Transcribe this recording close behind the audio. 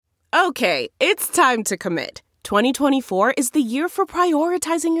Okay, it's time to commit. 2024 is the year for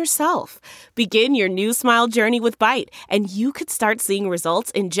prioritizing yourself. Begin your new smile journey with Byte, and you could start seeing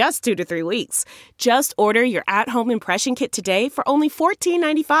results in just 2 to 3 weeks. Just order your at-home impression kit today for only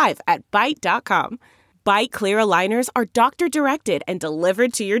 $14.95 at Byte.com. Byte Clear aligners are doctor-directed and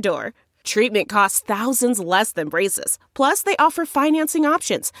delivered to your door. Treatment costs thousands less than braces. Plus, they offer financing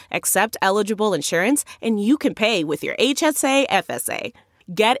options, accept eligible insurance, and you can pay with your HSA, FSA.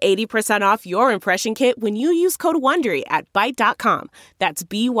 Get 80% off your impression kit when you use code WONDERY at Byte.com. That's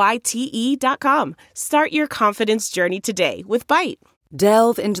BYTE.com. Start your confidence journey today with Byte.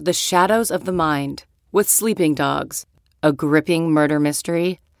 Delve into the shadows of the mind with Sleeping Dogs, a gripping murder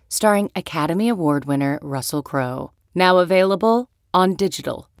mystery starring Academy Award winner Russell Crowe. Now available on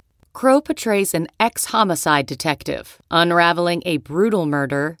digital. Crowe portrays an ex-homicide detective unraveling a brutal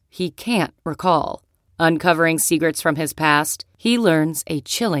murder he can't recall. Uncovering secrets from his past, he learns a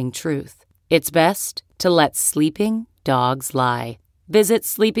chilling truth. It's best to let sleeping dogs lie. Visit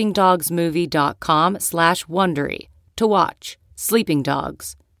sleepingdogsmovie.com/Wondery to watch Sleeping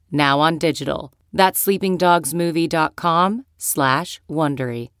Dogs, now on digital. That's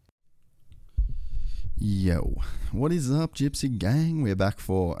sleepingdogsmovie.com/Wondery. Yo, what is up, Gypsy Gang? We're back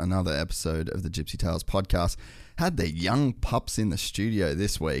for another episode of the Gypsy Tales podcast. Had the young pups in the studio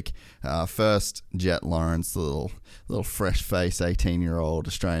this week. First, Jet Lawrence, the little fresh face 18-year-old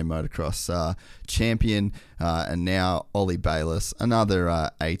Australian motocross champion, and now Ollie Bayliss, another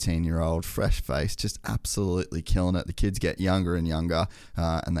 18-year-old fresh face, just absolutely killing it. The kids get younger and younger,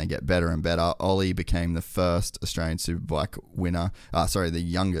 and they get better and better. Ollie became the first Australian Superbike winner, the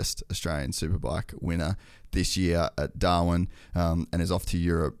youngest Australian Superbike winner this year at Darwin, and is off to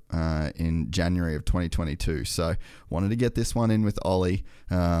Europe in January of 2022. So wanted to get this one in with Ollie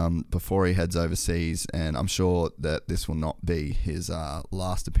before he heads overseas, and I'm sure that this will not be his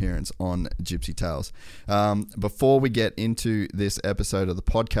last appearance on Gypsy Tales. Before we get into this episode of the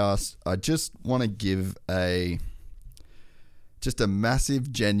podcast, I just want to give a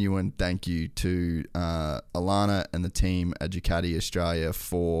massive, genuine thank you to Alana and the team at Ducati Australia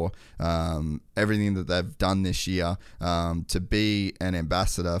for everything that they've done this year. To be an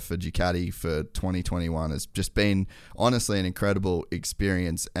ambassador for Ducati for 2021 has just been, honestly, an incredible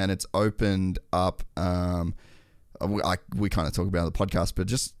experience, and it's opened up, we kind of talk about on the podcast, but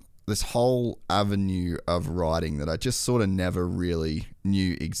just this whole avenue of riding that I just sort of never really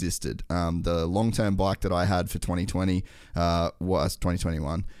knew existed. The long-term bike that I had for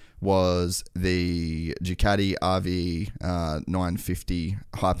 2021 was the Ducati RV 950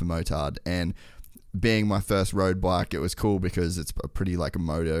 Hypermotard, and being my first road bike, it was cool because it's a pretty like a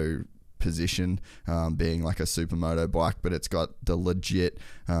moto position, being like a supermoto bike, but it's got the legit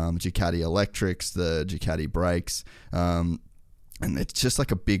Ducati electrics, the Ducati brakes, and it's just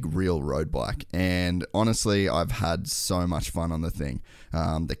like a big real road bike. And honestly, I've had so much fun on the thing.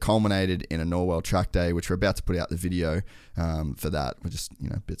 They culminated in a Norwell track day, which we're about to put out the video for that. We're just,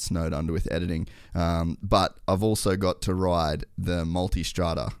 a bit snowed under with editing. But I've also got to ride the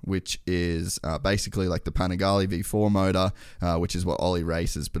Multistrada, which is basically like the Panigale V4 motor, which is what Ollie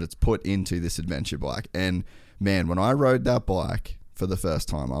races, but it's put into this adventure bike. And man, when I rode that bike for the first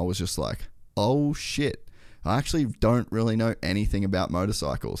time, I was just like, oh shit. I actually don't really know anything about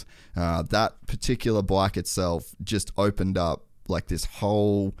motorcycles. That particular bike itself just opened up like this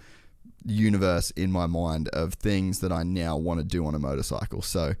whole universe in my mind of things that I now want to do on a motorcycle.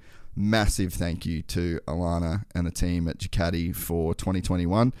 So massive thank you to Alana and the team at Ducati for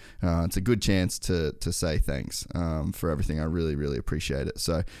 2021. It's a good chance to say thanks for everything. I really, really appreciate it.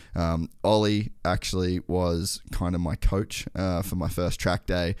 So Ollie actually was kind of my coach for my first track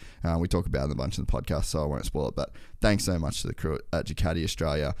day. We talk about it a bunch in the podcast, so I won't spoil it, but thanks so much to the crew at Ducati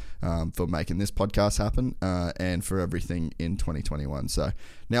Australia for making this podcast happen and for everything in 2021. So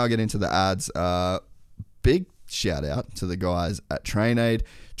now I get into the ads. Big shout out to the guys at TrainAid.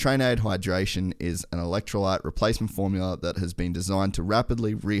 TrainAid Hydration is an electrolyte replacement formula that has been designed to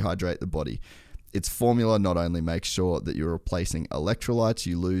rapidly rehydrate the body. Its formula not only makes sure that you're replacing electrolytes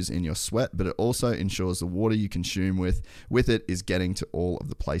you lose in your sweat, but it also ensures the water you consume with it is getting to all of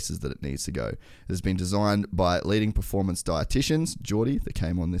the places that it needs to go. It has been designed by leading performance dietitians, Geordie, that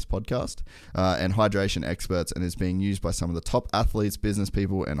came on this podcast, and hydration experts, and is being used by some of the top athletes, business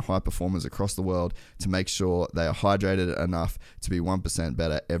people, and high performers across the world to make sure they are hydrated enough to be 1%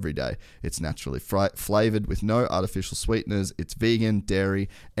 better every day. It's naturally flavored with no artificial sweeteners. It's vegan, dairy,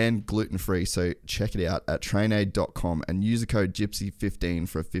 and gluten-free, so check it out at trainaid.com and use the code GYPSY15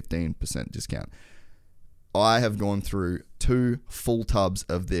 for a 15% discount. I have gone through 2 full tubs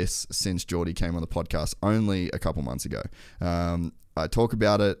of this since Geordie came on the podcast only a couple months ago. I talk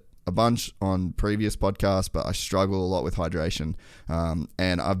about it a bunch on previous podcasts, but I struggle a lot with hydration.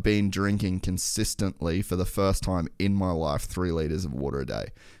 And I've been drinking consistently for the first time in my life 3 liters of water a day.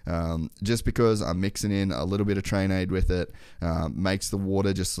 Just because I'm mixing in a little bit of Train Aid with it, makes the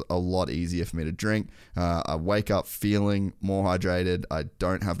water just a lot easier for me to drink. I wake up feeling more hydrated. I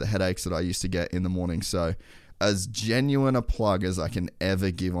don't have the headaches that I used to get in the morning. So as genuine a plug as I can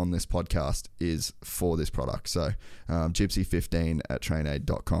ever give on this podcast is for this product. So Gypsy15 at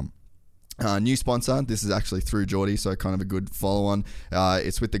trainaid.com. New sponsor. This is actually through Geordie, so kind of a good follow-on.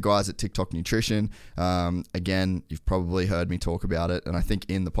 It's with the guys at TikTok Nutrition. Again, you've probably heard me talk about it, and I think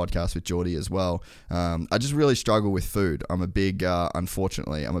in the podcast with Geordie as well. I just really struggle with food. I'm a big,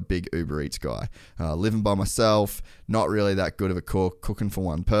 unfortunately, I'm a big Uber Eats guy. Living by myself, not really that good of a cook, cooking for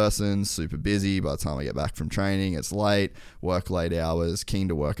one person, super busy. By the time I get back from training, it's late, work late hours, keen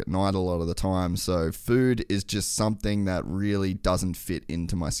to work at night a lot of the time. So food is just something that really doesn't fit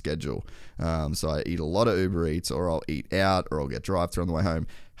into my schedule. So I eat a lot of Uber Eats, or I'll eat out, or I'll get drive-thru on the way home.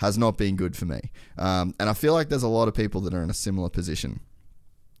 Has not been good for me. And I feel like there's a lot of people that are in a similar position.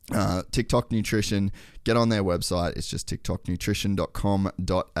 TikTok Nutrition, get on their website. It's just tiktoknutrition.com.au,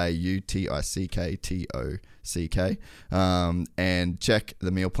 TICKTOCK, and check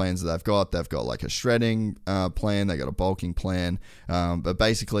the meal plans that they've got. They've got like a shredding plan, they got a bulking plan, but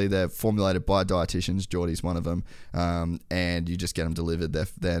basically they're formulated by dietitians. Geordie's one of them, and you just get them delivered.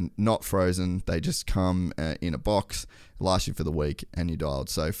 They're not frozen, they just come in a box, last you for the week, and you're dialed.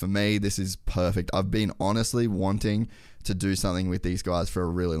 So for me, this is perfect. I've been honestly wanting to do something with these guys for a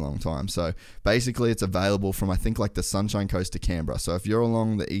really long time. So basically it's available from, I think, like the Sunshine Coast to Canberra. So if you're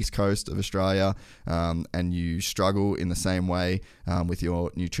along the east coast of Australia and you struggle in the same way with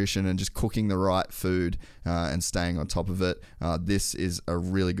your nutrition and just cooking the right food and staying on top of it, this is a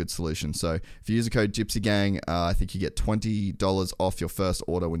really good solution. So if you use the code GYPSYGANG, I think you get $20 off your first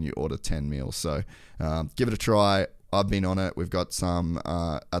order when you order 10 meals. So give it a try. I've been on it. We've got some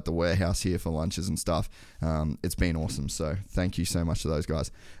at the warehouse here for lunches and stuff. It's been awesome. So thank you so much to those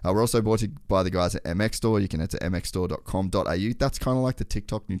guys. We're also brought to you by the guys at MX Store. You can head to mxstore.com.au. That's kind of like the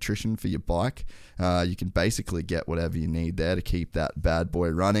TikTok Nutrition for your bike. You can basically get whatever you need there to keep that bad boy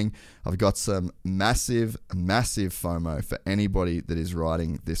running. I've got some massive FOMO for anybody that is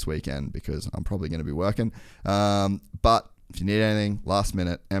riding this weekend because I'm probably going to be working. But if you need anything, last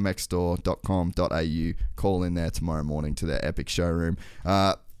minute, mxstore.com.au. Call in there tomorrow morning to their epic showroom.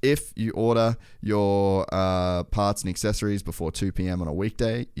 If you order your parts and accessories before 2 p.m. on a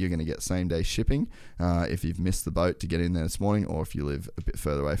weekday, you're going to get same-day shipping. If you've missed the boat to get in there this morning, or if you live a bit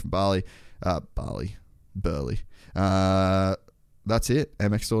further away from Burleigh. That's it,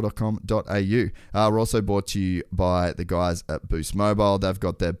 mxstore.com.au. We're also brought to you by the guys at Boost Mobile. They've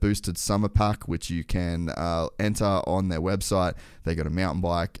got their Boosted Summer Pack, which you can enter on their website. They got a mountain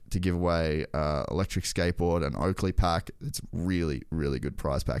bike to give away, electric skateboard, an Oakley pack. It's really, really good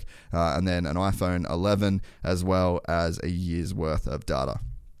prize pack. And then an iPhone 11, as well as a year's worth of data.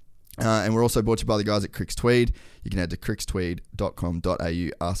 And we're also brought to you by the guys at Cricks Tweed. You can head to crickstweed.com.au,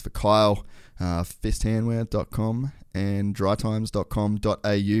 ask for Kyle, fisthandwear.com and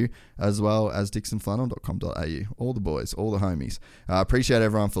drytimes.com.au, as well as dixonflannel.com.au. All the boys, all the homies. Appreciate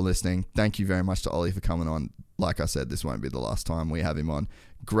everyone for listening. Thank you very much to Ollie for coming on. Like I said, this won't be the last time we have him on.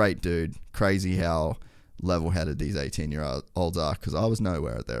 Great dude. Crazy how level-headed these 18-year-olds are, because I was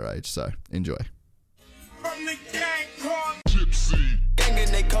nowhere at their age. So enjoy. From the gang called Gypsy. Gang and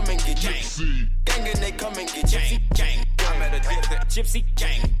they come and get Gypsy. Gang and they come and get Gypsy. Gang. I met a Gypsy.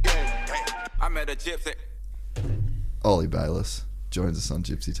 Gang. I met a Gypsy. Ollie Bayliss joins us on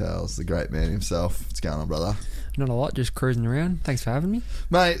Gypsy Tales, the great man himself. What's going on, brother? Not a lot, just cruising around. Thanks for having me.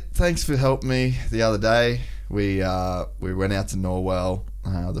 Mate, thanks for helping me the other day. We went out to Norwell.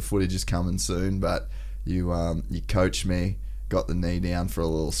 The footage is coming soon, but you coached me, got the knee down for a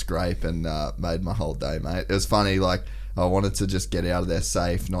little scrape, and made my whole day, mate. It was funny, like, I wanted to just get out of there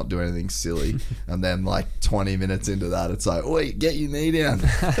safe, not do anything silly. And then like 20 minutes into that, it's like, wait, get your knee down.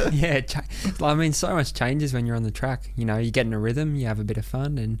 Yeah, I mean, so much changes when you're on the track. You know, you get in a rhythm, you have a bit of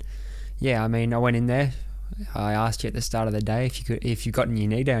fun. And yeah, I mean, I went in there. I asked you at the start of the day if you've gotten your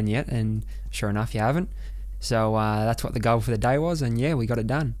knee down yet. And sure enough, you haven't. So that's what the goal for the day was. And yeah, we got it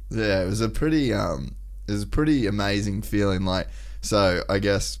done. Yeah, it was a pretty amazing feeling. Like, so I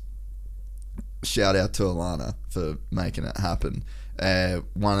guess, shout out to Alana for making it happen.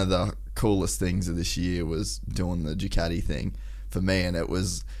 One of the coolest things of this year was doing the Ducati thing for me, and it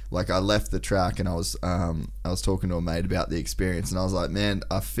was like I left the track and I was talking to a mate about the experience, and I was like, man,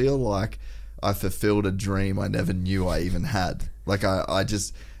 I feel like I fulfilled a dream I never knew I even had. Like I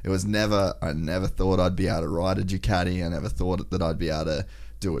never thought I'd be able to ride a Ducati. I never thought that I'd be able to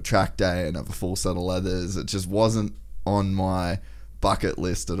do a track day and have a full set of leathers. It just wasn't on my bucket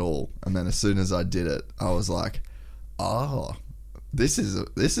list at all. And then as soon as I did it, I was like, oh, this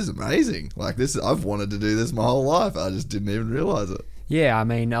is amazing. Like I've wanted to do this my whole life. I just didn't even realize it. Yeah, I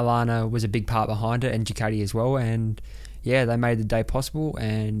mean, Alana was a big part behind it, and Ducati as well, and yeah, they made the day possible.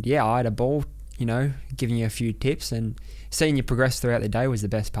 And yeah, I had a ball, giving you a few tips, and seeing you progress throughout the day was the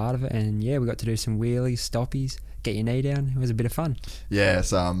best part of it. And yeah, we got to do some wheelies, stoppies, get your knee down. It was a bit of fun. Yeah,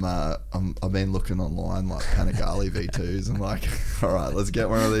 so I've been looking online like Panigale V2s and like, all right, let's get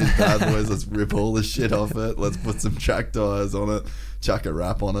one of these bad boys. Let's rip all the shit off it. Let's put some track tires on it, chuck a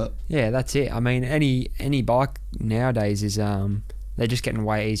wrap on it. Yeah, that's it. I mean, any bike nowadays is they're just getting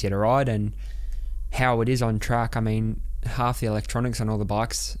way easier to ride, and how it is on track. I mean, half the electronics on all the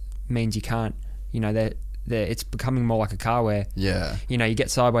bikes means you can't. It's becoming more like a car where you get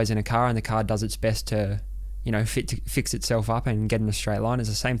sideways in a car and the car does its best to fix itself up and get in a straight line. It's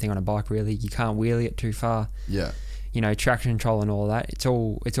the same thing on a bike, really. You can't wheelie it too far. Yeah. Traction control and all that. It's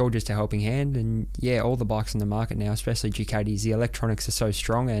all just a helping hand. And yeah, all the bikes on the market now, especially Ducatis, the electronics are so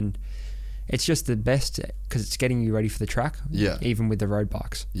strong, and it's just the best because it's getting you ready for the track. Yeah. Even with the road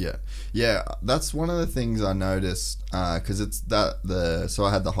bikes. Yeah. Yeah. That's one of the things I noticed because so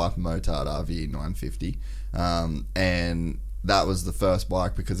I had the Hypermotard RV 950, and that was the first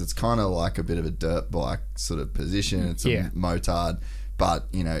bike because it's kind of like a bit of a dirt bike sort of position. It's a motard, but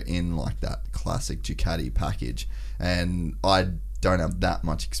in like that classic Ducati package. And I don't have that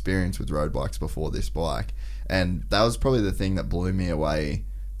much experience with road bikes before this bike, and that was probably the thing that blew me away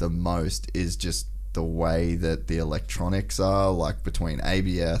the most, is just the way that the electronics are, like between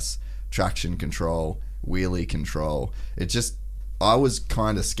ABS, traction control, wheelie control. I was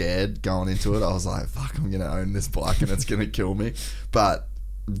kind of scared going into it. I was like, fuck, I'm going to own this bike and it's going to kill me. But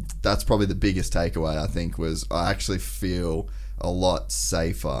that's probably the biggest takeaway, I think, was I actually feel a lot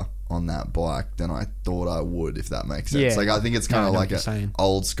safer on that bike than I thought I would, if that makes sense. Yeah. Like, I think it's kind of like an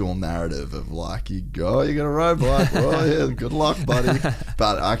old school narrative of like, you got a road bike. Oh yeah, good luck, buddy.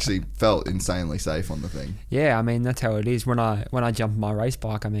 But I actually felt insanely safe on the thing. Yeah, I mean, that's how it is. When I jump my race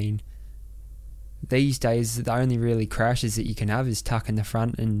bike, I mean, these days the only really crashes that you can have is tuck in the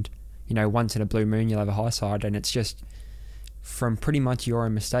front, and once in a blue moon you'll have a high side, and it's just from pretty much your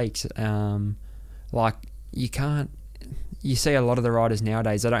own mistakes. Like, you see a lot of the riders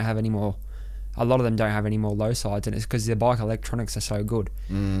nowadays, they don't have any more. A lot of them don't have any more low sides, and it's because their bike electronics are so good.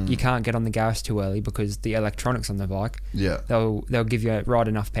 You can't get on the gas too early because the electronics on the bike, they'll give you right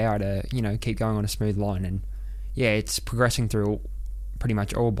enough power to keep going on a smooth line. And yeah, it's progressing through pretty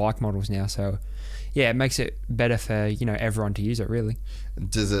much all bike models now. So yeah, it makes it better for everyone to use it, really.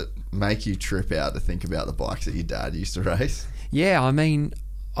 Does it make you trip out to think about the bikes that your dad used to race? Yeah, I mean,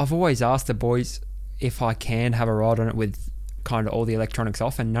 I've always asked the boys if I can have a ride on it with kind of all the electronics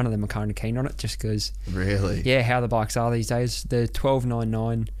off, and none of them are kind of keen on it, just because how the bikes are these days. The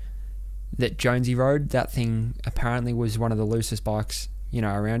 1299 that Jonesy rode, that thing apparently was one of the loosest bikes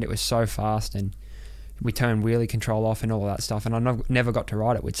around. It was so fast, and we turned wheelie control off and all that stuff, and I never got to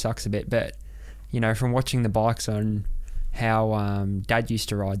ride it, which sucks a bit. But from watching the bikes on how Dad used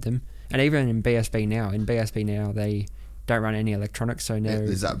to ride them, and even in BSB now they don't run any electronics, so no.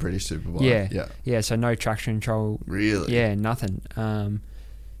 Is that British Superbike? Yeah. So no traction control. Really? Yeah, nothing.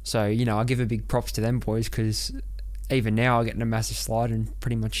 So I give a big props to them boys, because even now I get in a massive slide and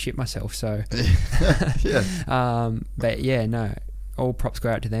pretty much shit myself. So yeah. But yeah, no. All props go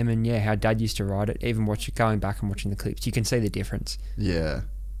out to them, and how Dad used to ride it. Even going back and watching the clips, you can see the difference. Yeah.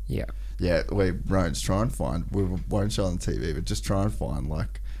 Yeah. Yeah. Rones, try and find. We won't show on TV, but just try and find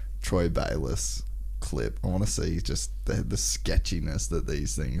like Troy Bayliss clip. I want to see just the sketchiness that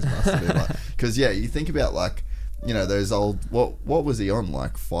these things must have been like. Because you think about like those old what was he on,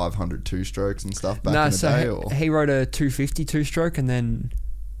 like 500 two-strokes and stuff back in the day? Or? He rode a 250 two-stroke, and then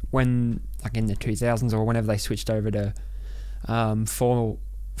when like in the 2000s or whenever they switched over to four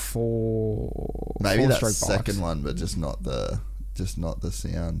maybe that bikes. Second one, but just not the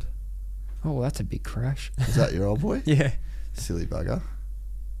sound. Oh, that's a big crash. Is that your old boy? Yeah. Silly bugger.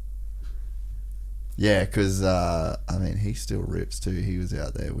 Yeah, because, he still rips too. He was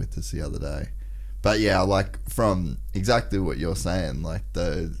out there with us the other day. But yeah, like from exactly what you're saying, like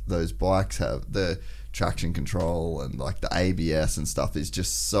those bikes have the traction control and like the ABS and stuff is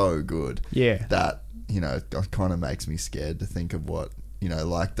just so good. Yeah. That, it kind of makes me scared to think of what,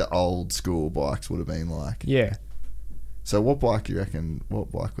 like the old school bikes would have been like. Yeah. So what bike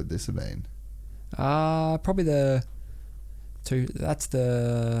would this have been? Probably that's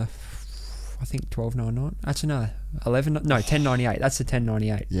the... I think 1299. Actually, no, 1098. That's the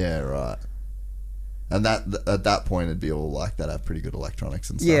 1098. Yeah, right. And that at that point, it'd be all like that, have pretty good electronics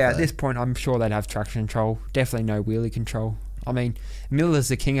and stuff. Yeah, at this point, I'm sure they'd have traction control. Definitely no wheelie control. I mean, Miller's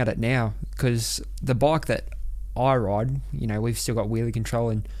the king at it now because the bike that I ride, you know, we've still got wheelie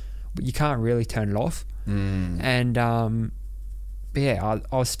control, but you can't really turn it off. And yeah,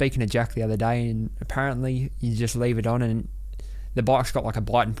 I was speaking to Jack the other day, and apparently you just leave it on, and the bike's got like a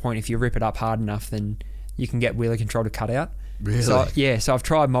biting point. If you rip it up hard enough, then you can get wheelie control to cut out. Really? So I've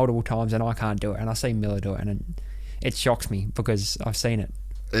tried multiple times and I can't do it, and I see Miller do it, and it shocks me because I've seen it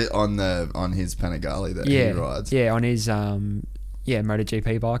on his Panigale that he rides. Yeah, on his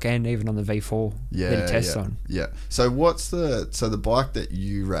MotoGP bike, and even on the V4 that he tests on. Yeah. So the bike that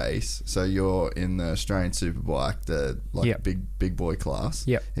you race? So you're in the Australian Superbike, the big boy class.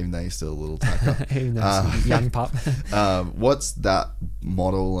 Yep. Even though you're still a little tacker. Even though it's a young pup. What's that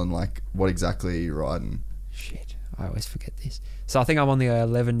model and like what exactly are you riding? Shit, I always forget this. So I think I'm on the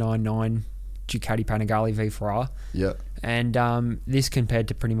 1199 Ducati Panigale V4R. Yeah. And this, compared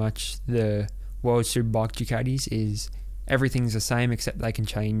to pretty much the World Superbike Ducatis, is everything's the same except they can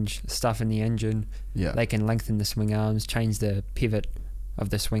change stuff in the engine. Yeah. They can lengthen the swing arms, change the pivot of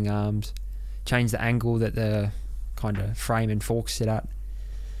the swing arms, change the angle that the kind of frame and forks sit at.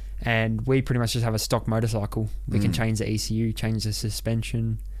 And we pretty much just have a stock motorcycle. We can change the ECU, change the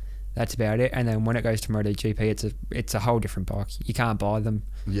suspension. That's about it. And then when it goes to MotoGP, it's a whole different bike. You can't buy them.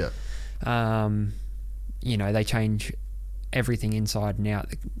 Yeah. You know, they change everything inside and out.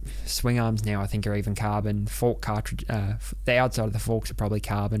 The swing arms now, I think, are even carbon. Fork cartridge, the outside of the forks are probably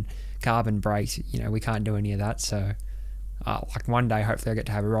carbon. Carbon brakes, you know, we can't do any of that. So, like one day, hopefully, I get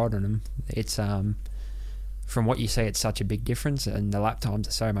to have a ride on them. It's from what you see, it's such a big difference, and the lap times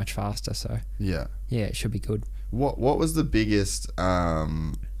are so much faster. So, yeah, it should be good. What was the biggest,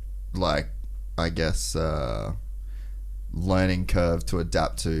 learning curve to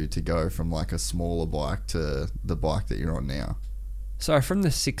adapt to go from like a smaller bike to the bike that you're on now? So from the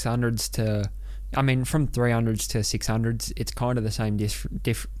 600s from 300s to 600s, it's kind of the same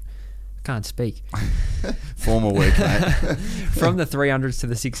can't speak. Former week, mate. From the 300s to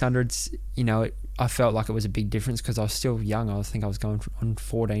the 600s, you know, I felt like it was a big difference because I was still young. I think I was going on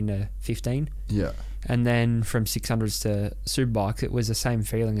 14 to 15. Yeah. And then from 600s to Superbikes, it was the same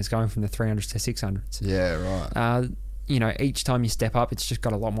feeling as going from the 300s to 600s. Yeah, right. You know, each time you step up, it's just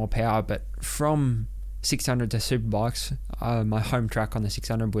got a lot more power. But from 600 to Superbikes, my home track on the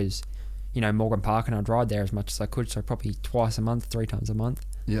 600 was, you know, Morgan Park, and I'd ride there as much as I could. So probably twice a month, 3 times a month.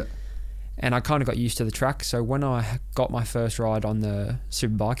 Yeah. And I kind of got used to the track. So when I got my first ride on the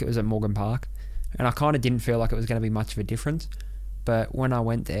Superbike, it was at Morgan Park. And I kind of didn't feel like it was going to be much of a difference. But when I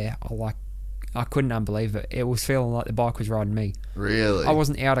went there, I couldn't unbelieve it. It was feeling like the bike was riding me. Really? I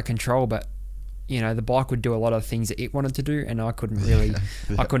wasn't out of control, but, you know, the bike would do a lot of things that it wanted to do, and I couldn't really,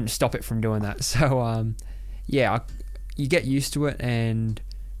 I couldn't stop it from doing that. So, you get used to it, and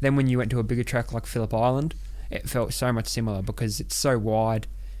then when you went to a bigger track like Phillip Island, it felt so much similar because it's so wide,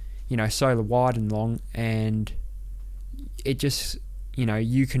 you know, so wide and long, and it just, you know,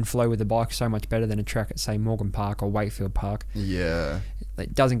 you can flow with the bike so much better than a track at, say, Morgan Park or Wakefield Park. Yeah.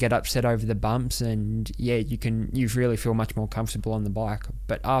 It doesn't get upset over the bumps, and you really feel much more comfortable on the bike.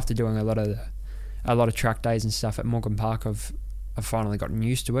 But after doing a lot of track days and stuff at Morgan Park, I've finally gotten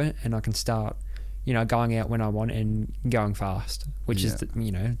used to it, and I can start, you know, going out when I want and going fast, which is,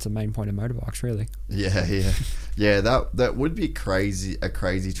 it's the main point of motorbikes, really. Yeah. That would be a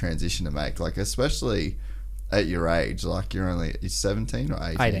crazy transition to make, like, especially at your age. Like, you're 17 or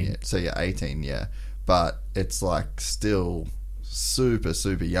 18 yet? So you're 18, yeah, but it's like still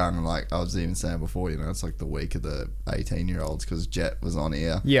super young. And like I was even saying before, you know, it's like the week of the 18-year-olds because Jet was on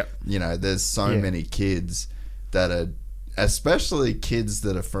here. Yep. You know, there's so many kids that are, especially kids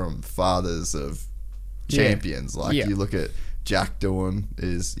that are from fathers of champions. Like you look at Jack Doohan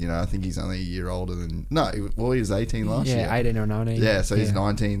is, you know, I think he's only a year older than, he was 18 last year. Yeah, 18 or 19. Yeah, so he's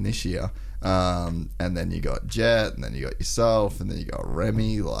 19 this year. And then you got Jet, and then you got yourself, and then you got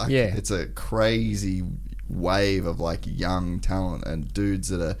Remy. Like, it's a crazy wave of like young talent and dudes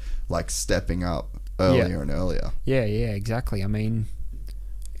that are like stepping up earlier and earlier. Yeah, exactly. I mean,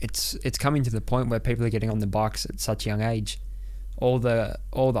 it's coming to the point where people are getting on the bikes at such a young age. All the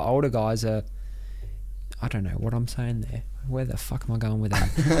older guys are, I don't know what I'm saying there. Where the fuck am I going with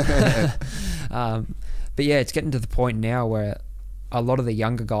that? But yeah, it's getting to the point now where a lot of the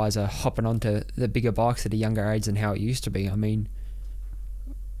younger guys are hopping onto the bigger bikes at a younger age than how it used to be. I mean,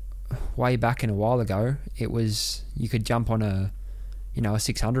 way back in a while ago, it was, you could jump on a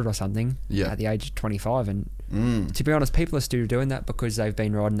 600 or something at the age of 25, and to be honest, people are still doing that because they've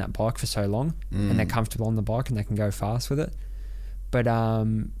been riding that bike for so long and they're comfortable on the bike and they can go fast with it. But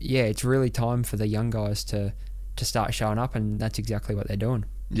yeah, it's really time for the young guys to start showing up, and that's exactly what they're doing.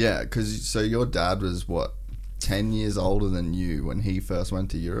 Yeah, because so your dad was what, 10 years older than you when he first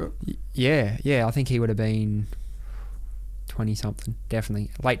went to Europe? Yeah, I think he would have been 20 something, definitely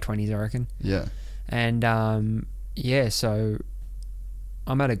late 20s, I reckon. Yeah. And yeah, so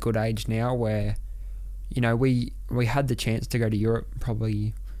I'm at a good age now where, you know, we had the chance to go to Europe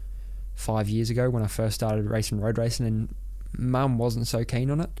probably 5 years ago when I first started road racing, and Mum wasn't so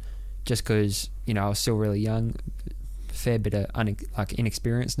keen on it, just because, you know, I was still really young, fair bit of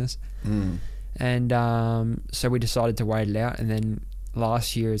inexperiencedness. And so we decided to wait it out, and then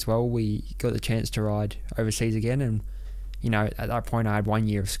last year as well we got the chance to ride overseas again, and you know, at that point I had 1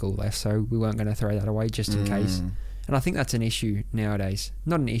 year of school left, so we weren't going to throw that away just in case. And I think that's an issue nowadays.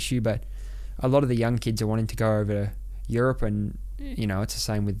 Not an issue, but a lot of the young kids are wanting to go over to Europe, and you know, it's the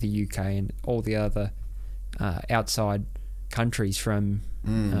same with the UK and all the other outside countries from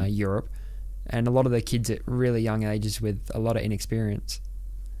Europe, and a lot of the kids at really young ages with a lot of inexperience.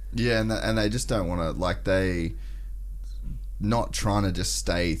 Yeah, and they just don't want to, like, they not trying to just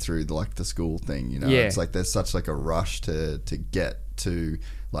stay through the school thing, you know. Yeah. It's like there's such like a rush to get to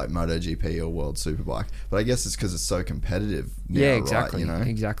like MotoGP or World Superbike, but I guess it's because it's so competitive now, Yeah, exactly. Right, you know?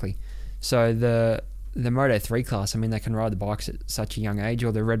 Exactly. So the Moto3 class, I mean, they can ride the bikes at such a young age,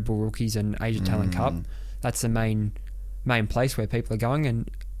 or the Red Bull Rookies and Asia Talent Cup. That's the main place where people are going,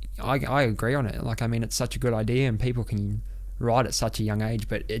 and I agree on it. Like, I mean, it's such a good idea, and people can ride at such a young age,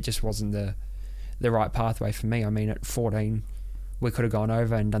 but it just wasn't the right pathway for me. I mean, at 14, we could have gone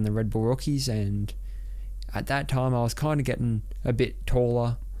over and done the Red Bull Rookies, and at that time I was kind of getting a bit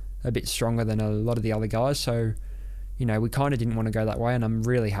taller, a bit stronger than a lot of the other guys, so you know, we kind of didn't want to go that way, and I'm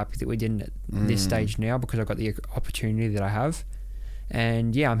really happy that we didn't at this stage now, because I've got the opportunity that I have.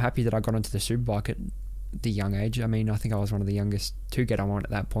 And yeah, I'm happy that I got onto the Superbike at the young age. I mean, I think I was one of the youngest to get on one at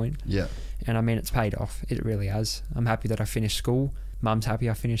that point. Yeah. And I mean, it's paid off. It really has. I'm happy that I finished school. Mum's happy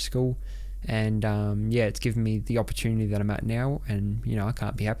I finished school. And yeah, it's given me the opportunity that I'm at now, and you know, I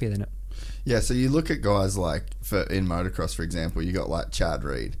can't be happier than it. Yeah, so you look at guys like, in motocross, for example, you got like Chad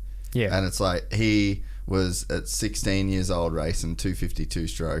Reed. Yeah. And it's like, he was at 16 years old racing 252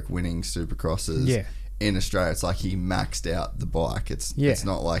 stroke, winning supercrosses in Australia. It's like he maxed out the bike. It's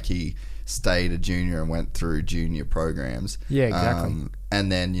not like he stayed a junior and went through junior programs. Yeah, exactly.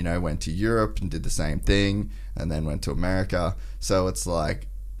 And then, you know, went to Europe and did the same thing, and then went to America. So it's like,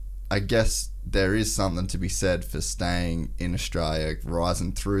 I guess there is something to be said for staying in Australia,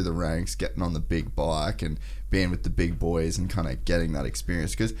 rising through the ranks, getting on the big bike and being with the big boys and kind of getting that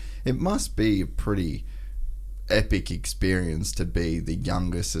experience, because it must be a pretty epic experience to be the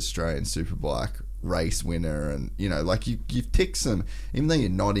youngest Australian Superbike race winner. And you know, like you've ticked some, even though you're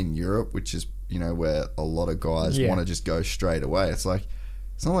not in Europe, which is, you know, where a lot of guys want to just go straight away, it's like,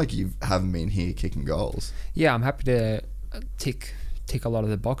 it's not like you haven't been here kicking goals. Yeah, I'm happy to tick a lot of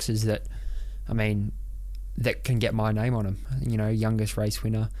the boxes that, I mean, that can get my name on them. You know, youngest race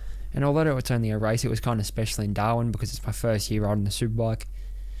winner. And although it's only a race, it was kind of special in Darwin because it's my first year riding the Superbike,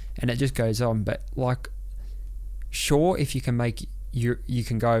 and it just goes on. But like, sure, if you can make you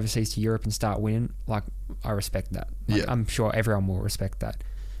can go overseas to Europe and start winning, like, I respect that. Like, I'm sure everyone will respect that.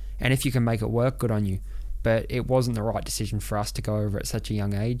 And if you can make it work, good on you. But it wasn't the right decision for us to go over at such a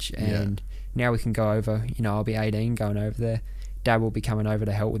young age, and now we can go over. You know, I'll be 18 going over there. Dad will be coming over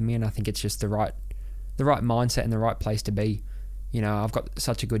to help with me, and I think it's just the right mindset and the right place to be. You know, I've got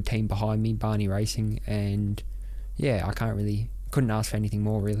such a good team behind me, Barney Racing, and yeah, I couldn't ask for anything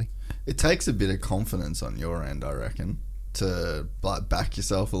more, really. It takes a bit of confidence on your end, I reckon, to like back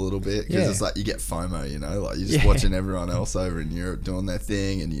yourself a little bit, because it's like you get FOMO, you know, like you're just watching everyone else over in Europe doing their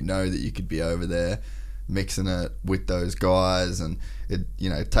thing, and you know that you could be over there mixing it with those guys, and it, you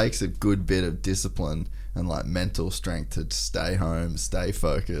know, takes a good bit of discipline and like mental strength to stay home, stay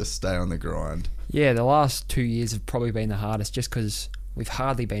focused, stay on the grind. Yeah, the last 2 years have probably been the hardest, just because we've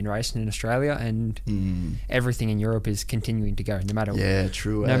hardly been racing in Australia, and everything in Europe is continuing to go, no matter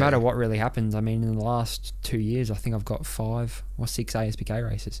matter what really happens. I mean, in the last 2 years, I think I've got 5 or 6 ASPK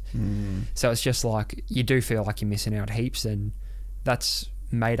races. So it's just like, you do feel like you're missing out heaps, and that's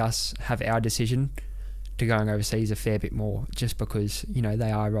made us have our decision to going overseas a fair bit more, just because, you know,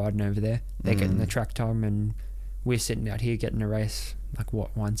 they are riding over there, they're getting the track time, and we're sitting out here getting a race like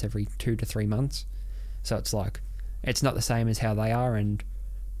once every 2 to 3 months. So it's like, it's not the same as how they are, and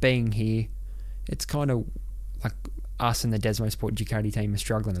being here, it's kind of like us and the Desmo Sport Ducati team are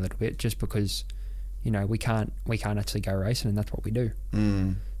struggling a little bit, just because, you know, we can't actually go racing, and that's what we do.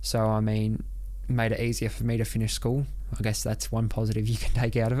 So I mean, made it easier for me to finish school. I guess that's one positive you can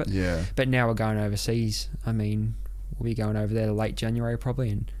take out of it. But now we're going overseas. I mean, we'll be going over there late January probably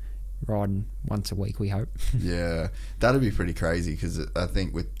and riding once a week, we hope. Yeah, that'd be pretty crazy because I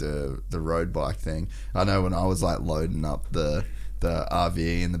think with the road bike thing, I know when I was like loading up the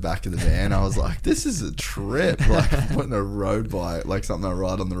RV in the back of the van, I was like, this is a trip, like putting a road bike, like something I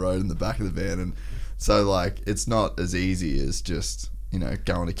ride on the road in the back of the van. And so like it's not as easy as just, you know,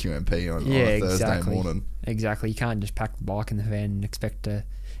 going to QMP on a Thursday morning. Exactly. You can't just pack the bike in the van and expect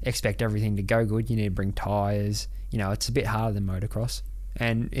everything to go good. You need to bring tyres. You know, it's a bit harder than motocross.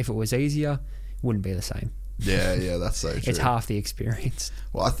 And if it was easier, it wouldn't be the same. Yeah, that's so true. It's half the experience.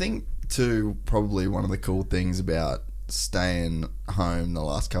 Well, I think too, probably one of the cool things about staying home the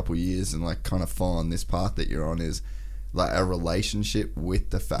last couple of years and like kind of following this path that you're on is like a relationship with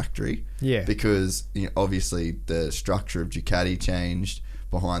the factory. Yeah. Because, you know, obviously the structure of Ducati changed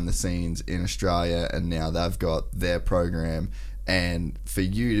behind the scenes in Australia, and now they've got their program. And for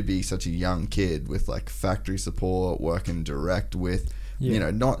you to be such a young kid with like factory support, working direct with, you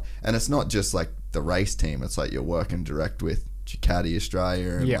know, and it's not just like the race team, it's like you're working direct with Ducati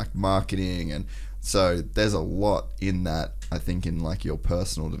Australia and like marketing, and so there's a lot in that, I think, in like your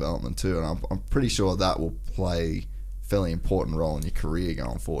personal development too, and I'm pretty sure that will play a fairly important role in your career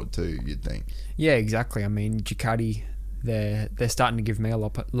going forward too, you'd think. Yeah, exactly. I mean, Ducati, they're starting to give me a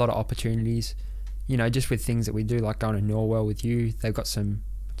lot of opportunities, you know, just with things that we do, like going to Norwell with you. They've got some,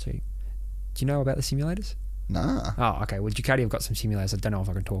 do you know about the simulators? Nah. Oh, okay. Well, Ducati have got some simulators. I don't know if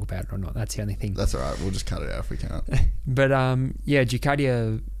I can talk about it or not. That's the only thing. That's all right. We'll just cut it out if we can't. But yeah,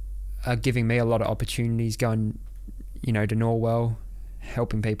 Ducati are giving me a lot of opportunities going, you know, to Norwell,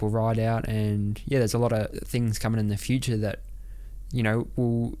 helping people ride out, and yeah, there's a lot of things coming in the future that, you know,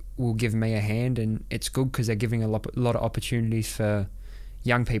 will give me a hand, and it's good because they're giving a lot of opportunities for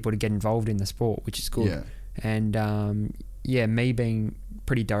young people to get involved in the sport, which is good. Yeah. And yeah, me being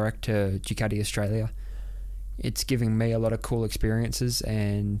pretty direct to Ducati Australia, it's giving me a lot of cool experiences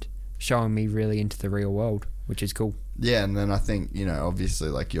and showing me really into the real world, which is cool. Yeah, and then I think, you know, obviously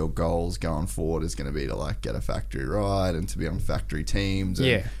like your goals going forward is going to be to like get a factory ride and to be on factory teams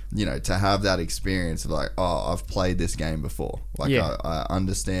and, you know, to have that experience of like, oh, I've played this game before. Like I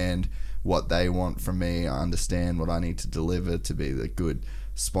understand what they want from me. I understand what I need to deliver to be the good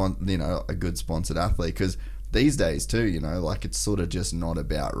a good sponsored athlete, because these days too, you know, like it's sort of just not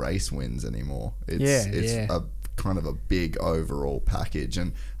about race wins anymore. It's a kind of a big overall package,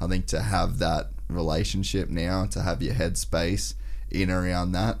 and I think to have that relationship now, to have your headspace in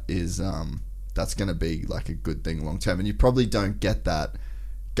around that is that's going to be like a good thing long term, and you probably don't get that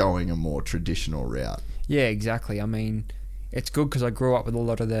going a more traditional route. Yeah, exactly. I mean, it's good because I grew up with a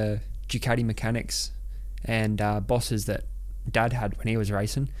lot of the Ducati mechanics and bosses that Dad had when he was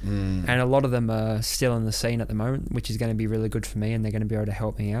racing, and a lot of them are still in the scene at the moment, which is going to be really good for me, and they're going to be able to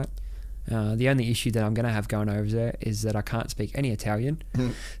help me out. The only issue that I'm going to have going over there is that I can't speak any Italian,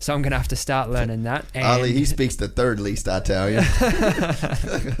 so I'm going to have to start learning that. And Ali, he speaks the third least Italian.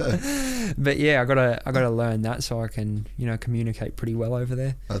 But yeah, I gotta learn that so I can, you know, communicate pretty well over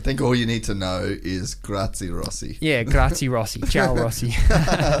there. I think all you need to know is grazie Rossi. Yeah, grazie Rossi. Ciao Rossi.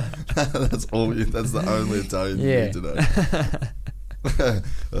 That's the only Italian you need to know.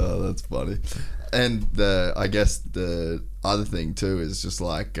 Oh, that's funny. And I guess the other thing too is just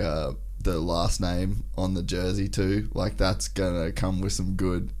like the last name on the jersey too. Like that's gonna come with some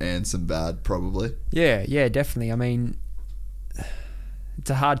good and some bad probably. Yeah, definitely. I mean, it's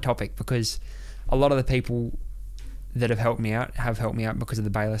a hard topic because a lot of the people that have helped me out because of the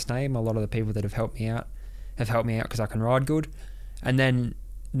Bayliss name. A lot of the people that have helped me out because I can ride good, and then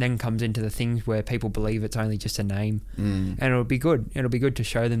comes into the things where people believe it's only just a name, and it'll be good to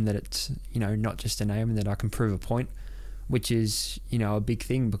show them that it's, you know, not just a name, and that I can prove a point, which is, you know, a big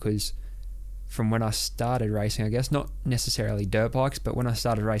thing, because from when I started racing, I guess not necessarily dirt bikes, but when I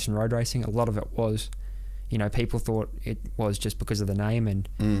started racing road racing, a lot of it was, you know, people thought it was just because of the name, and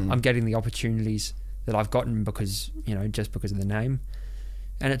I'm getting the opportunities that I've gotten because, you know, just because of the name.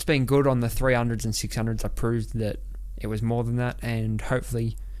 And it's been good on the 300s and 600s. I proved that it was more than that, and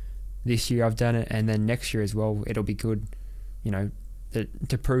hopefully this year I've done it, and then next year as well it'll be good, you know,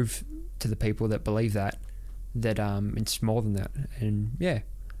 to prove to the people that believe that it's more than that. And yeah,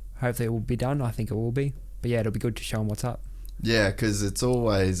 hopefully it will be done. I think it will be, but yeah, it'll be good to show them what's up. Yeah, because it's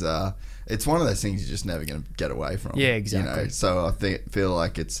always it's one of those things you're just never going to get away from. Yeah, exactly. You know? So I feel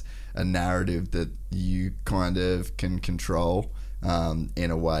like it's a narrative that you kind of can control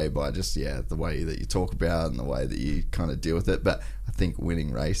in a way by just the way that you talk about it and the way that you kind of deal with it. But I think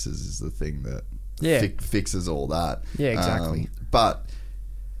winning races is the thing that fixes all that. Yeah, exactly. But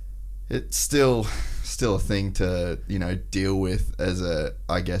it's still still a thing to, you know, deal with as a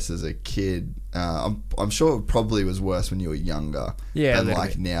kid. I'm sure it probably was worse when you were younger than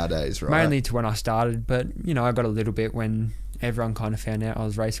like nowadays, right? Mainly to when I started, but you know, I got a little bit when everyone kind of found out I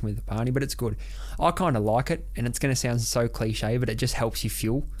was racing with the Barney, but it's good. I kind of like it, and it's going to sound so cliche, but it just helps you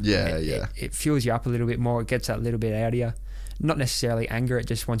fuel. It fuels you up a little bit more. It gets that little bit out of you. Not necessarily anger, it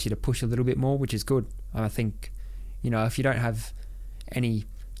just wants you to push a little bit more, which is good. I think, you know, if you don't have any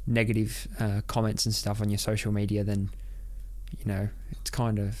negative comments and stuff on your social media, then, you know, it's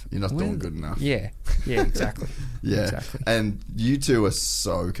kind of... You're not doing good enough. Yeah, exactly. Exactly. And you two are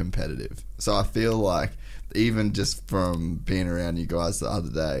so competitive. So I feel like even just from being around you guys the other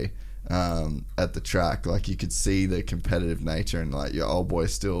day at the track, like you could see the competitive nature, and like your old boy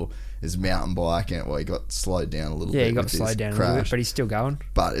still is mountain biking. Well, he got slowed down a little bit. Yeah, he got slowed down a little bit, but he's still going.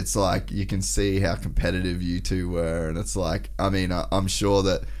 But it's like you can see how competitive you two were, and it's like, I mean, I'm sure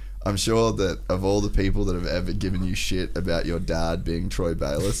that of all the people that have ever given you shit about your dad being Troy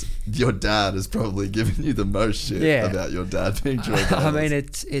Bayliss, your dad has probably given you the most shit about your dad being Troy Bayliss. I mean,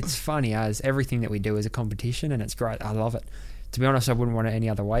 it's funny as everything that we do is a competition, and it's great. I love it. To be honest, I wouldn't want it any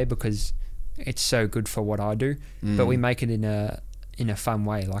other way because it's so good for what I do. But we make it in a fun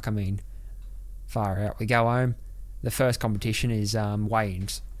way. Like, I mean, far out. We go home. The first competition is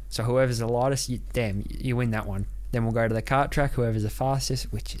weigh-ins. So whoever's the lightest, you win that one. Then we'll go to the kart track, whoever's the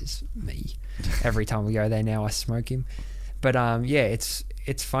fastest, which is me. Every time we go there now, I smoke him. But it's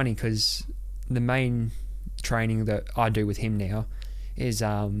funny because the main training that I do with him now is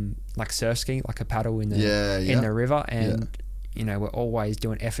like surf skiing, like a paddle in the river, and you know, we're always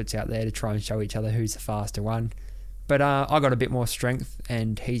doing efforts out there to try and show each other who's the faster one. But I got a bit more strength,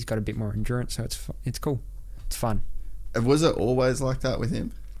 and he's got a bit more endurance, so it's cool. It's fun. And was it always like that with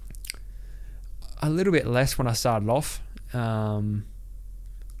him? A little bit less when I started off,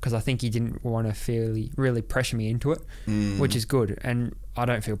 because I think he didn't want to really pressure me into it, which is good. And I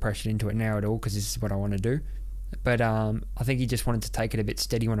don't feel pressured into it now at all because this is what I want to do. But I think he just wanted to take it a bit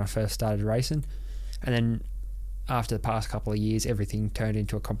steady when I first started racing. And then after the past couple of years, everything turned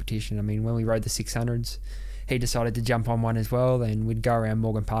into a competition. I mean, when we rode the 600s, he decided to jump on one as well, and we'd go around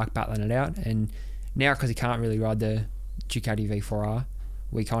Morgan Park battling it out. And now, because he can't really ride the Ducati V4R,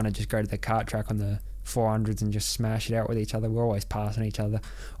 we kind of just go to the kart track on the 400s and just smash it out with each other. We're always passing each other,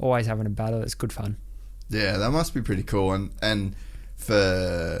 always having a battle. It's good fun. Yeah, that must be pretty cool. And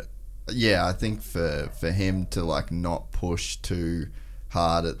I think for him to like not push too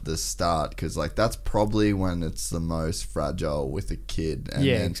hard at the start, because like that's probably when it's the most fragile with a kid. And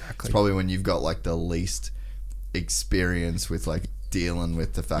then exactly. It's probably when you've got like the least experience with like dealing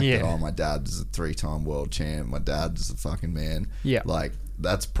with the fact that, oh, my dad's a 3-time world champ, my dad's a fucking man. Yeah. Like,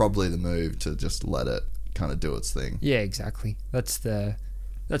 that's probably the move, to just let it kind of do its thing. Yeah, exactly. That's the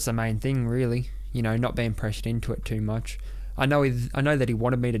main thing, really. You know, not being pressured into it too much. I know that he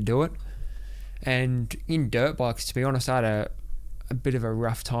wanted me to do it. And in dirt bikes, to be honest, I had a bit of a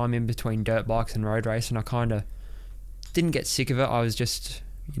rough time in between dirt bikes and road race, and I kind of didn't get sick of it. I was just,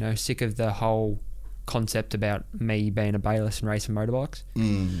 you know, sick of the whole concept about me being a Bayliss and racing motorbikes.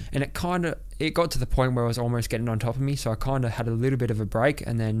 And it got to the point where it was almost getting on top of me, so I kind of had a little bit of a break.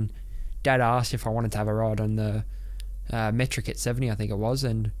 And then Dad asked if I wanted to have a ride on the Metric at 70, I think it was,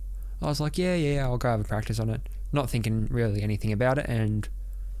 and I was like, yeah, I'll go have a practice on it, not thinking really anything about it. And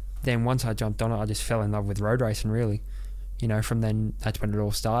then once I jumped on it, I just fell in love with road racing, really. You know, from then, that's when it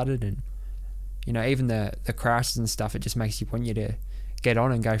all started. And, you know, even the crashes and stuff, it just makes you want you to get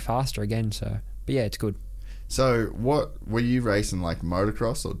on and go faster again. So, but yeah, it's good. So what were you racing, like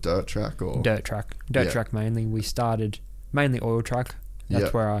motocross or dirt track? Or dirt track mainly. We started mainly oil track.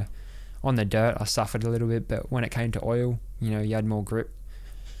 That's where on the dirt I suffered a little bit, but when it came to oil, you know, you had more grip.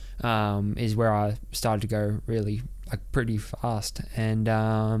 Is where I started to go really like pretty fast. And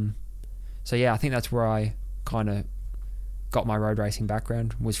so yeah, I think that's where I kind of got my road racing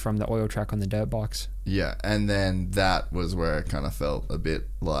background, was from the oil track on the dirt bikes. Yeah, and then that was where it kind of felt a bit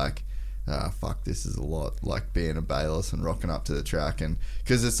like, fuck, this is a lot, like being a Bayliss and rocking up to the track. And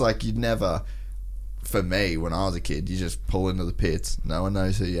because it's like, you'd never, for me, when I was a kid, you just pull into the pits, no one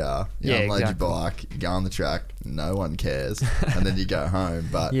knows who you are, you unload your bike, you go on the track, no one cares, and then you go home.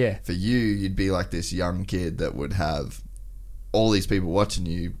 But for you, you'd be like this young kid that would have all these people watching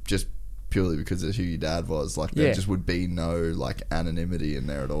you just purely because of who your dad was. Like, there just would be no like anonymity in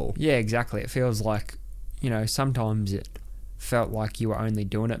there at all. Yeah, exactly. It feels like, you know, sometimes it felt like you were only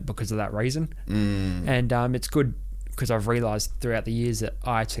doing it because of that reason. And it's good because I've realised throughout the years that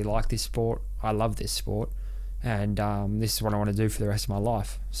I actually like this sport. I love this sport, and this is what I want to do for the rest of my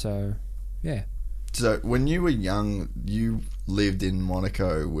life. So, yeah. So when you were young, you lived in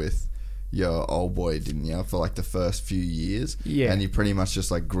Monaco with your old boy, didn't you, for like the first few years? Yeah. And you pretty much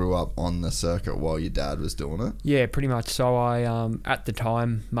just like grew up on the circuit while your dad was doing it? Yeah, pretty much. So I, at the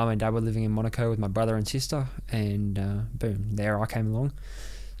time, Mum and Dad were living in Monaco with my brother and sister, and boom, there I came along.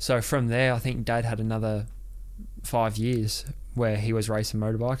 So from there, I think Dad had another 5 years where he was racing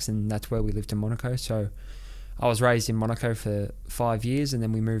motorbikes, and that's where we lived in Monaco. So I was raised in Monaco for 5 years, and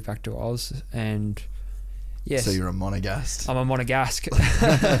then we moved back to Oz, and yes. So you're a Monegasque. I'm a Monegasque.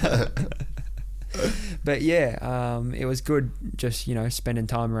 But yeah, it was good just, spending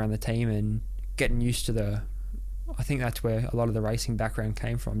time around the team and getting used to I think that's where a lot of the racing background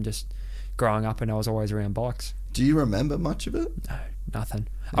came from, just growing up and I was always around bikes. Do you remember much of it? No, nothing.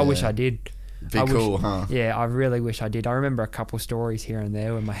 I wish I did. Huh? Yeah, I really wish I did. I remember a couple stories here and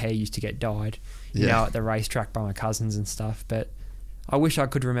there when my hair used to get dyed, at the racetrack by my cousins and stuff, but I wish I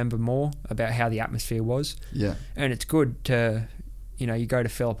could remember more about how the atmosphere was. Yeah. And it's good to, you go to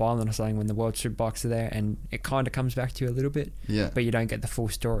Phillip Island or something when the World Superbikes are there and it kind of comes back to you a little bit. Yeah. But you don't get the full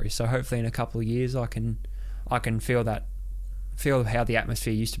story. So hopefully in a couple of years I can feel how the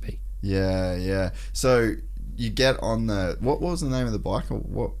atmosphere used to be. Yeah, yeah. So you get on what was the name of the bike, or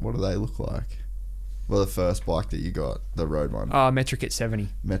what do they look like? Well, the first bike that you got, the road one. Metrikit 70.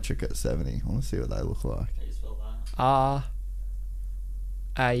 Metrikit 70. I want to see what they look like. How do you spell that?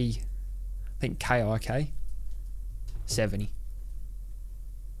 I think KIK 70.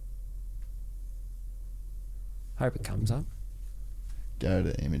 Hope it comes up. Go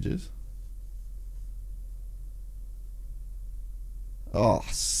to images. Oh,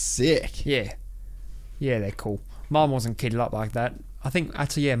 sick. Yeah, they're cool. Mine wasn't kitted up like that. I think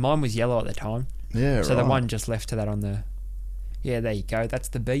actually, mine was yellow at the time. Yeah, so right. the one just left to that on the. Yeah, there you go. That's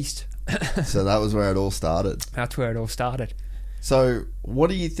the beast. So that was where it all started. That's where it all started. So what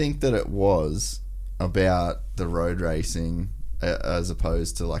do you think that it was about the road racing as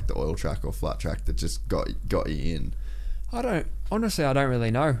opposed to like the oil track or flat track that just got you in? I don't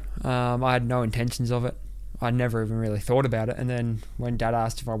really know. I had no intentions of it. I never even really thought about it. And then when Dad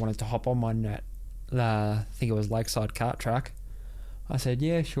asked if I wanted to hop on one at, I think it was Lakeside Kart Track, I said,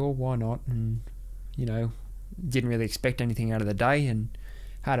 yeah, sure, why not? And, didn't really expect anything out of the day and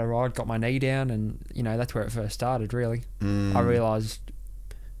had a ride, got my knee down, and, that's where it first started, really. I realised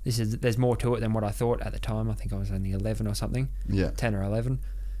there's more to it than what I thought at the time. I think I was only 11 or something. Yeah. 10 or 11.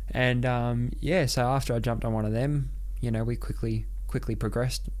 And, so after I jumped on one of them, we quickly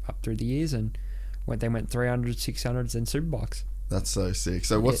progressed up through the years and went 300s, 600s, and superbikes. That's so sick.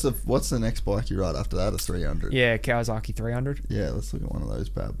 So what's the next bike you ride after that? A 300? Yeah, Kawasaki 300. Yeah, let's look at one of those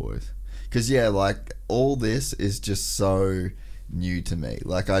bad boys. Because like all this is just so new to me.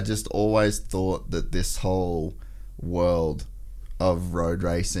 Like I just always thought that this whole world of road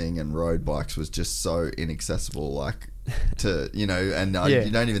racing and road bikes was just so inaccessible. Like to you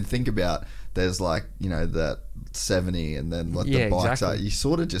don't even think about. There's like that 70 and then what the bikes are. You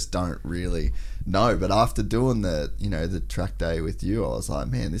sort of just don't really know. But after doing the track day with you, I was like,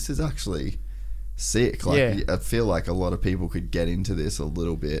 man, this is actually sick. Like I feel like a lot of people could get into this a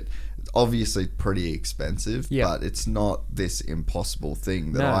little bit. It's obviously pretty expensive, but it's not this impossible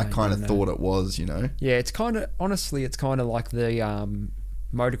thing that I kind of thought it was. Yeah, it's kind of like the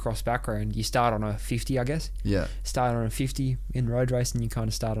motocross background. You start on a 50, I guess. Yeah. Start on a 50 in road racing. You kind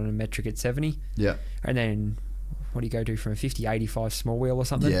of start on a Metrikit 70. Yeah. And then what do you go to from a 50, 85 small wheel or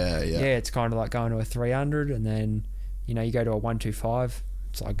something? Yeah. Yeah, it's kind of like going to a 300, and then you go to a 125.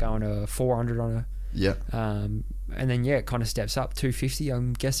 It's like going to a 400 on a. Yeah. And then it kind of steps up. 250,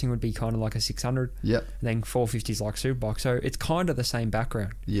 I'm guessing, would be kind of like a 600. Yeah. And then 450 is like superbike. So it's kind of the same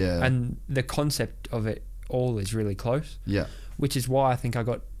background. Yeah. And the concept of it all is really close. Yeah. Which is why I think I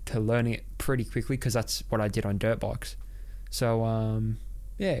got to learning it pretty quickly, because that's what I did on dirt bikes. So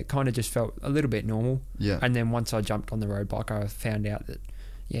it kind of just felt a little bit normal. Yeah. And then once I jumped on the road bike, I found out that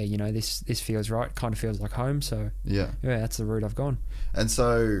this feels right, kind of feels like home. So yeah, that's the route I've gone. And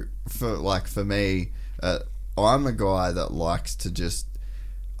so for me, I'm a guy that likes to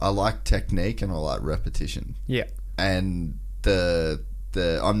I like technique and I like repetition. Yeah. And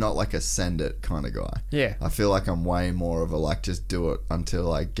I'm not like a send it kind of guy. Yeah. I feel like I'm way more of a just do it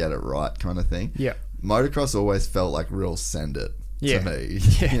until I get it right kind of thing. Yeah. Motocross always felt like real send it to me.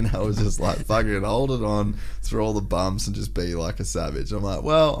 Yeah. It was just like fucking hold it on through all the bumps and just be like a savage. I'm like,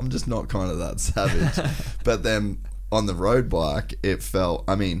 well, I'm just not kind of that savage. But then on the road bike, it felt,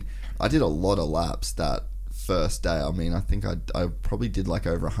 I did a lot of laps that first day. I think I probably did like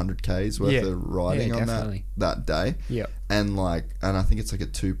over 100 Ks worth of riding on that day. Yeah. And I think it's like a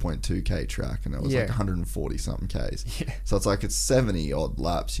 2.2K track, and it was like 140 something Ks. Yeah. So it's 70 odd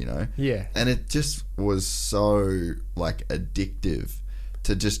laps, Yeah. And it just was so like addictive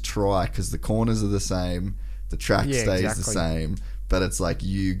to just try, because the corners are the same, the track stays the same, but it's like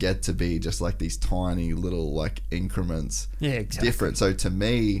you get to be just like these tiny little like increments different. So to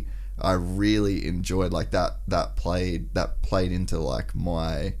me, I really enjoyed like that played into like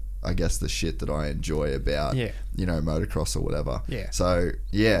my, I guess, the shit that I enjoy about motocross or whatever. So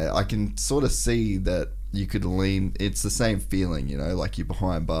I can sort of see that you could lean, it's the same feeling, like you're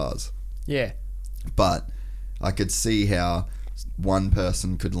behind bars, but I could see how one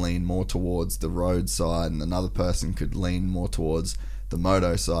person could lean more towards the road side and another person could lean more towards the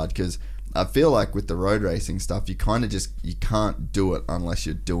moto side, because I feel like with the road racing stuff, you kind of you can't do it unless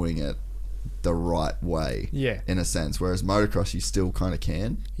you're doing it the right way, in a sense, whereas motocross you still kind of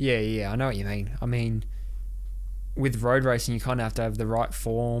can. I know what you mean. I mean, with road racing you kind of have to have the right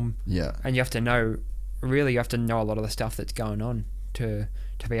form, and you have to know a lot of the stuff that's going on to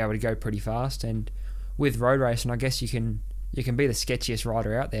be able to go pretty fast. And with road racing, I guess you can be the sketchiest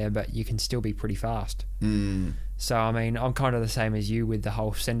rider out there, but you can still be pretty fast. So I mean, I'm kind of the same as you with the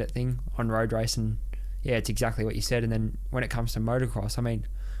whole send it thing on road racing. Yeah, it's exactly what you said. And then when it comes to motocross, I mean,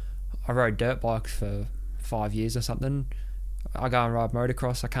 I rode dirt bikes for 5 years or something. I go and ride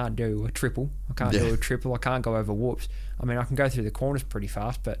motocross, I can't do a triple. I can't go over whoops. I mean, I can go through the corners pretty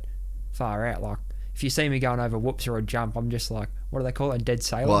fast, but far out. Like, if you see me going over whoops or a jump, I'm just like, what do they call it? A dead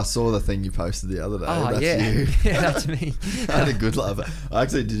sailor? Well, I saw the thing you posted the other day. Oh, that's you. Yeah, that's me. I had a good laugh.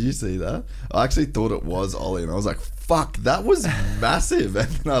 Did you see that? I actually thought it was Ollie, and I was like, fuck, that was massive. And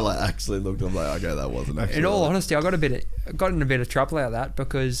then I actually looked, I'm like, okay, that wasn't actually. In all honesty, I got in a bit of trouble out of that,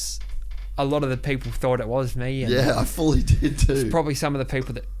 because a lot of the people thought it was me. And I fully did too. Probably some of the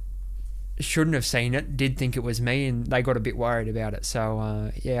people that shouldn't have seen it did think it was me, and they got a bit worried about it. So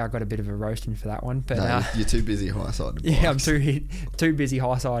I got a bit of a roasting for that one. But no, you're too busy high-siding bikes. Yeah, I'm too busy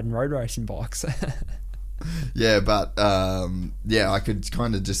high-siding road racing bikes. But I could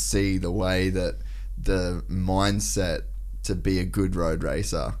kind of just see the way that the mindset to be a good road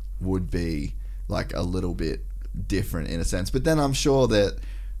racer would be like a little bit different in a sense. But then I'm sure that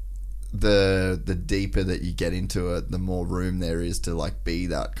the deeper that you get into it, the more room there is to like be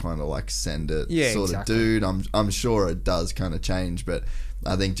that kind of like send it sort of dude. I'm sure it does kind of change, but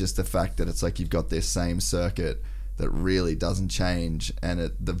I think just the fact that it's like you've got this same circuit that really doesn't change, and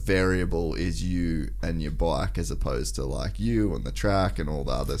the variable is you and your bike, as opposed to like you and the track and all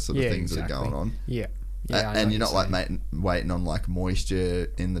the other sort of things that are going on. And you're not like waiting on like moisture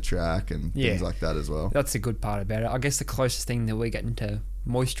in the track and things like that as well. That's the good part about it. I guess the closest thing that we get into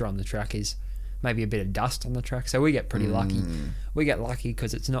moisture on the track is maybe a bit of dust on the track. So we get pretty lucky. We get lucky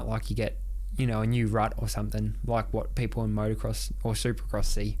because it's not like you get, a new rut or something like what people in motocross or supercross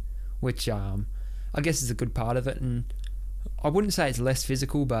see, which I guess is a good part of it. And I wouldn't say it's less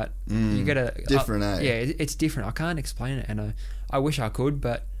physical, but you get a different. It's different. I can't explain it, and I wish I could,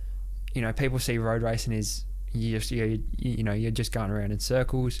 but people see road racing as you're just going around in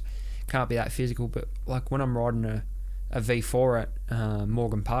circles. Can't be that physical. But like when I'm riding a V4 at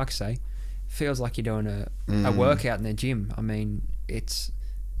Morgan Park, say, feels like you're doing a workout in the gym. I mean,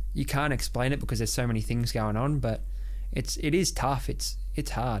 you can't explain it because there's so many things going on, but it is tough.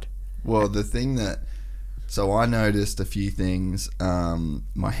 It's hard. Well, the thing so I noticed a few things.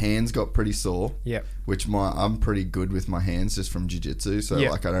 My hands got pretty sore. Yep. Which I'm pretty good with my hands just from jiu-jitsu, so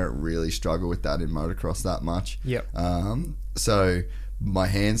like I don't really struggle with that in motocross that much. Yep. So my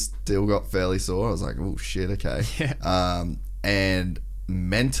hands still got fairly sore. I was like, oh shit, okay. Yeah. And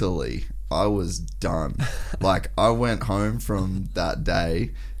mentally, I was done. Like I went home from that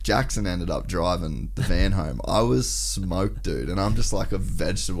day. Jackson ended up driving the van home. I was smoked, dude, and I'm just like a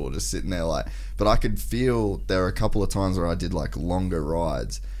vegetable just sitting there like, but I could feel there were a couple of times where I did like longer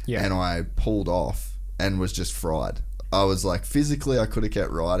rides and I pulled off and was just fried. I was like, physically I could have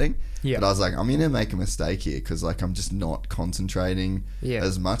kept riding, but I was like, I'm going to make a mistake here because like I'm just not concentrating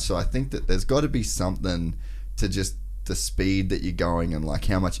as much. So I think that there's got to be something to just the speed that you're going and like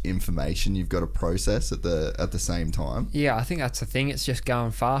how much information you've got to process at the same time. Yeah, I think that's the thing. It's just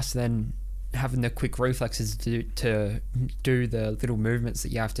going fast, then having the quick reflexes to do the little movements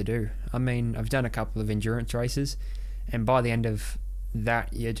that you have to do. I mean, I've done a couple of endurance races, and by the end of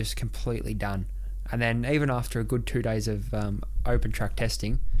that, you're just completely done. And then even after a good 2 days of open track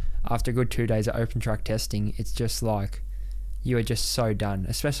testing, it's just like you are just so done,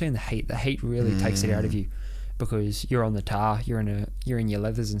 especially in the heat. The heat really takes it out of you, because you're on the tar, you're in your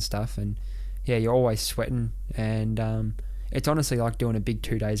leathers and stuff, and you're always sweating, and it's honestly like doing a big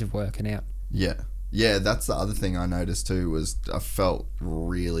 2 days of working out. Yeah, that's the other thing I noticed too, was I felt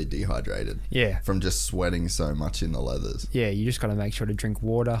really dehydrated. Yeah. From just sweating so much in the leathers. Yeah, you just got to make sure to drink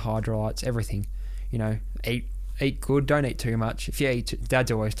water, hydrolytes, everything. Eat eat good. Don't eat too much. If you eat,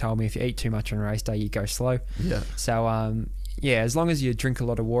 Dad's always told me if you eat too much on race day, you go slow. Yeah. So yeah, as long as you drink a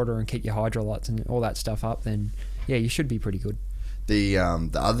lot of water and keep your hydrolytes and all that stuff up, then yeah, you should be pretty good. The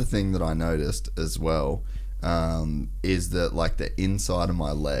other thing that I noticed as well is that like the inside of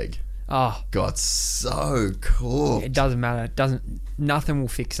my leg got so cool. It doesn't matter. Nothing will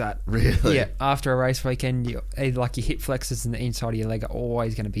fix that. Really? Yeah. After a race weekend, either like your hip flexors and the inside of your leg are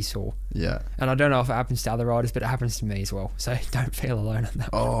always going to be sore. Yeah. And I don't know if it happens to other riders, but it happens to me as well. So don't feel alone on that.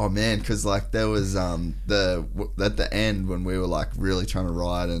 Oh man, because like there was at the end when we were like really trying to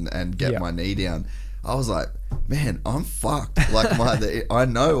ride and get my knee down, I was like, man, I'm fucked. Like I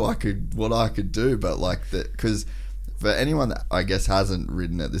know what I could do, but like because for anyone that I guess hasn't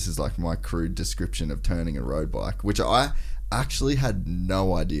ridden it, this is like my crude description of turning a road bike, which I actually had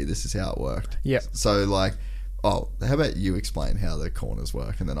no idea this is how it worked. Yeah. So like, how about you explain how the corners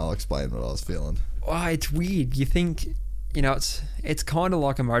work, and then I'll explain what I was feeling. Oh, it's weird. You think, it's kind of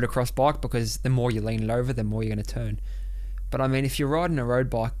like a motocross bike because the more you lean it over, the more you're going to turn. But I mean, if you're riding a road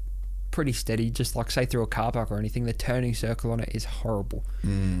bike pretty steady, just like say through a car park or anything, the turning circle on it is horrible.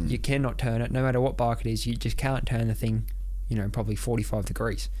 You cannot turn it, no matter what bike it is. You just can't turn the thing, probably 45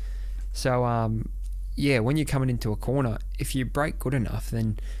 degrees. So yeah, when you're coming into a corner, if you brake good enough,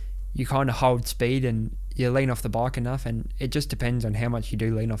 then you kind of hold speed and you lean off the bike enough, and it just depends on how much you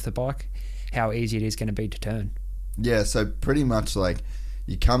do lean off the bike, how easy it is going to be to turn. Yeah, so pretty much like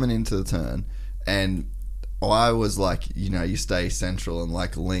you're coming into the turn, and I was like, you stay central and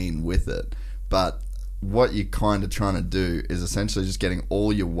like lean with it, but what you're kind of trying to do is essentially just getting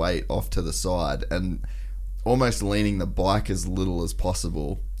all your weight off to the side and almost leaning the bike as little as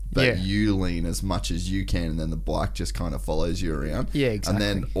possible, but you lean as much as you can, and then the bike just kind of follows you around. Yeah, exactly.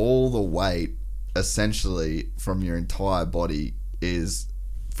 And then all the weight essentially from your entire body is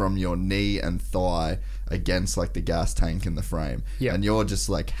from your knee and thigh against like the gas tank and the frame. Yeah. And you're just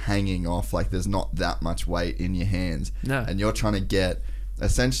like hanging off, like there's not that much weight in your hands. No. And you're trying to get,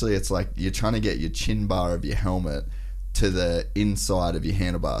 essentially it's like you're trying to get your chin bar of your helmet to the inside of your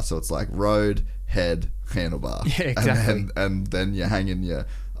handlebar. So it's like road, head, handlebar. Yeah, exactly. And then you're hanging your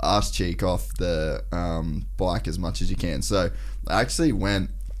arse cheek off the bike as much as you can. So I actually went,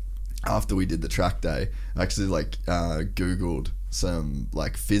 after we did the track day, I actually like Googled some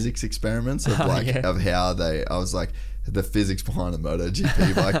like physics experiments of like of how I was like the physics behind a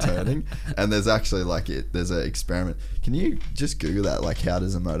MotoGP bike turning, and there's actually like there's an experiment. Can you just Google that, like how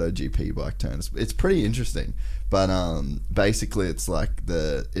does a MotoGP bike turn? It's pretty interesting, but basically it's like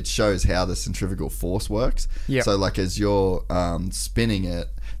it shows how the centrifugal force works. Yep. So like as you're spinning it,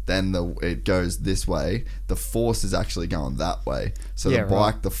 then it goes this way, the force is actually going that way. So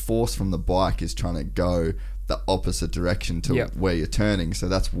the force from the bike is trying to go the opposite direction to where you're turning. So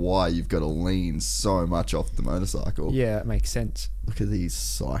that's why you've got to lean so much off the motorcycle. Yeah, it makes sense. Look at these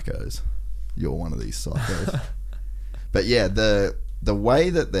psychos. You're one of these psychos. But yeah, the way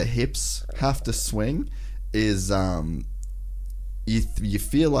that the hips have to swing is you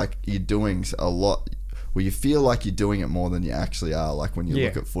feel like you're doing a lot. Well, you feel like you're doing it more than you actually are, like when you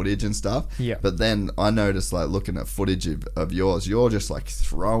look at footage and stuff. Yeah. But then I noticed, like, looking at footage of yours, you're just, like,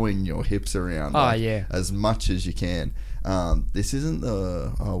 throwing your hips around as much as you can. This isn't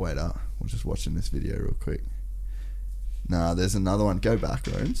the... Oh, wait up. We're just watching this video real quick. Nah, there's another one. Go back,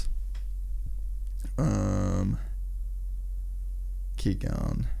 Loans. Keep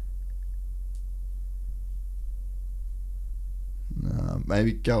going.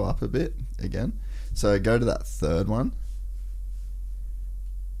 Maybe go up a bit again. So go to that third one.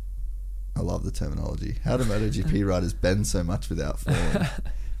 I love the terminology. How do MotoGP riders bend so much without falling?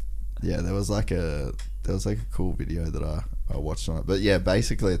 Yeah, there was like a cool video that I watched on it. But yeah,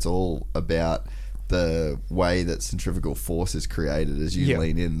 basically it's all about the way that centrifugal force is created as you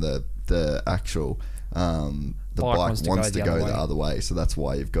lean in. The actual the bike wants to go the other way. So that's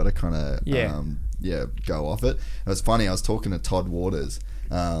why you've got to kind of go off it. It was funny, I was talking to Todd Waters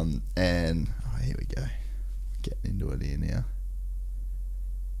and here we go, getting into it here now.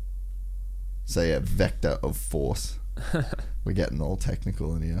 So yeah, vector of force. We're getting all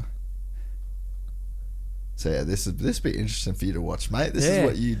technical in here. So yeah, this be interesting for you to watch, mate. This is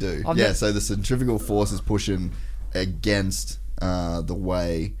what you do. So the centrifugal force is pushing against the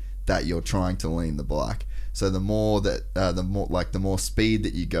way that you're trying to lean the bike. So the more speed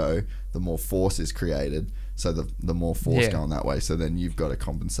that you go, the more force is created. So the more force going that way. So then you've got to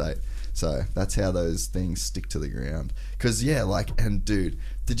compensate. So that's how those things stick to the ground. Because and dude,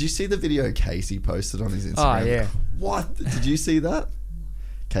 did you see the video Casey posted on his Instagram? Oh yeah. What? Did you see that?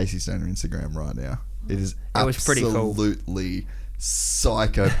 Casey's on her Instagram right now. It was pretty cool. Absolutely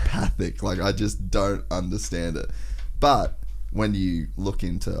psychopathic. Like, I just don't understand it. But when you look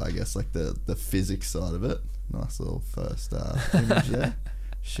into, I guess, like the physics side of it, nice little first image there.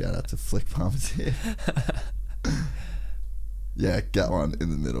 Shout out to Flick Puppeteer. Yeah, get one in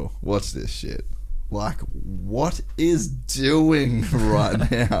the middle. Watch this shit. Like, what is doing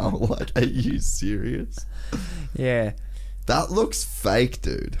right now? Like, are you serious? Yeah. That looks fake,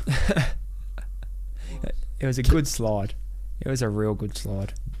 dude. It was a good slide. It was a real good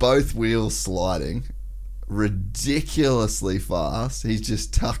slide. Both wheels sliding ridiculously fast. He's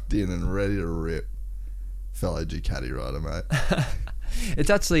just tucked in and ready to rip. Fellow Ducati rider, mate.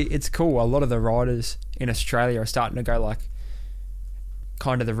 It's cool. A lot of the riders in Australia are starting to go like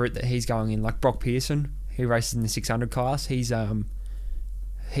kind of the route that he's going in. Like Brock Pearson, who races in the 600 class, he's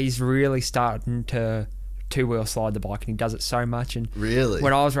really starting to two-wheel slide the bike, and he does it so much. And really,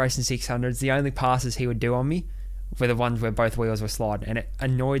 when I was racing 600s, the only passes he would do on me were the ones where both wheels were sliding, and it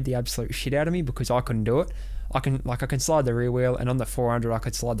annoyed the absolute shit out of me because I couldn't do it. I can slide the rear wheel, and on the 400 I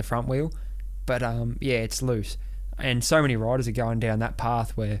could slide the front wheel, but yeah, it's loose. And so many riders are going down that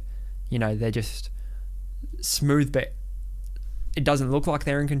path where, you know, they're just smooth, but it doesn't look like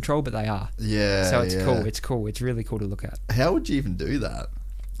they're in control, but they are. Yeah. So it's cool. It's cool. It's really cool to look at. How would you even do that?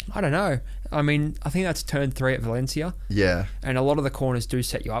 I don't know. I mean, I think that's turn 3 at Valencia. Yeah. And a lot of the corners do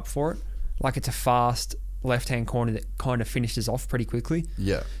set you up for it. Like, it's a fast left-hand corner that kind of finishes off pretty quickly.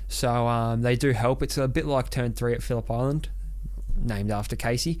 Yeah. So they do help. It's a bit like turn 3 at Phillip Island, named after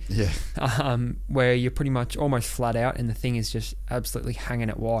Casey. Yeah. Where you're pretty much almost flat out and the thing is just absolutely hanging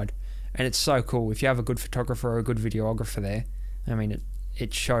it wide. And it's so cool. If you have a good photographer or a good videographer there, I mean,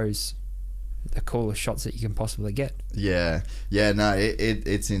 it shows the coolest shots that you can possibly get. Yeah. Yeah, no,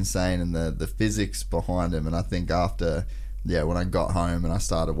 it's insane, and the physics behind him. And I think after, when I got home and I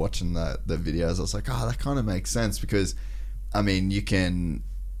started watching the videos, I was like, oh, that kind of makes sense, because, I mean, you can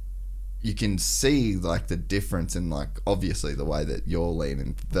see, like, the difference in, like, obviously the way that you're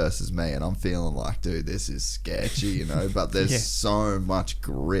leaning versus me, and I'm feeling like, dude, this is sketchy, you know, but there's so much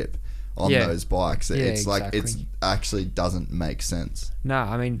grip on those bikes. It's like, it's actually doesn't make sense. No,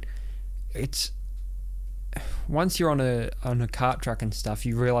 I mean, it's once you're on a kart track and stuff,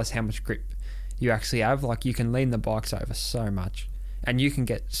 you realize how much grip you actually have. Like, you can lean the bikes over so much, and you can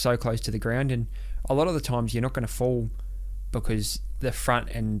get so close to the ground, and a lot of the times you're not going to fall because the front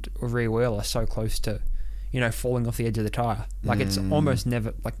and rear wheel are so close to, you know, falling off the edge of the tire. Like, it's almost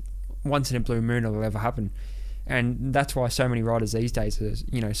never, like, once in a blue moon it'll ever happen. And that's why so many riders these days are,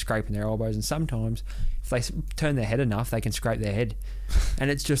 you know, scraping their elbows, and sometimes if they turn their head enough, they can scrape their head. And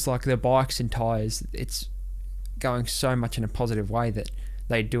it's just like the bikes and tyres, it's going so much in a positive way that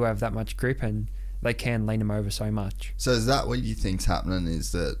they do have that much grip and they can lean them over so much. So is that what you think's happening,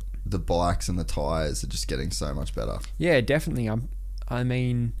 is that the bikes and the tyres are just getting so much better? Yeah, definitely. I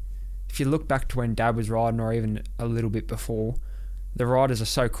mean, if you look back to when Dad was riding, or even a little bit before, the riders are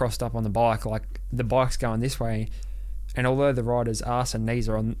so crossed up on the bike, like the bike's going this way, and although the rider's arse and knees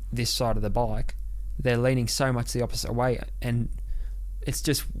are on this side of the bike, they're leaning so much the opposite way, and it's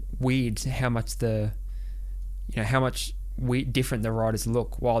just weird how much different the riders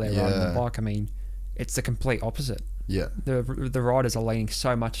look while they're riding the bike. I mean, it's the complete opposite. Yeah. The riders are leaning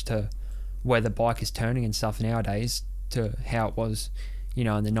so much to where the bike is turning and stuff nowadays to how it was, you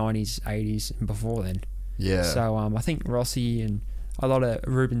know, in the 90s, 80s, and before then. Yeah. So I think Rossi and a lot of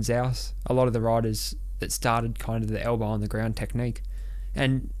Ruben Zaus, a lot of the riders that started kind of the elbow on the ground technique,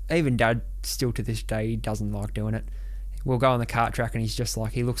 and even Dad still to this day doesn't like doing it. We'll go on the kart track and he's just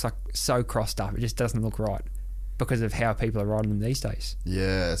like, he looks like so crossed up, it just doesn't look right because of how people are riding them these days.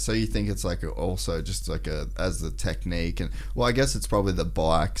 Yeah, so you think it's like also just like as the technique, and well, I guess it's probably the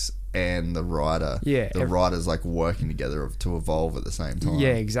bikes and the rider. Yeah, the rider's like working together to evolve at the same time. Yeah,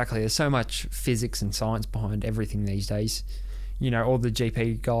 exactly. There's so much physics and science behind everything these days. You know, all the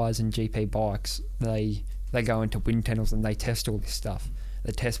GP guys and GP bikes, they go into wind tunnels and they test all this stuff.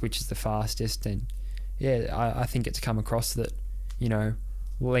 They test which is the fastest, and I think it's come across that, you know,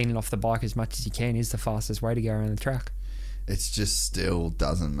 leaning off the bike as much as you can is the fastest way to go around the track. It just still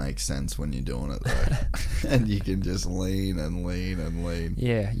doesn't make sense when you're doing it though. And you can just lean and lean and lean.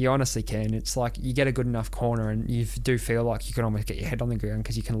 Yeah, you honestly can. It's like you get a good enough corner and you do feel like you can almost get your head on the ground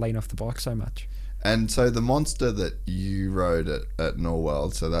because you can lean off the bike so much. And so the monster that you rode at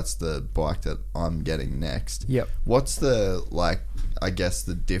Norwell, so that's the bike that I'm getting next. Yep. What's the, like, I guess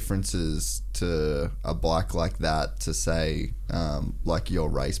the differences to a bike like that to say, like your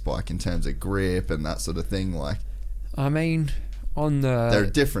race bike in terms of grip and that sort of thing? Like, I mean, on the... They're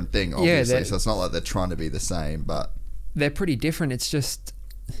a different thing, obviously, so it's not like they're trying to be the same, but... They're pretty different. It's just...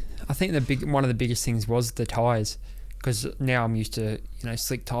 I think one of the biggest things was the tyres. because now I'm used to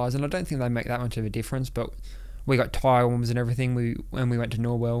slick tyres, and I don't think they make that much of a difference. But we got tyre warmers and everything. When we went to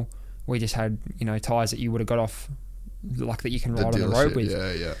Norwell, we just had tyres that you would have got off, like that you can ride on the road with.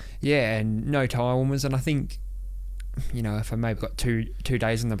 Yeah, and no tyre warmers. And I think if I maybe got two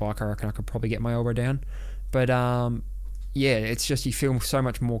days on the bike, I reckon I could probably get my elbow down. But yeah, it's just you feel so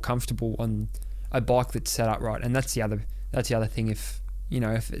much more comfortable on a bike that's set up right, and that's the other thing. If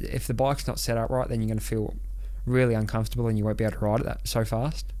the bike's not set up right, then you're going to feel really uncomfortable and you won't be able to ride it that so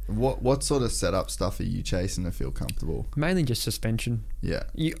fast. What sort of setup stuff are you chasing to feel comfortable? Mainly just suspension. Yeah.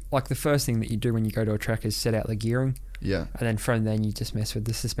 Like the first thing that you do when you go to a track is set out the gearing. Yeah. And then from then you just mess with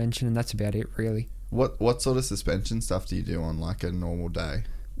the suspension, and that's about it really. What sort of suspension stuff do you do on like a normal day?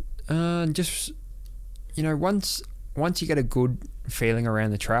 Just once you get a good feeling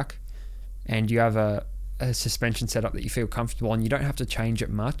around the track and you have a suspension setup that you feel comfortable on, you don't have to change it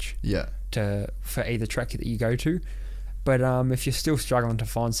much. Yeah. For either track that you go to. But if you're still struggling to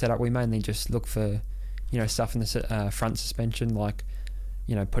find setup, we mainly just look for stuff in the front suspension, like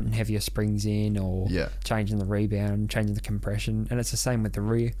putting heavier springs in, or changing the rebound, changing the compression. And it's the same with the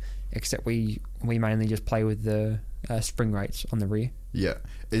rear, except we mainly just play with the spring rates on the rear. Yeah.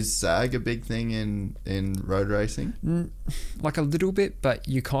 Is sag a big thing in road racing? Like a little bit, but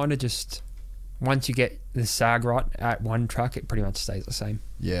you kind of just, once you get the sag right at one track, it pretty much stays the same.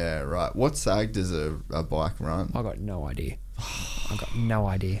 Yeah, right. What sag does a bike run? I got no idea.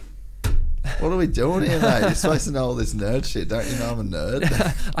 What are we doing here, mate? You're supposed to know all this nerd shit. Don't you know I'm a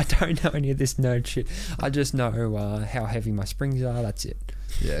nerd? I don't know any of this nerd shit. I just know how heavy my springs are. That's it.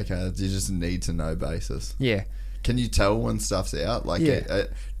 Yeah, okay. You just need to know basis. Yeah. Can you tell when stuff's out? Like,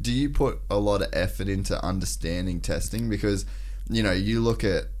 do you put a lot of effort into understanding testing? Because, you look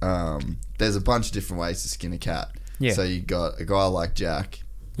at, there's a bunch of different ways to skin a cat. Yeah. So you got a guy like Jack.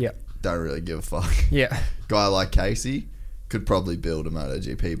 Yeah. Don't really give a fuck. Yeah. Guy like Casey could probably build a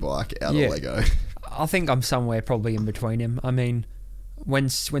MotoGP bike out of Lego. I think I'm somewhere probably in between him. I mean, when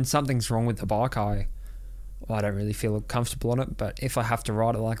something's wrong with the bike, I don't really feel comfortable on it. But if I have to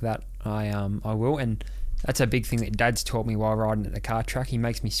ride it like that, I will. And that's a big thing that Dad's taught me while riding at the kart track. He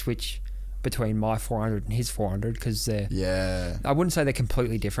makes me switch between my 400 and his 400 because I wouldn't say they're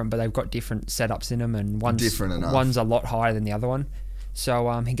completely different, but they've got different setups in them, and one's a lot higher than the other one. So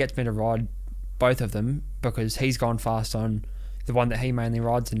he gets me to ride both of them because he's gone fast on the one that he mainly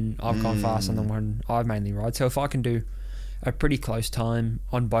rides, and I've gone fast on the one I mainly ride. So if I can do a pretty close time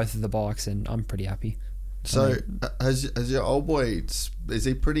on both of the bikes, then I'm pretty happy. So has your old boy, is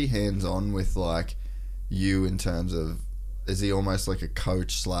he pretty hands-on with like you in terms of, is he almost like a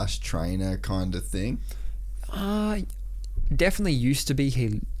coach / trainer kind of thing? Definitely used to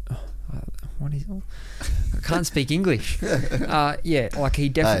be. I can't speak English. Yeah, like he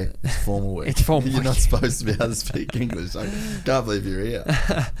definitely. Hey, it's formal week. It's formal. You're not supposed to be able to speak English. I can't believe you're here.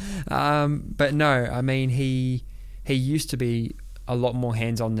 But no, I mean he used to be a lot more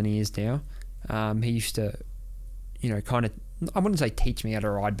hands-on than he is now. He used to, kind of, I wouldn't say teach me how to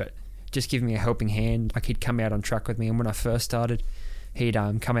ride, but just give me a helping hand. Like he'd come out on track with me, and when I first started, he'd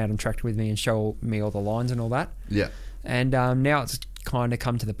come out on track with me and show me all the lines and all that. Yeah. And now it's kind of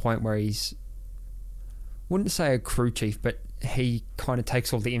come to the point where he's, wouldn't say a crew chief, but he kind of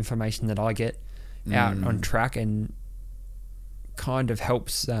takes all the information that I get out on track and kind of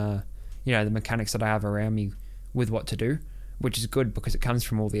helps, the mechanics that I have around me with what to do, which is good because it comes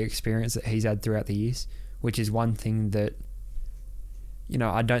from all the experience that he's had throughout the years, which is one thing that,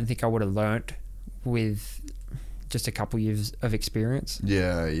 I don't think I would have learnt with just a couple years of experience.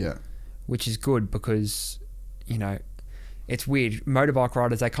 Yeah, yeah. Which is good because, it's weird. Motorbike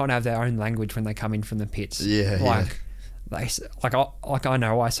riders, they kind of have their own language when they come in from the pits. Yeah, I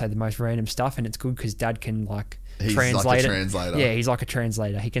know I say the most random stuff, and it's good because Dad can he's translate like a it. translator. Yeah, he's like a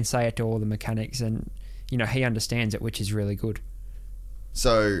translator. He can say it to all the mechanics, and he understands it, which is really good.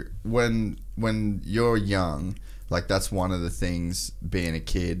 So when you're young, that's one of the things, being a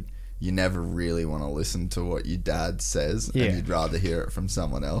kid, you never really want to listen to what your dad says, and you'd rather hear it from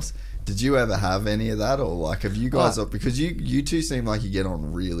someone else. Did you ever have any of that, or have you guys? Because you two seem like you get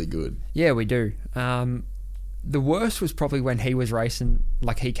on really good. Yeah, we do. The worst was probably when he was racing.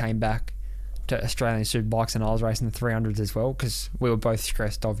 He came back to Australian Superbikes, and I was racing the 300s as well because we were both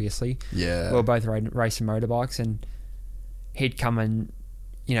stressed. Obviously, yeah, we were both racing motorbikes, and he'd come and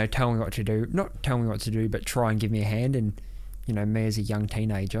tell me what to do. Not tell me what to do, but try and give me a hand. And me as a young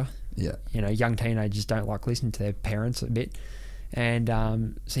teenager, young teenagers don't like listening to their parents a bit. And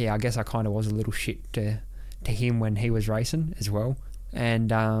so I guess I kind of was a little shit to him when he was racing as well. And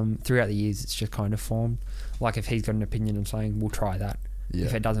throughout the years, it's just kind of formed. If he's got an opinion, I'm saying we'll try that. Yeah.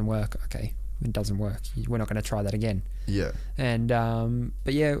 If it doesn't work, okay, it doesn't work. We're not going to try that again. Yeah. And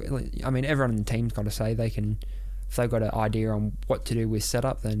but yeah, I mean, everyone in the team's got to say if they've got an idea on what to do with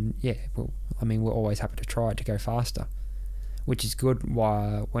setup, then yeah, we're always happy to try it to go faster, which is good.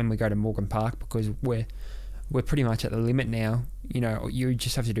 When we go to Morgan Park, because we're pretty much at the limit now. You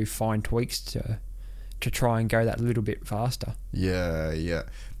just have to do fine tweaks to try and go that little bit faster. Yeah,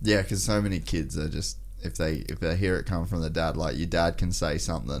 because so many kids are just, if they hear it come from the dad, like your dad can say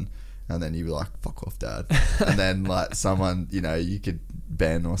something and then you'd be like, fuck off, dad. And then like someone, you could,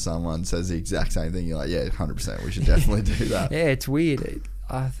 Ben or someone says the exact same thing, you're like, yeah, 100%, we should definitely do that. Yeah, it's weird.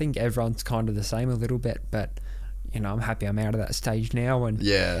 I think everyone's kind of the same a little bit, but I'm happy I'm out of that stage now, and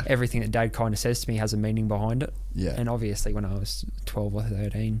everything that dad kind of says to me has a meaning behind it. Yeah. And obviously when I was 12 or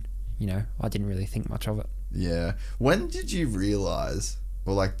 13, I didn't really think much of it. Yeah. When did you realise,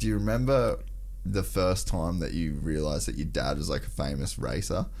 or like, do you remember the first time that you realised that your dad was like a famous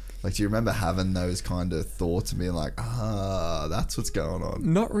racer? Like, do you remember having those kind of thoughts and being like, that's what's going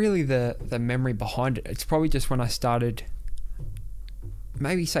on? Not really the memory behind it. It's probably just when I started,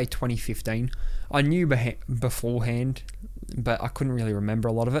 maybe say 2015. I knew beforehand, but I couldn't really remember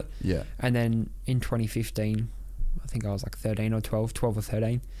a lot of it. Yeah. And then in 2015, I think I was like 13 or 12 or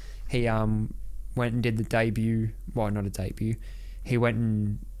 13, he went and did the debut, well, not a debut, he went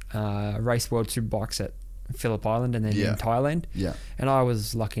and raced World Superbikes at Phillip Island and then in Thailand. Yeah. And I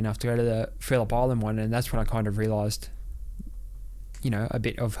was lucky enough to go to the Phillip Island one, and that's when I kind of realised, a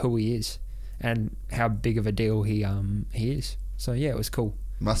bit of who he is and how big of a deal he is. So yeah, it was cool.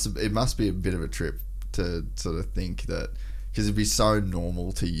 It must be a bit of a trip to sort of think that, because it'd be so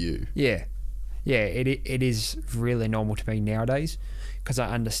normal to you. Yeah. Yeah, it is really normal to me nowadays, because I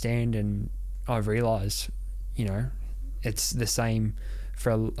understand and I realise, it's the same for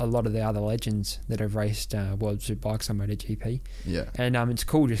a lot of the other legends that have raced World Superbikes on MotoGP. Yeah. And it's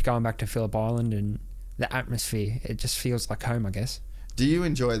cool just going back to Phillip Island and the atmosphere. It just feels like home, I guess. Do you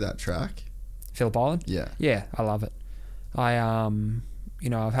enjoy that track? Phillip Island? Yeah. Yeah, I love it.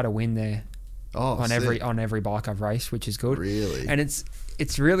 I've had a win there on every bike I've raced, which is good. Really? And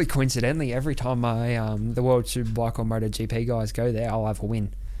it's really coincidentally every time the World Superbike or MotoGP guys go there, I'll have a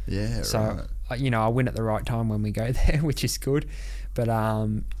win. Yeah, so, right. I win at the right time when we go there, which is good. But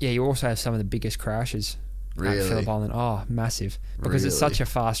you also have some of the biggest crashes at Phillip Island. Oh, massive. Because it's such a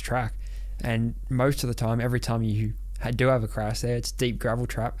fast track. And most of the time, every time you do have a crash there, it's deep gravel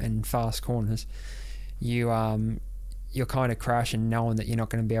trap and fast corners. You're kind of crashing knowing that you're not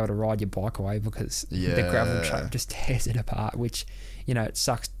going to be able to ride your bike away, because the gravel trap just tears it apart, which, it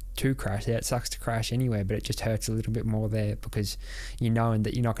sucks to crash there. It sucks to crash anywhere, but it just hurts a little bit more there because knowing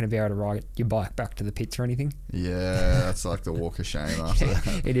that you're not going to be able to ride your bike back to the pits or anything. Yeah, that's like the walk of shame after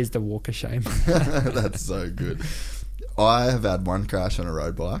that. It is the walk of shame. That's so good. I have had one crash on a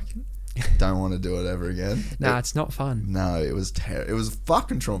road bike. Don't want to do it ever again. It's not fun. No, it was it was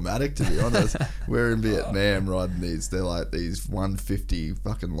fucking traumatic, to be honest. We're in Vietnam riding these. They're like these 150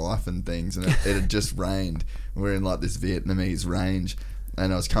 fucking life and things, and it had just rained. We're in like this Vietnamese range,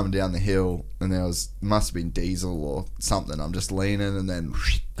 and I was coming down the hill, and there must have been diesel or something. I'm just leaning, and then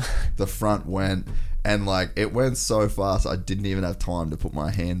the front went, and like it went so fast, I didn't even have time to put my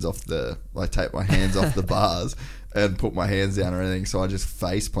hands off take my hands off the bars and put my hands down or anything. So I just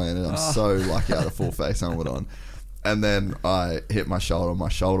face planted. I'm so lucky I had a full face helmet on. And then I hit my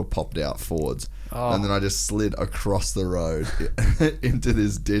shoulder popped out forwards. Oh. And then I just slid across the road into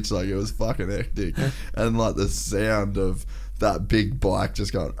this ditch. Like, it was fucking hectic. And like the sound of that big bike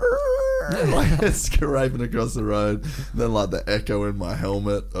just going like scraping across the road, then like the echo in my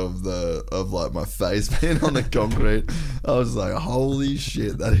helmet of like my face being on the concrete. I was like, holy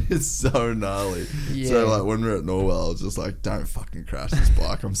shit, that is so gnarly. Yeah. So like when we were at Norwell, I was just like, don't fucking crash this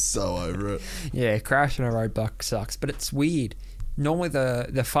bike. I'm so over it. Yeah, crashing a road bike sucks, but it's weird. Normally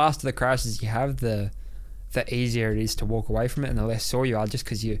the faster the crashes you have, the easier it is to walk away from it, and the less sore you are, just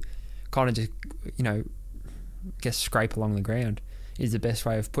because you kind of just guess scrape along the ground is the best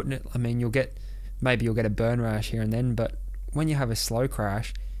way of putting it. I mean, you'll get a burn rash here and then, but when you have a slow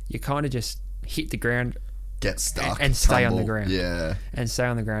crash, you kind of just hit the ground, get stuck, and stay on the ground. Yeah, and stay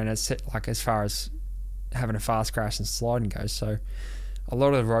on the ground. It's like as far as having a fast crash and sliding goes. So a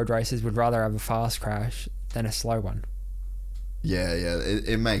lot of the road racers would rather have a fast crash than a slow one. Yeah,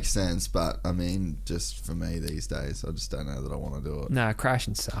 it makes sense, but I mean, just for me these days, I just don't know that I want to do it. No,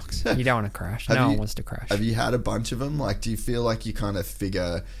 crashing sucks. You don't want to crash. No one wants to crash. Have you had a bunch of them? Like, do you feel like you kind of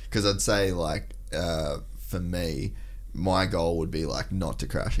figure, because I'd say like, for me, my goal would be like not to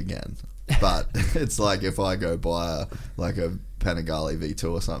crash again. But it's like if I go buy a Panigale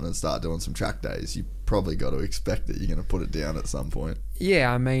V2 or something and start doing some track days, you probably got to expect that you're going to put it down at some point.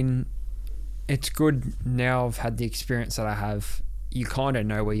 Yeah, I mean, it's good now I've had the experience that I have. You kind of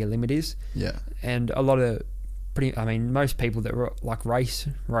know where your limit is. Yeah. And a lot of most people that like race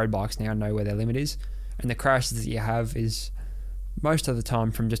road bikes now know where their limit is. And the crashes that you have is most of the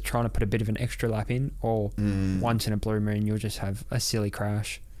time from just trying to put a bit of an extra lap in, or once in a blue moon you'll just have a silly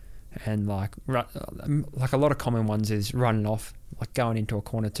crash. And like a lot of common ones is running off, like going into a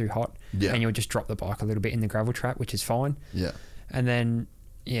corner too hot, and you'll just drop the bike a little bit in the gravel trap, which is fine. Yeah. And then,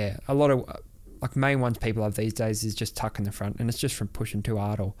 a lot of like main ones people have these days is just tucking the front, and it's just from pushing too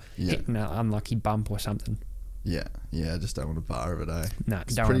hard or hitting an unlucky bump or something. Yeah, I just don't want a bar of it, eh? No,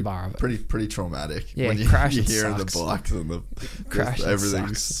 don't want a bar of it. Pretty traumatic. Yeah, when you're hearing the bikes and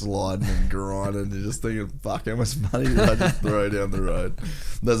everything's sliding and grinding, you're just thinking, fuck, how much money did I just throw down the road?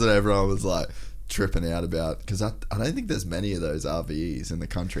 That's what everyone was like tripping out about, because I don't think there's many of those RVEs in the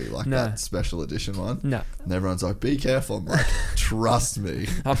country, like that special edition one. No. And everyone's like, be careful. I'm like, trust me.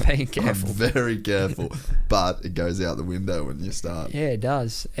 I'm being careful. I'm very careful. But it goes out the window when you start. Yeah, it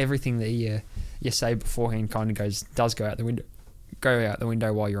does. Everything that you say beforehand kind of does go out the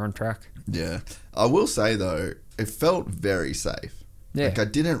window while you're on track. Yeah. I will say though, it felt very safe. Yeah. Like I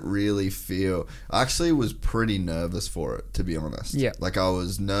didn't really feel, I actually was pretty nervous for it, to be honest. Yeah. Like I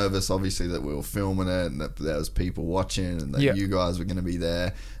was nervous obviously that we were filming it and that there was people watching and that you guys were going to be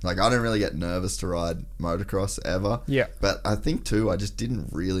there. Like I don't really get nervous to ride motocross ever. Yeah. But I think too, I just didn't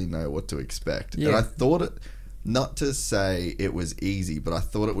really know what to expect. Yeah. And I thought it, not to say it was easy, but I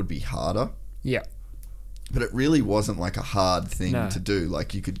thought it would be harder. Yeah. But it really wasn't like a hard thing to do.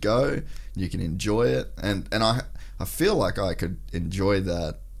 Like you could go, you can enjoy it, and I feel like I could enjoy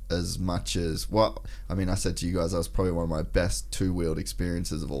that as much as I said to you guys, that was probably one of my best two-wheeled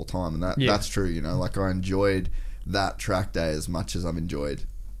experiences of all time, and that's true. You know, like I enjoyed that track day as much as I've enjoyed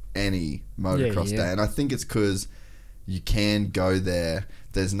any motocross day, and I think it's because you can go there.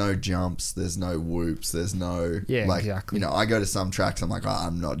 There's no jumps, there's no whoops, there's no exactly. You know, I go to some tracks, I'm like,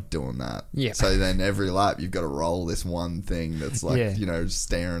 I'm not doing that. Yeah. So then every lap you've got to roll this one thing that's like, you know,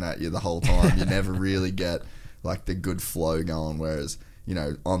 staring at you the whole time. You never really get like the good flow going. Whereas, you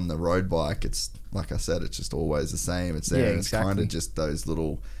know, on the road bike, it's like I said, it's just always the same. It's there. And it's kind of just those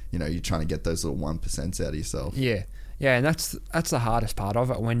little, you know, you're trying to get those little 1% out of yourself. Yeah, yeah, and that's the hardest part of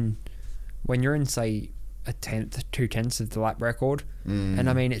it when you're in, say, a 2/10 of the lap record, and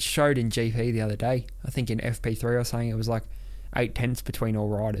I mean it showed in GP the other day. I think in FP3 or something it was like 8/10 between all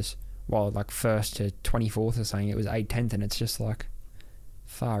riders, while like first to 24th or something it was 8/10, and it's just like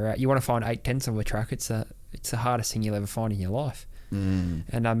far out. You want to find 8/10 of a track, it's the hardest thing you'll ever find in your life.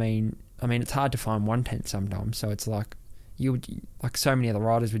 And I mean it's hard to find 1/10 sometimes, so it's like like so many of the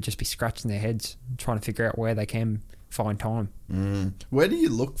riders would just be scratching their heads trying to figure out where they can find time. Where do you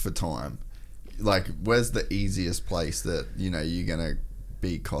look for time? Like, where's the easiest place that, you know, you're going to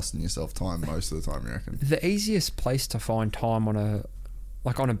be costing yourself time most of the time, you reckon? The easiest place to find time on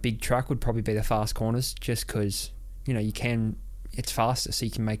a big track would probably be the fast corners, just because, you know, it's faster, so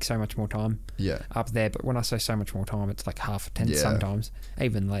you can make so much more time up there. But when I say so much more time, it's like half a tenth sometimes,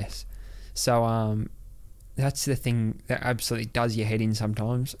 even less. So that's the thing that absolutely does your head in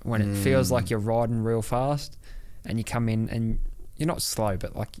sometimes, when it feels like you're riding real fast and you come in and you're not slow,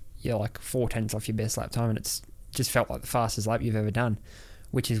 but like you're like 4/10 off your best lap time, and it's just felt like the fastest lap you've ever done,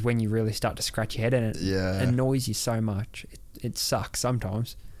 which is when you really start to scratch your head, and it annoys you so much. It sucks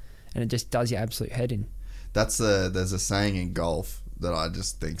sometimes, and it just does your absolute head in. There's a saying in golf that I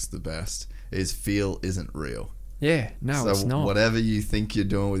just think's the best, is feel isn't real. Yeah, no, it's not. Whatever you think you're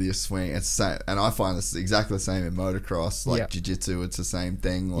doing with your swing, it's the same. And I find this exactly the same in motocross, like jiu-jitsu, it's the same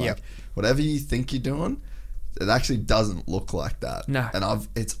thing. Like whatever you think you're doing, it actually doesn't look like that. No. And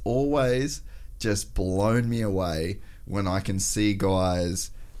it's always just blown me away when I can see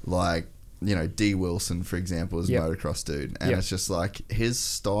guys like, you know, D. Wilson, for example, is a motocross dude. And it's just like his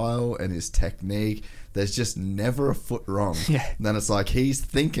style and his technique, there's just never a foot wrong. Yeah. And then it's like he's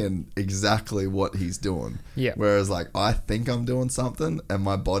thinking exactly what he's doing. Yeah. Whereas like I think I'm doing something and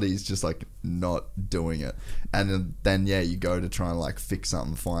my body's just like not doing it. And then you go to try and like fix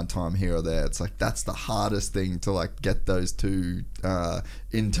something, find time here or there. It's like that's the hardest thing to like get those two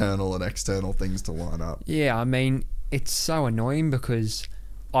internal and external things to line up. Yeah, I mean, it's so annoying because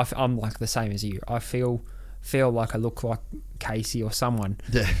I'm like the same as you. I feel like I look like Casey or someone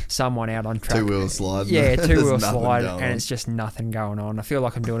out on track. Two-wheel slide. Yeah, two-wheel slide, and it's just nothing going on. I feel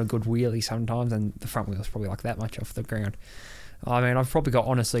like I'm doing a good wheelie sometimes, and the front wheel's probably like that much off the ground. I mean, I've probably got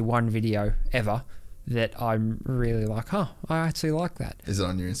honestly one video ever that I'm really like, I actually like that. Is it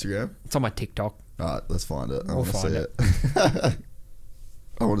on your Instagram? It's on my TikTok. Alright, let's find it. I We'll want to see find it.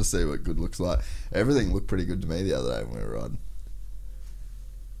 I want to see what good looks like. Everything looked pretty good to me the other day when we were riding.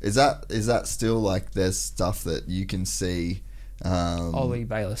 Is that still like there's stuff that you can see? Ollie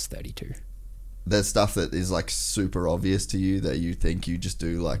Bayliss 32. There's stuff that is like super obvious to you that you think you just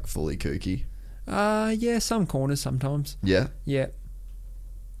do like fully kooky. Yeah, some corners sometimes. Yeah. Yeah.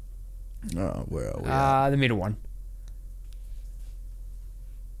 Oh, where are we? At? The middle one.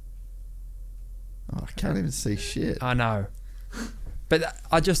 Oh, I can't even see shit. I know. But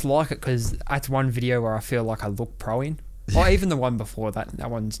I just like it because that's one video where I feel like I look pro in. Or even the one before that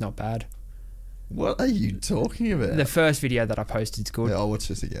one's not bad. What are you talking about? The first video that I posted is good. Yeah, I'll watch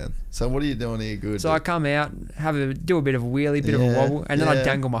this again. So what are you doing here good? So I come out, do a bit of a wheelie, bit of a wobble, and then I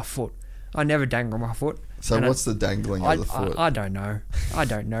dangle my foot. I never dangle my foot. So what's the dangling of the foot? I don't know.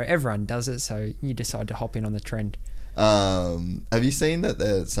 Everyone does it, so you decide to hop in on the trend. Have you seen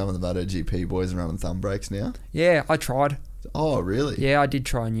that some of the MotoGP boys are running thumb brakes now? Yeah, I tried. Oh, really? Yeah, I did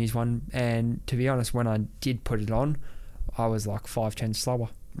try and use one, and to be honest, when I did put it on, I was like 5/10 slower.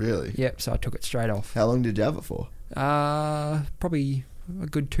 Really? Yep, so I took it straight off. How long did you have it for? Probably a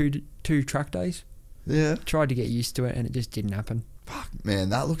good two track days. Yeah. Tried to get used to it, and it just didn't happen. Fuck, man,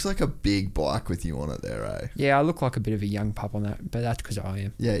 that looks like a big bike with you on it there, eh? Yeah, I look like a bit of a young pup on that, but that's because I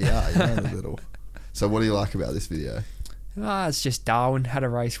am. Yeah, you're only little. So what do you like about this video? It's just Darwin had a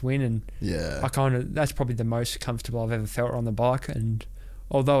race win, and yeah, that's probably the most comfortable I've ever felt on the bike. And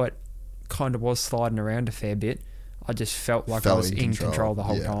although it kind of was sliding around a fair bit, I just felt like I was in control the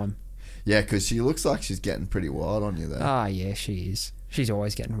whole time. Yeah, because she looks like she's getting pretty wild on you there. Yeah, she is. She's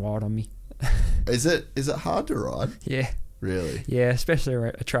always getting wild on me. Is it hard to ride? Yeah. Really? Yeah, especially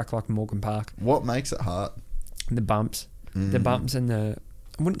a track like Morgan Park. What makes it hard? The bumps. The bumps and I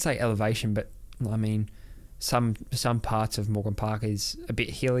wouldn't say elevation, but I mean, some parts of Morgan Park is a bit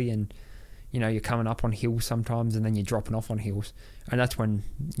hilly, and you're coming up on hills sometimes, and then you're dropping off on hills, and that's when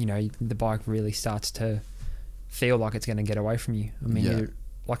the bike really starts to feel like it's going to get away from you. I mean,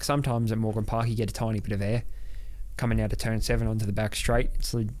 like sometimes at Morgan Park you get a tiny bit of air coming out of turn 7 onto the back straight.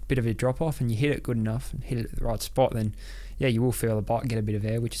 It's a bit of a drop off, and you hit it good enough and hit it at the right spot, then you will feel the bike get a bit of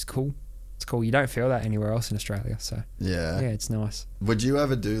air, which is cool. It's cool. You don't feel that anywhere else in Australia, so yeah, it's nice. Would you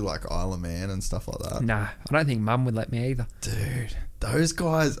ever do like Isle of Man and stuff like that? Nah, I don't think Mum would let me either. Dude, those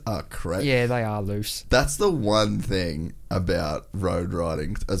guys are crazy. Yeah, they are loose. That's the one thing about road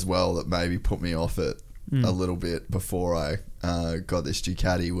riding as well that maybe put me off it a little bit before I got this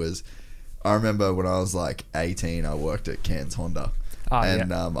Ducati was, I remember when I was like 18, I worked at Cairns Honda. I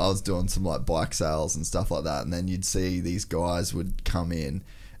was doing some like bike sales and stuff like that, and then you'd see these guys would come in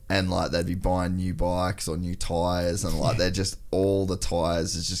and like they'd be buying new bikes or new tyres, and like they're just, all the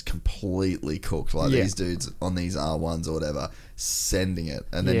tyres is just completely cooked, like these dudes on these R1s or whatever sending it,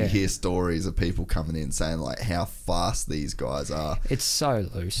 and then you hear stories of people coming in saying like how fast these guys are. It's so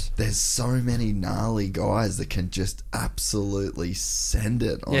loose. There's so many gnarly guys that can just absolutely send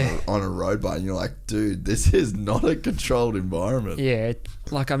it on a road bike, and you're like, dude, this is not a controlled environment.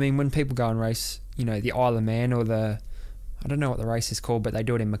 When people go and race the Isle of Man or I don't know what the race is called, but they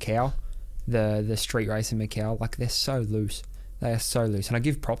do it in Macau, the street race in Macau. Like, they're so loose. They are so loose. And I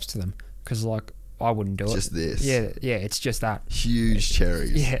give props to them because, like, I wouldn't do it. Just this. Yeah, it's just that. Huge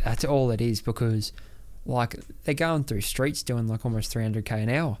cherries. Yeah, that's all it is, because, like, they're going through streets doing, like, almost 300k an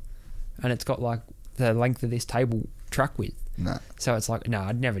hour. And it's got, like, the length of this table track width. Nah. So it's like,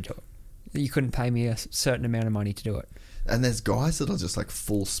 I'd never do it. You couldn't pay me a certain amount of money to do it. And there's guys that are just like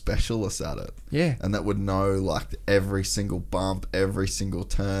full specialists at it. Yeah. And that would know like every single bump, every single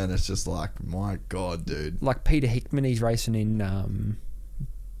turn. It's just like, my God, dude. Like Peter Hickman, he's racing in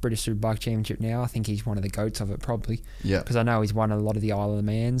British Superbike Championship now. I think he's one of the goats of it, probably. Yeah. Because I know he's won a lot of the Isle of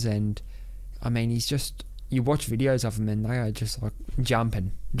Mans, and I mean, he's just, you watch videos of him and they are just like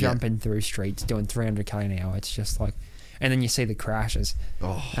jumping through streets, doing 300k an hour. It's just like, and then you see the crashes.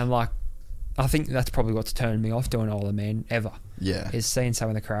 And like, I think that's probably what's turned me off doing Isle of Man ever. Yeah. Is seeing some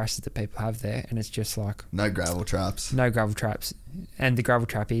of the crashes that people have there, and it's just like... No gravel traps. And the gravel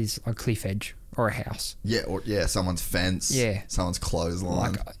trap is a cliff edge or a house. Yeah, or someone's fence. Yeah. Someone's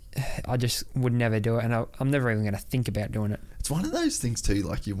clothesline. Like, I just would never do it, and I'm never even going to think about doing it. It's one of those things too,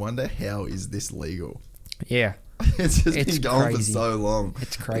 like you wonder, how is this legal? Yeah. It's been going for so long.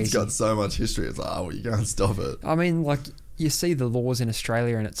 It's crazy. It's got so much history. It's like, you can't stop it. I mean, like, you see the laws in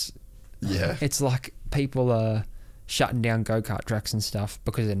Australia, and it's... Yeah. It's like people are shutting down go-kart tracks and stuff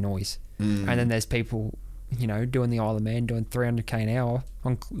because of noise. And then there's people, doing the Isle of Man, doing 300k an hour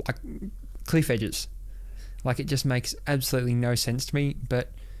on like cliff edges. Like, it just makes absolutely no sense to me,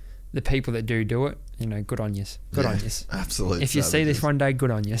 but the people that do it, good on yous. Good on yous. Absolutely. If you see this one day,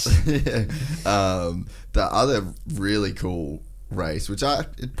 good on yous. Yeah. The other really cool race, which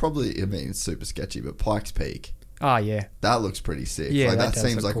it's super sketchy, but Pikes Peak. Oh, yeah. That looks pretty sick. Yeah, like that that does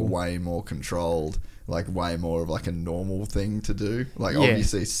seems look like cool. way more controlled, like way more of like a normal thing to do. Like Yeah.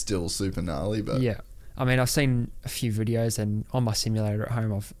 obviously still super gnarly, but Yeah. I mean, I've seen a few videos, and on my simulator at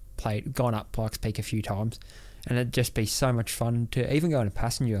home, I've gone up Pikes Peak a few times, and it'd just be so much fun to even go in a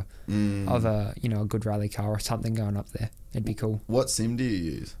passenger of a good rally car or something going up there. It'd be cool. What sim do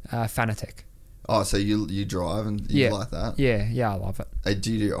you use? Fanatec. Oh, so you drive and you Yeah. like that? Yeah, I love it.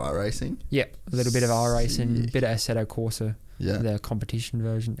 Do you do iRacing? Yeah, a little bit of iRacing, Sick. bit of Assetto Corsa, Yeah. the competition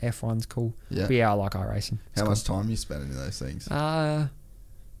version. F1's cool. Yeah. But yeah, I like iRacing. How much time you spending in those things?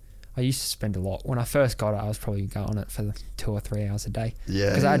 I used to spend a lot. When I first got it, I was probably going on it for 2 or 3 hours a day. Yeah.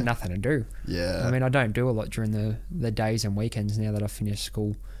 Because I had nothing to do. Yeah. I mean, I don't do a lot during the days and weekends now that I've finished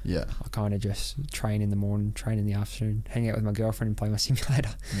school. Yeah. I kind of just train in the morning, train in the afternoon, hang out with my girlfriend and play my simulator.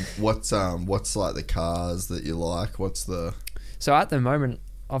 What's like the cars that you like? What's the... So at the moment,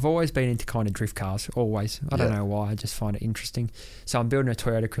 I've always been into kind of drift cars, always. I don't Yeah. know why, I just find it interesting. So I'm building a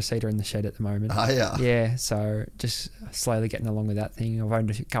Toyota Cressida in the shed at the moment. Oh, yeah. Yeah, so just slowly getting along with that thing. I've owned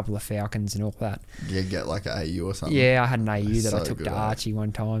a couple of Falcons and all that. You get like an AU or something? Yeah, I had an AU that I So took good, to eh? Archie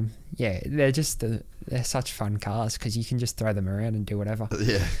one time. Yeah, they're such fun cars because you can just throw them around and do whatever.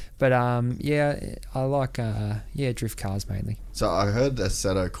 Yeah. But yeah, I like drift cars mainly. So I heard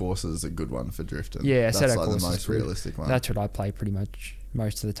Assetto Corsa is a good one for drifting. Yeah, That's Assetto like the Corsa's most good. realistic one. That's what I play pretty much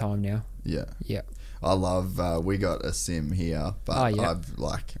most of the time now. Yeah. Yeah. I love. We got a sim here, but Oh, yeah.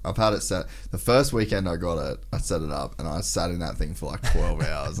 I've had it set. The first weekend I got it, I set it up, and I sat in that thing for like 12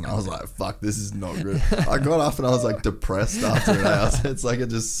 hours, and I was like, "Fuck, this is not good." I got up and I was like depressed after an hour. It's like it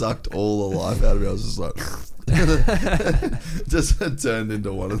just sucked all the life out of me. I was just like, just turned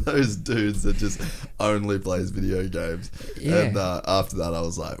into one of those dudes that just only plays video games. Yeah. And after that, I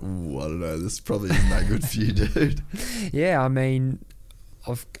was like, "Ooh, I don't know. This probably isn't that good for you, dude." Yeah, I mean,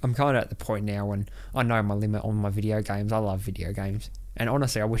 I'm kind of at the point now when I know my limit on my video games. I love video games. And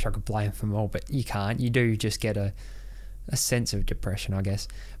honestly, I wish I could play them for more, but you can't. You do just get a sense of depression, I guess.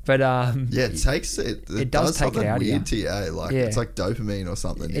 But yeah, it takes it. It does take it something out of you. weird to you. Like Yeah. it's like dopamine or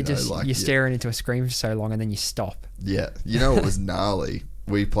something. You it know, just like you're staring into a screen for so long and then you stop. Yeah, you know what was gnarly?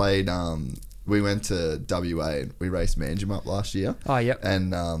 We played. We went to WA and we raced Manjum up last year. Oh, yep.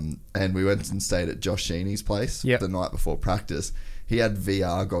 And we went and stayed at Josh Sheeney's place Yep. the night before practice. He had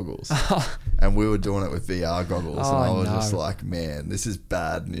VR goggles, and we were doing it with VR goggles, and I was just like, "Man, this is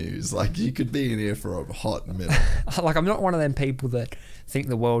bad news. Like, you could be in here for a hot minute." Like, I'm not one of them people that think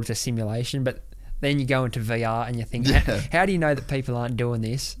the world's a simulation, but then you go into VR and you think, Yeah. how do you know that people aren't doing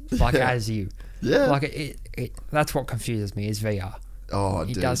this like Yeah. as you? Yeah. Like it that's what confuses me is VR. Oh,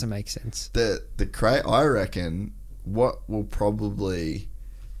 It dude. doesn't make sense. I reckon what will probably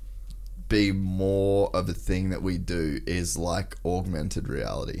be more of a thing that we do is like augmented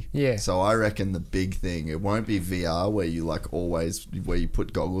reality. Yeah. So I reckon the big thing, it won't be VR where you like always, where you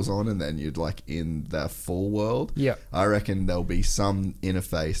put goggles on and then you'd like in the full world. Yeah. I reckon there'll be some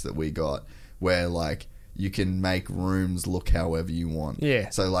interface that we got where like you can make rooms look however you want.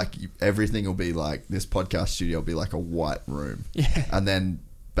 Yeah. So like everything will be like, this podcast studio will be like a white room. Yeah. And then,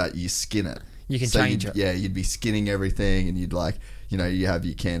 but you skin it. You can change you'd- it. Yeah, you'd be skinning everything, and you'd like, you know, you have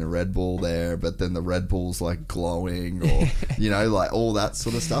your can of Red Bull there, but then the Red Bull's like glowing, or you know, like all that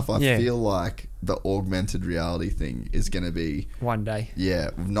sort of stuff. I Yeah. feel like the augmented reality thing is going to be, One day. yeah,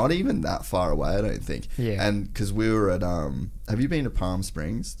 not even that far away. I don't think. Yeah. And because we were at, have you been to Palm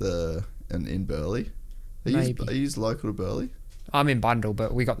Springs, in Burleigh? Maybe. Are you local to Burleigh? I'm in Bundle,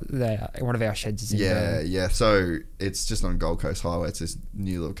 but we got one of our sheds is in Yeah, Burleigh. yeah. So it's just on Gold Coast Highway. It's this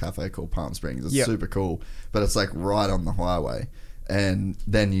new little cafe called Palm Springs. It's Yep. super cool, but it's like right on the highway. And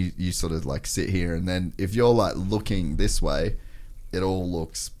then you sort of like sit here, and then if you're like looking this way, it all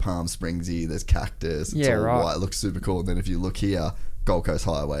looks Palm Springsy. There's cactus. It's Yeah, all right. white. It looks super cool. And then if you look here, Gold Coast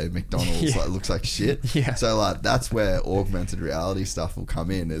Highway, McDonald's, Yeah. like looks like shit. Yeah. So like that's where augmented reality stuff will come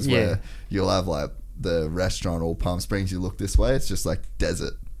in. Is Yeah. where you'll have like the restaurant or Palm Springs. You look this way, it's just like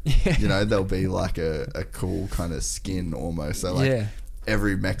desert. You know, there'll be like a cool kind of skin almost. So like Yeah.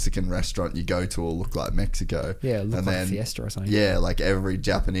 every Mexican restaurant you go to will look like Mexico. Yeah, look and like then, a Fiesta or something. Yeah, like every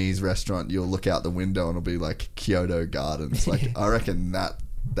Japanese restaurant, you'll look out the window and it'll be like Kyoto Gardens. Like I reckon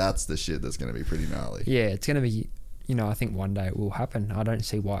that's the shit that's going to be pretty gnarly. Yeah, it's going to be, I think one day it will happen. I don't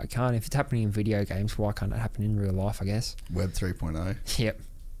see why it can't. If it's happening in video games, why can't it happen in real life, I guess? Web 3.0. Yep.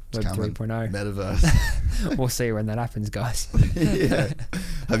 It's Web coming. 3.0. Metaverse. We'll see when that happens, guys. Yeah.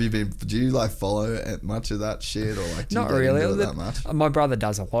 Do you like follow much of that shit, or like do you Not get really. into it that much? My brother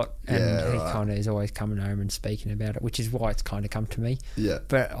does a lot, and Yeah, he right. kind of is always coming home and speaking about it, which is why it's kind of come to me. Yeah.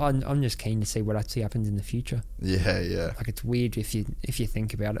 But I'm just keen to see what actually happens in the future. Yeah, yeah. Like, it's weird if you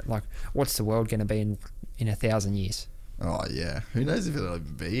think about it. Like, what's the world going to be in in 1,000 years. Oh, yeah. Who knows if it'll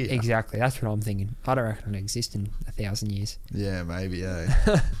even be here? Exactly. That's what I'm thinking. I don't reckon it'll exist in 1,000 years. Yeah, maybe, eh?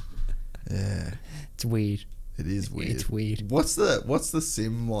 Yeah. It's weird. It is weird. It's weird. What's the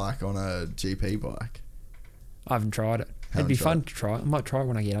sim like on a GP bike? I haven't tried it. Haven't It'd be tried fun it. to try. I might try it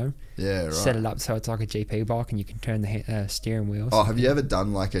when I get home. Yeah, right. Set it up so it's like a GP bike and you can turn the steering wheels. Oh, have you ever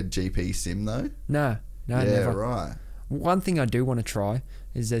done like a GP sim though? No, yeah, never. right. One thing I do want to try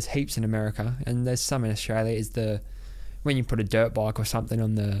is there's heaps in America and there's some in Australia is when you put a dirt bike or something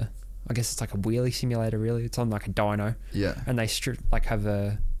on I guess it's like a wheelie simulator really. It's on like a dyno. Yeah. And they have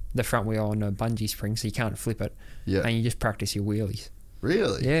the front wheel on a bungee spring so you can't flip it. Yeah. And you just practice your wheelies.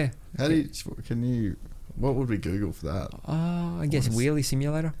 Really? Yeah. What would we Google for that? I guess wheelie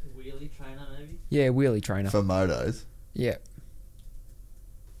simulator. Wheelie trainer, maybe? Yeah, wheelie trainer. For motos? Yeah.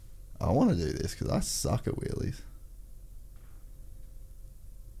 I want to do this because I suck at wheelies.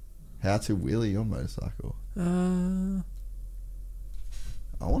 How to wheelie your motorcycle? I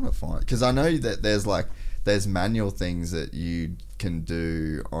want to find, because I know that there's manual things that you can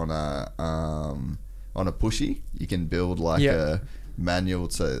do on a pushy. You can build like a manual,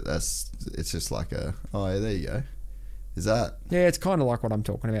 so it's just like yeah, there you go. Is that? Yeah, it's kind of like what I'm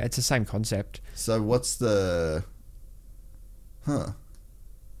talking about. It's the same concept. So what's the? So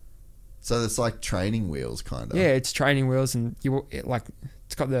it's like training wheels, kind of. Yeah, it's training wheels, and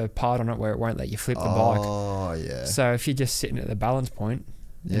it's got the part on it where it won't let you flip the bike. Oh yeah. So if you're just sitting at the balance point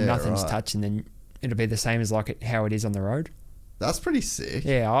and nothing's right. touching, then it'll be the same as how it is on the road. That's pretty sick.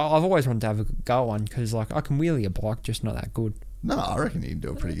 Yeah, I've always wanted to have a go at one because I can wheelie a bike, just not that good. No, I reckon you can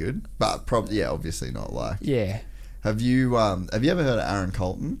do it pretty good, but probably obviously not like. Yeah. Have you ever heard of Aaron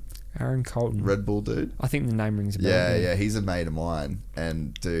Colton? Aaron Colton. Red Bull dude? I think the name rings a bell. Yeah, he's a mate of mine,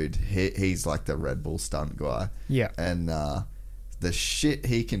 and dude, he's like the Red Bull stunt guy. Yeah. And the shit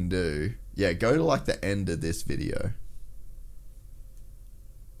he can do. Yeah, go to like the end of this video.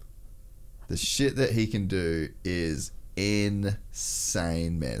 The shit that he can do is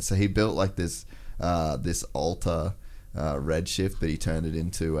insane, man. So he built like this Alta Redshift, but he turned it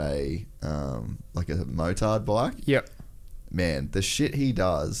into a like a motard bike. Yep. Man, the shit he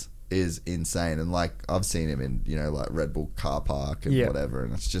does is insane. And like I've seen him in, like Red Bull car park and whatever,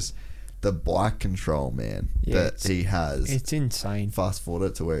 and it's just the bike control, man, that he has. It's insane. Fast forward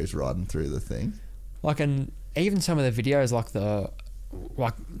it to where he's riding through the thing. And even some of the videos, like the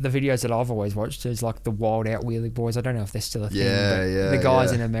videos that I've always watched is like the Wild Out Wheelie Boys. I don't know if they're still a thing. But the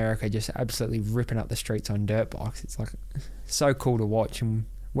guys in America just absolutely ripping up the streets on dirt bikes. It's like so cool to watch. And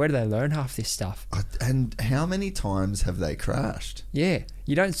where do they learn half this stuff? And how many times have they crashed? Yeah,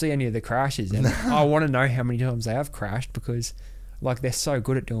 you don't see any of the crashes. And I want to know how many times they have crashed because they're so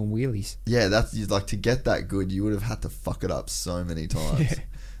good at doing wheelies. Yeah, that's like, to get that good, you would have had to fuck it up so many times. Yeah.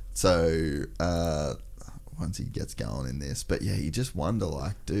 So once he gets going in this, but yeah, you just wonder,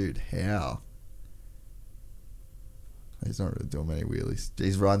 dude, how? He's not really doing many wheelies.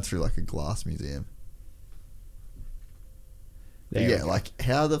 He's riding through like a glass museum.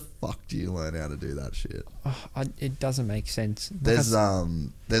 How the fuck do you learn how to do that shit? It doesn't make sense. There's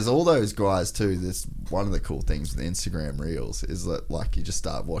all those guys too. There's one of the cool things with Instagram Reels is that you just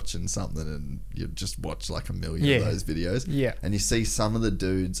start watching something and you just watch like a million of those videos. Yeah. And you see some of the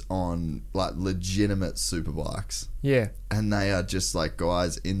dudes on legitimate super bikes. Yeah. And they are just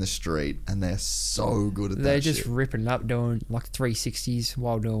guys in the street and they're so good at that. They're just ripping it up, doing 360s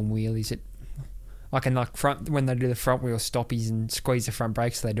while doing wheelies. Front when they do the front wheel stoppies and squeeze the front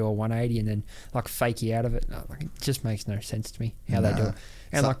brakes, they do a 180 and then fake you out of it. It just makes no sense to me how they do it.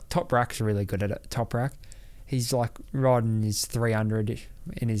 And Top Rack's really good at it. Top Rack, he's riding his 300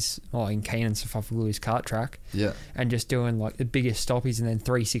 in in Keenan's his kart track. Yeah. And just doing the biggest stoppies and then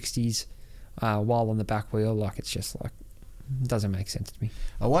 360s while on the back wheel. It's just it doesn't make sense to me.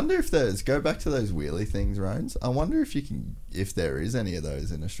 I wonder if go back to those wheelie things, Rones. I wonder if there is any of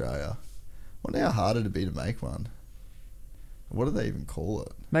those in Australia. I wonder how hard it'd be to make one. What do they even call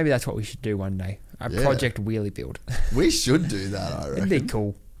it? Maybe that's what we should do one day. Project Wheelie Build. We should do that, I reckon. It'd be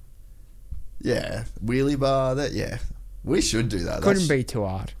cool. Yeah. Wheelie bar, we should do that. Couldn't be too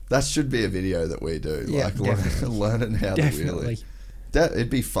hard. That should be a video that we do. Yeah, learning how to definitely. wheelie.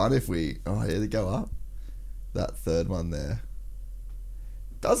 It'd be fun if we... Oh, yeah, they go up. That third one there.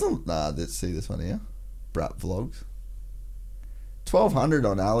 Let's see this one here. Brat Vlogs. 1,200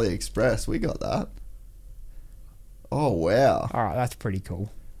 on AliExpress. We got that. Oh, wow. All right, that's pretty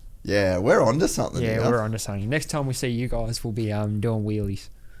cool. Yeah, we're onto something. Yeah, we're onto something. Next time we see you guys, we'll be doing wheelies.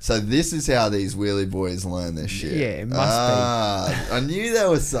 So this is how these wheelie boys learn this shit. Yeah, it must be. I knew there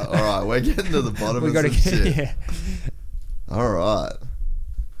was some. All right, we're getting to the bottom of some shit. Yeah. All right.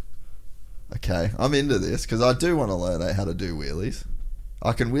 Okay. okay. I'm into this because I do want to learn how to do wheelies.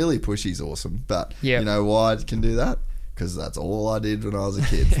 I can wheelie pushies awesome, but Yep. you know why I can do that? Because that's all I did when I was a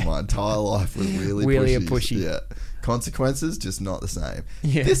kid for my entire life was wheelie Wheelie a pushies. pushy. Yeah. Consequences, just not the same.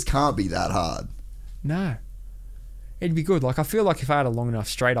 Yeah. This can't be that hard. No. It'd be good. Like, I feel like if I had a long enough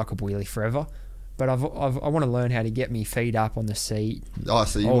straight, I could wheelie forever. But I want to learn how to get me feet up on the seat. Oh,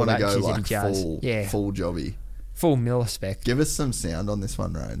 so you All want to that go jizzity like jazz. full, Yeah. full jobby. Full millispec. Give us some sound on this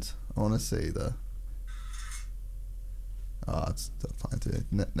one, Rones. I want to see the... Oh, it's playing too.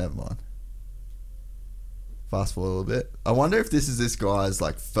 Never mind. Fast forward a little bit. I wonder if this is this guy's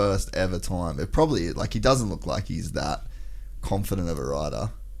like first ever time. It probably is. Like, he doesn't look like he's that confident of a rider.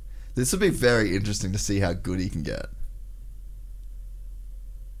 This would be very interesting to see how good he can get.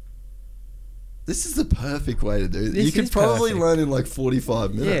 This is the perfect way to do this. This You could is probably perfect. learn in like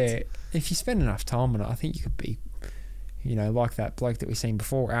 45 minutes. Yeah. If you spend enough time on it, I think you could be, like that bloke that we've seen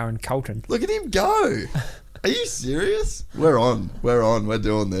before, Aaron Colton. Look at him go. Are you serious? We're on. We're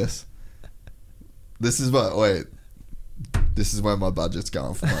doing this. This is where my budget's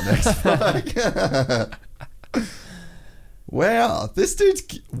going for my next bike. Wow. This dude's...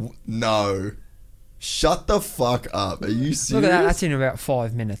 No. Shut the fuck up. Are you serious? Look at that. That's in about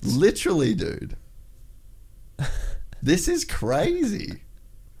 5 minutes. Literally, dude. This is crazy.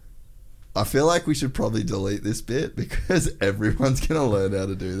 I feel like we should probably delete this bit because everyone's going to learn how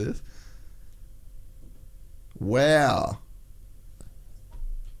to do this. Wow.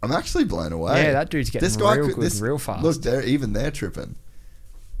 I'm actually blown away. Yeah, that dude's getting real good, real fast. Look, they're tripping.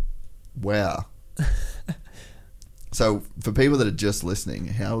 Wow. So, for people that are just listening,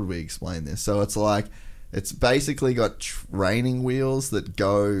 how would we explain this? So, it's basically got training wheels that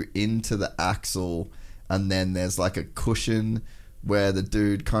go into the axle, and then there's like a cushion where the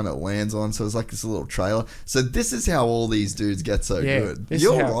dude kind of lands on. So, it's like this little trailer. So, this is how all these dudes get so good.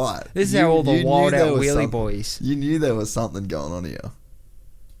 You're right. This is how all the wild out wheelie something. boys. You knew there was something going on here.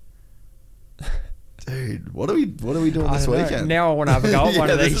 Dude, what are we doing this weekend? Now I want to have a go at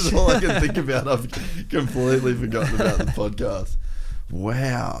one of these. This is all I can think about. I've completely forgotten about the podcast.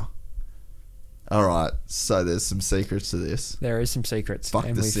 Wow. All right, so there's some secrets to this. There is some secrets. Fuck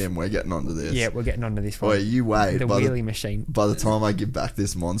the sim, we're getting onto this. Yeah, we're getting onto this one. Wait, you wait. The wheelie machine. By the time I give back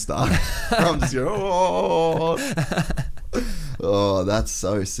this monster, I'm just going, oh, that's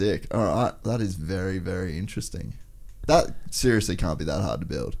so sick. All right, that is very, very interesting. That seriously can't be that hard to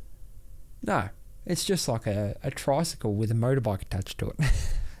build. No, it's just like a tricycle with a motorbike attached to it.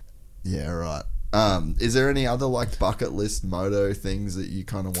 Yeah, right. Is there any other like bucket list moto things that you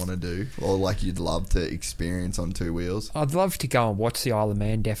kind of want to do, or like you'd love to experience on two wheels? I'd love to go and watch the Isle of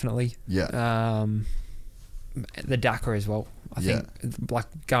Man, definitely. Yeah. The Dakar as well. I think like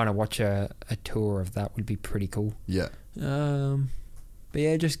going to watch a tour of that would be pretty cool. Yeah. But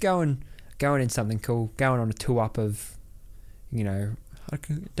yeah, just going in something cool. Going on a tour up of, I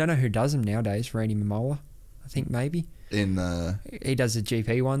don't know who does them nowadays. Randy Momola, I think maybe. He does the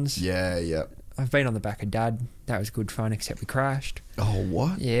GP ones. Yeah. I've been on the back of Dad. That was good fun, except we crashed. Oh,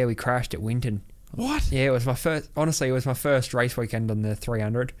 what? Yeah, we crashed at Winton. What? Yeah, it was my first race weekend on the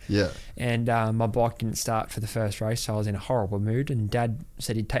 300. Yeah. And my bike didn't start for the first race, so I was in a horrible mood. And Dad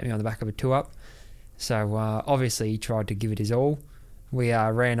said he'd take me on the back of a two-up. So obviously he tried to give it his all. We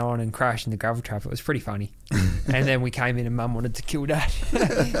ran on and crashed in the gravel trap. It was pretty funny. And then we came in and Mum wanted to kill Dad.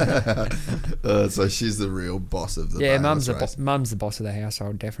 So she's the real boss of the Mum's the boss of the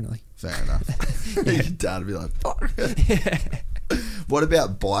household, definitely. Fair enough. Your dad would be like, fuck. What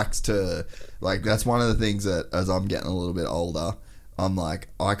about bikes like, that's one of the things that as I'm getting a little bit older, I'm like,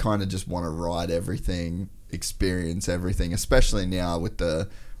 I kind of just want to ride everything, experience everything, especially now with the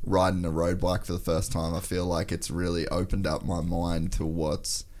riding a road bike for the first time. I feel like it's really opened up my mind to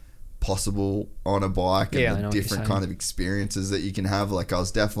what's possible on a bike and the different kind of experiences that you can have. Like, I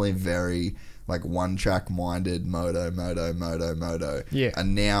was definitely very like one track minded, moto. Yeah.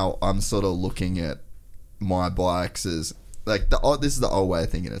 And now I'm sort of looking at my bikes as like this is the old way of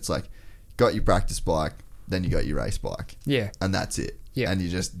thinking. It's like, got your practice bike, then you got your race bike. Yeah. And that's it. Yeah. And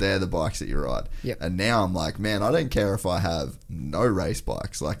they're the bikes that you ride. Yep. And now I'm like, man, I don't care if I have no race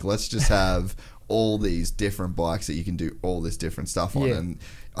bikes. Like, let's just have all these different bikes that you can do all this different stuff on. Yeah. And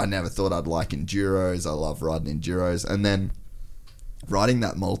I never thought I'd like enduros. I love riding enduros. And then riding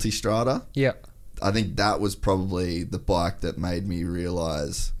that Multistrada. Yeah. I think that was probably the bike that made me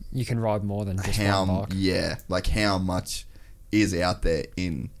realize you can ride more than just one bike. Yeah, like how much is out there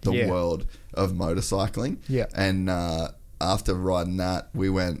in the world of motorcycling. Yeah. And after riding that, we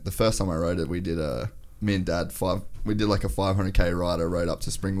went, the first time I rode it, me and Dad, we did like a 500k ride. I rode up to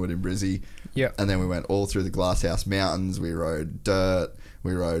Springwood in Brizzy. Yeah. And then we went all through the Glasshouse Mountains. We rode dirt.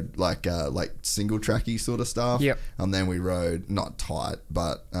 We rode like single tracky sort of stuff. Yep. And then we rode not tight,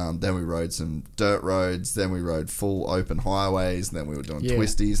 but then we rode some dirt roads. Then we rode full open highways. And then we were doing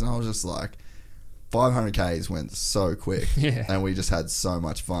twisties, and I was just like, 500 Ks went so quick, and we just had so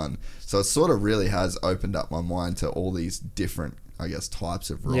much fun. So it sort of really has opened up my mind to all these different, I guess, types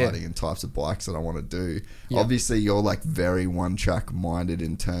of riding and types of bikes that I want to do. Obviously, you're like very one track minded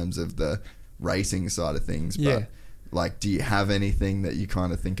in terms of the racing side of things, but like, do you have anything that you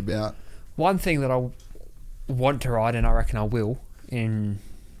kind of think about? One thing that I want to ride, and I reckon I will in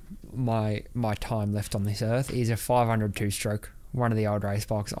my time left on this earth, is a 500 two-stroke. One of the old race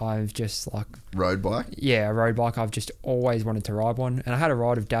bikes. I've just like... Road bike? Yeah, a road bike. I've just always wanted to ride one. And I had a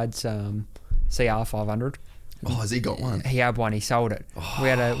ride of Dad's CR 500. Oh, has he got one? He had one. He sold it. Oh. We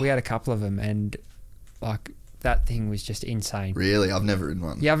had a couple of them, and like that thing was just insane. Really? I've never ridden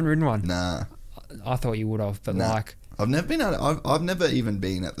one. You haven't ridden one? Nah. I thought you would have, but like... I've never been I've never even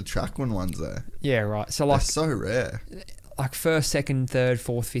been at the track when one's there. Yeah, right. So like... They're so rare. Like first, second, third,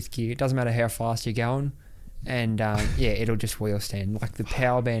 fourth, fifth gear. It doesn't matter how fast you're going. And it'll just wheel stand. Like the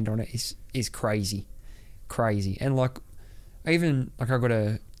power band on it is crazy. And like even like I got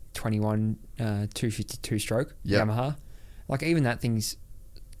a 21 252 stroke Yamaha. Like even that thing's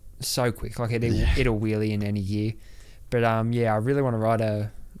so quick. Like it'll wheelie in any gear. But I really want to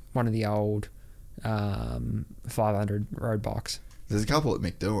ride one of the old 500 road bikes. There's a couple at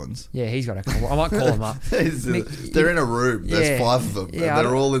Mick Doohan's. Yeah, he's got a couple. I might call him up. They're in a room. There's 5 of them. Yeah,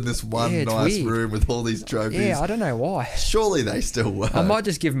 they're all in this one nice room with all these trophies. Yeah, I don't know why. Surely they still work. I might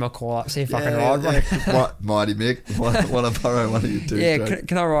just give him a call up, see if I can ride one. Mighty Mick, want to borrow one of your two? Yeah,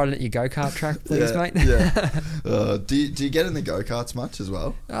 can I ride it at your go-kart track, please, mate? Yeah. Do you get in the go-karts much as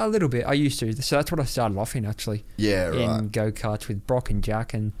well? A little bit. I used to. So that's what I started off in, actually. Yeah, right. In go-karts with Brock and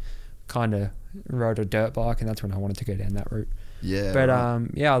Jack, and kind of rode a dirt bike, and that's when I wanted to go down that route. Yeah, but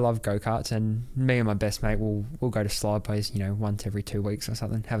I love go-karts, and me and my best mate will go to slide plays, once every 2 weeks or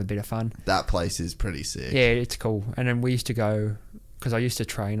something, have a bit of fun. That place is pretty sick. Yeah, it's cool. And then we used to go, because I used to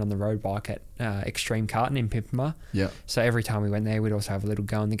train on the road bike at Extreme Karting in Pimpama. Yeah. So every time we went there, we'd also have a little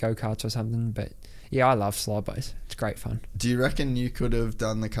go on the go-karts or something. But yeah, I love slide plays. It's great fun. Do you reckon you could have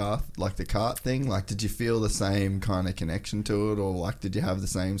done the kart thing? Like, did you feel the same kind of connection to it, or like, did you have the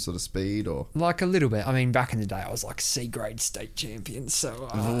same sort of speed, or like a little bit? I mean, back in the day, I was like C grade state champion, so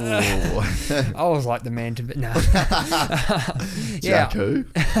I was like the man to be. No, Jack who?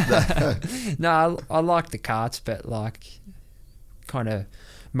 No, I like the karts, but like, kind of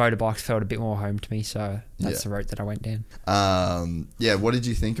motorbikes felt a bit more home to me, so that's the route that I went down. What did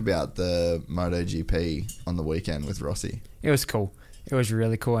you think about the MotoGP on the weekend with Rossi? It was cool. It was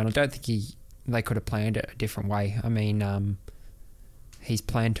really cool, and I don't think they could have planned it a different way. I mean, he's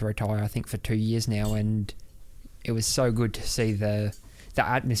planned to retire, I think, for 2 years now, and it was so good to see the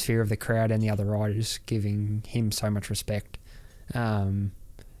atmosphere of the crowd and the other riders giving him so much respect.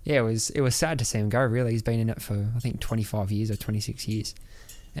 It was sad to see him go, really. He's been in it for, I think, 25 years or 26 years.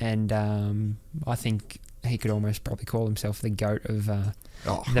 And I think he could almost probably call himself the GOAT of the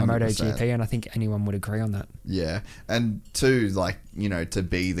MotoGP, and I think anyone would agree on that. Yeah, and too, like, to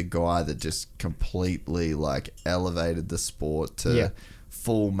be the guy that just completely, like, elevated the sport to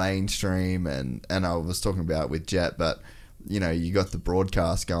full mainstream, and I was talking about it with Jet, but, you got the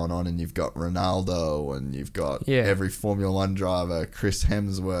broadcast going on, and you've got Ronaldo, and you've got every Formula One driver, Chris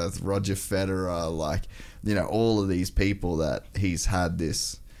Hemsworth, Roger Federer, like, all of these people that he's had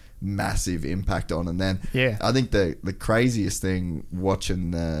this massive impact on. And then I think the craziest thing watching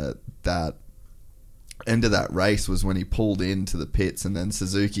that end of that race was when he pulled into the pits, and then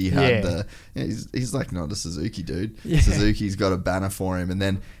Suzuki had he's like not a Suzuki dude. Suzuki's got a banner for him, and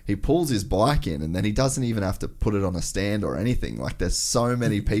then he pulls his bike in, and then he doesn't even have to put it on a stand or anything. Like, there's so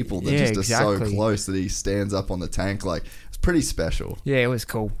many people that are so close that he stands up on the tank. Like, it's pretty special. Yeah, it was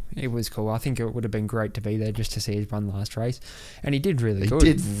cool. I think it would have been great to be there just to see his one last race, and he did really good.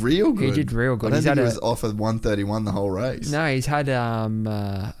 He did real good. I don't think he was off at 131 the whole race. No, he's had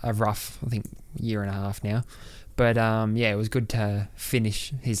a rough, I think, year and a half now, but it was good to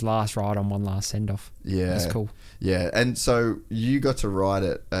finish his last ride on one last send off. Yeah, it's cool. Yeah, and so you got to ride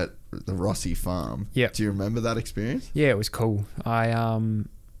it at the Rossi farm. Yeah, do you remember that experience? Yeah, it was cool.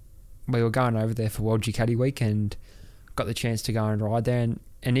 We were going over there for World Ducati Week and got the chance to go and ride there. And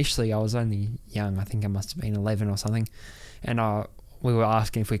initially, I was only young. I think I must have been 11 or something, and we were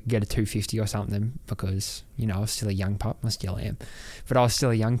asking if we could get a 250 or something because, I was still a young pup. I still am. But I was still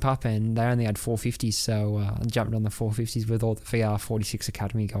a young pup, and they only had 450s, so I jumped on the 450s with all the VR46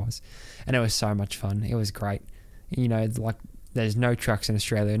 Academy guys. And it was so much fun. It was great. Like, there's no tracks in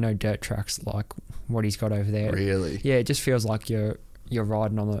Australia, no dirt tracks like what he's got over there. Really? Yeah, it just feels like you're you're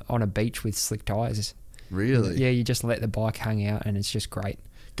riding on a beach with slick tires. Really? Yeah, you just let the bike hang out, and it's just great.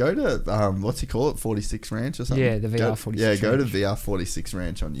 Go to what's he call it, 46 Ranch or something? Yeah, the VR46 Yeah, go to Ranch. VR46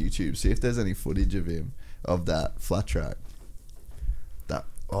 Ranch on YouTube. See if there's any footage of him of that flat track.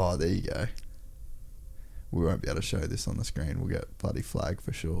 There you go. We won't be able to show this on the screen. We'll get bloody flagged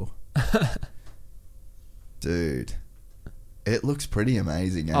for sure. Dude, it looks pretty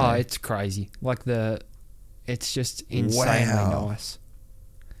amazing. Eh? Oh, it's crazy. It's just insanely Wow. nice.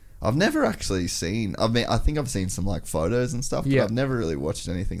 I've never actually seen. I think I've seen some like photos and stuff, but Yeah. I've never really watched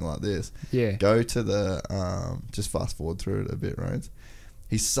anything like this. Yeah. Go to the just fast forward through it a bit, right?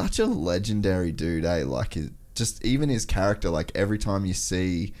 He's such a legendary dude, eh? Like just even his character. Like every time you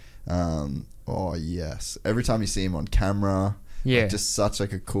see, every time you see him on camera, Yeah. like, just such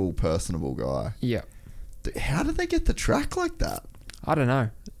like a cool, personable guy. Yeah. Dude, how did they get the track like that? I don't know.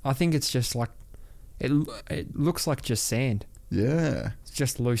 I think it's just like it looks like just sand. Yeah, It's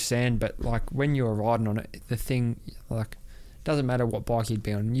just loose sand, but like when you're riding on it, the thing like doesn't matter what bike you'd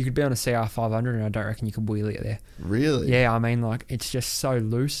be on. You could be on a CR500, and I don't reckon you could wheelie it there. really. Yeah, I mean, like it's just so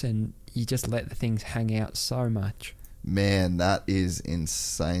loose, and you just let the things hang out so much. Man, that is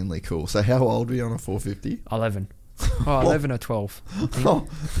insanely cool. So how old were you on a 450? 11. Oh, 11 or 12. Oh,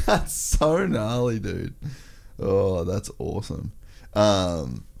 that's so gnarly, dude. Oh, that's awesome.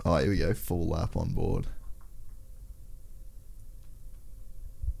 Here we go. Full lap on board.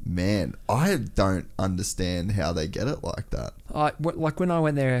 Man, I don't understand how they get it like that. Like when I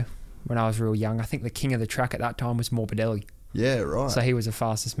went there when I was real young, I think the king of the track at that time was Morbidelli. Yeah, right. So he was the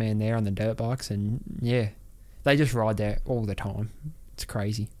fastest man there on the dirt bikes, and yeah, they just ride there all the time. It's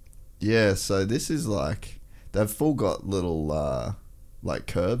crazy. Yeah, so this is like they've full got little like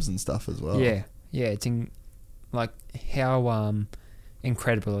curbs and stuff as well. Yeah, it's like how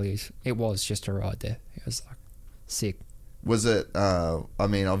incredible it was just to ride there. It was like sick. Was it? I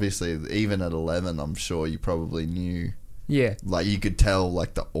mean, obviously, even at 11, I'm sure you probably knew. Yeah, Like you could tell,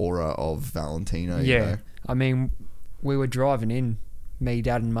 like the aura of Valentino. yeah. You know? I mean, we were driving in, me,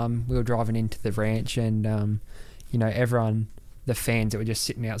 Dad, and Mum. We were driving into the ranch, and everyone, the fans that were just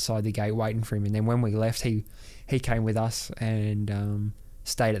sitting outside the gate waiting for him. And then when we left, he came with us and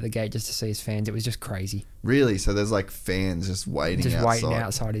stayed at the gate just to see his fans. It was just crazy. Really? So there's like fans just waiting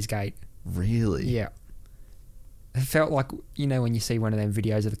Outside his gate. Really? Yeah. It felt like, when you see one of them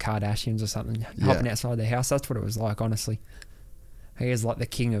videos of the Kardashians or something hopping outside their house. That's what it was like, honestly. He is like the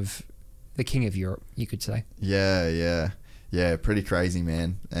king of Europe, you could say. Yeah. Pretty crazy,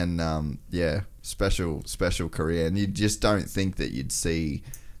 man. And special career. And you just don't think that you'd see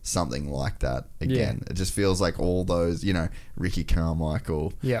something like that again. Yeah. It just feels like all those, Ricky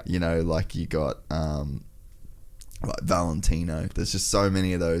Carmichael. Yeah. Like you got like Valentino. There's just so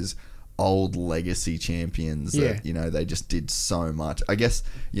many of those old legacy champions that they just did so much. I guess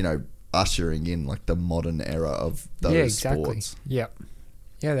ushering in like the modern era of those sports. Yeah,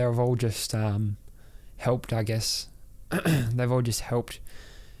 they've all just helped, I guess. They've all just helped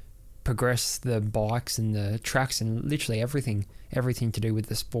progress the bikes and the tracks and literally everything to do with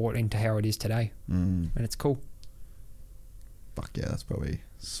the sport into how it is today. And it's cool. Fuck yeah, that's probably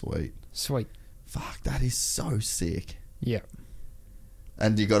sweet. Fuck, that is so sick. Yeah.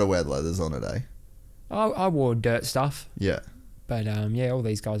 And you got to wear leathers on it, eh? I wore dirt stuff, Yeah. but all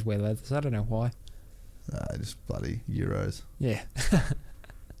these guys wear leathers. I don't know why. Just bloody Euros. Yeah.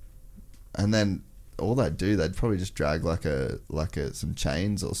 And then all they'd do, they'd probably just drag like some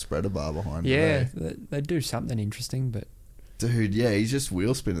chains or spreader bar behind Yeah, it. Eh? they do something interesting, but Dude, yeah, he's just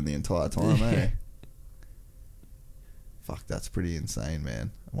wheel spinning the entire time, eh? Fuck, that's pretty insane,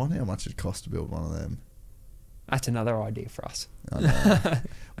 man. I wonder how much it cost to build one of them. that's another idea for us. I know.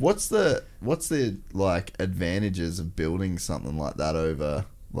 What's the like advantages of building something like that over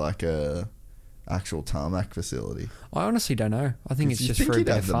like a actual tarmac facility? I honestly don't know. I think it's You just think for a he'd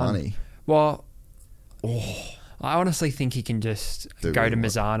bit have of the fun. money? Well, I honestly think he can just Do go to what-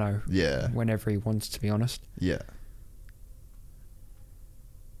 Misano Yeah. whenever he wants, to be honest. Yeah.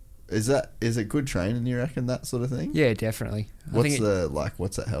 Is it good training, you reckon, that sort of thing? Yeah, definitely.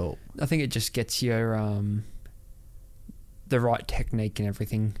 What's it help? I think it just gets your the right technique and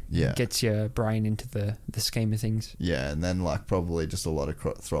everything. Yeah. Gets your brain into the scheme of things. Yeah, and then like probably just a lot of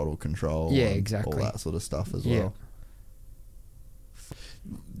throttle control. Yeah, and exactly. all that sort of stuff as Yeah. well.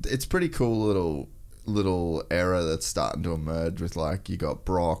 It's pretty cool little era that's starting to emerge with like you got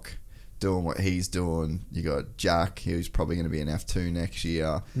Brock doing what he's doing. You got Jack, who's probably going to be an F2 next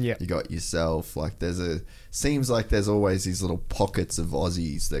year. Yeah. You got yourself. Like seems like there's always these little pockets of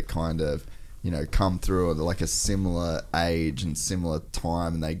Aussies that kind of, come through at like a similar age and similar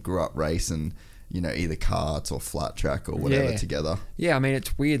time, and they grew up racing, either karts or flat track or whatever together. Yeah, I mean,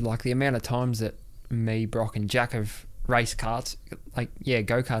 it's weird, like the amount of times that me, Brock and Jack have raced karts,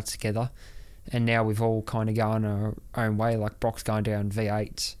 go-karts together, and now we've all kind of gone our own way. Like Brock's going down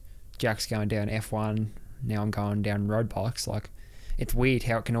V8s, Jack's going down F1, now I'm going down road bikes. Like, it's weird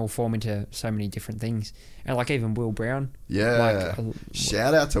how it can all form into so many different things. And like even Will Brown. Yeah.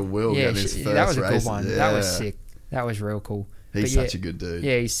 Shout out to Will getting his first race. That was a good one. Yeah. That was sick. That was real cool. He's such a good dude.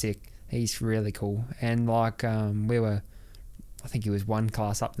 Yeah, he's sick. He's really cool. And like I think he was one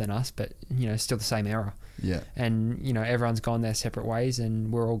class up than us, but still the same era. Yeah. And everyone's gone their separate ways,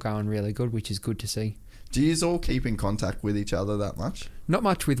 and we're all going really good, which is good to see. Do you all keep in contact with each other that much? Not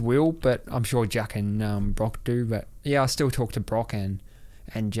much with Will, but I'm sure Jack and Brock do. But yeah, I still talk to Brock and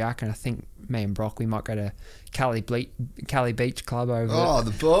Jack, and I think me and Brock, we might go to Cali Beach Club over. Oh,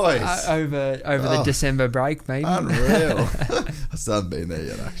 the boys! Over the December break, maybe. Unreal. I still haven't been there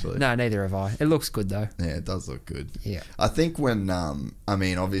yet, actually. No, neither have I. It looks good though. Yeah, it does look good. Yeah. I think when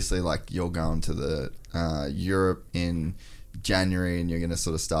obviously, like you're going to the Europe in January and you're going to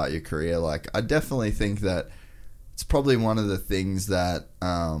sort of start your career. Like, I definitely think that it's probably one of the things that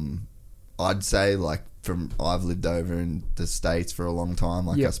I'd say, like, I've lived over in the States for a long time.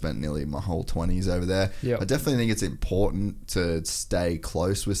 Like, I spent nearly my whole 20s over there. I definitely think it's important to stay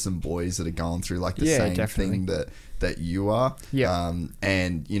close with some boys that are going through like the same thing that you are.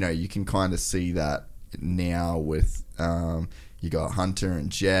 And you can kind of see that now with you got Hunter and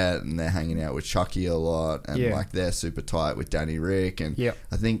Jet, and they're hanging out with Chucky a lot, and like they're super tight with Danny Rick. And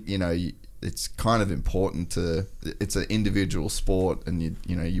I think it's kind of important it's an individual sport, and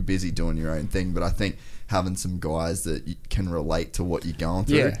you're busy doing your own thing, but I think having some guys that you can relate to what you're going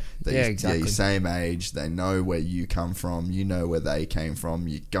through, exactly. You're same age, they know where you come from, you know where they came from,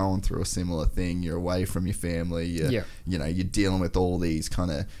 you're going through a similar thing, you're away from your family, you're dealing with all these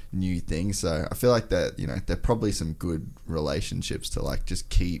kind of new things. So I feel like that there are probably some good relationships to like just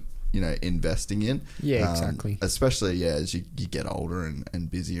keep investing in. Exactly. Especially as you get older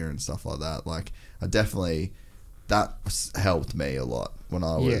and busier and stuff like that. Like, I definitely, that helped me a lot when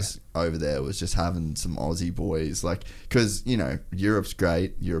I was over there, was just having some Aussie boys, like, because Europe's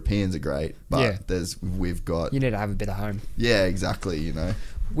great, Europeans are great, but we've got, you need to have a bit of home. Yeah, exactly.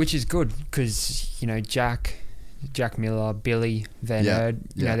 Which is good because Jack Miller, Billy Van Erd,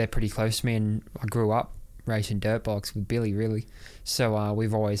 they're pretty close to me, and I grew up racing dirt bikes with Billy, really. So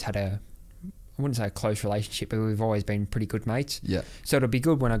we've always had I wouldn't say a close relationship, but we've always been pretty good mates. Yeah. So it'll be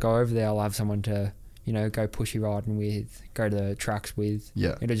good when I go over there. I'll have someone to go pushy riding with, go to the tracks with.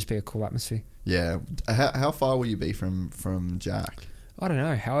 Yeah. It'll just be a cool atmosphere. Yeah. How far will you be from Jack? I don't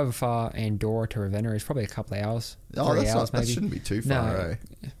know. However far Andorra to Ravenna is probably a couple of hours. Oh, that shouldn't be too far,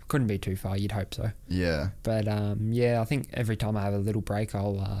 no, couldn't be too far. You'd hope so. Yeah. But I think every time I have a little break,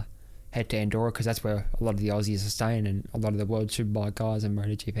 I'll head to Andorra, because that's where a lot of the Aussies are staying, and a lot of the World Superbike guys and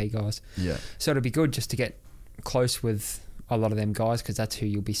MotoGP guys. Yeah. So it'll be good just to get close with a lot of them guys, because that's who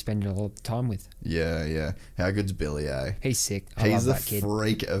you'll be spending a lot of time with. Yeah, yeah. How good's Billy, eh? He's sick. He's a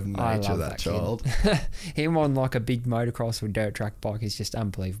freak of nature, that child. Him on like a big motocross or dirt track bike is just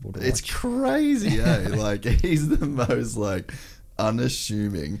unbelievable to watch. It's crazy, eh? Like, he's the most like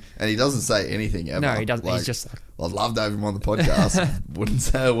unassuming, and he doesn't say anything ever. No, he doesn't. Like, he's just like, I'd love to have him on the podcast. Wouldn't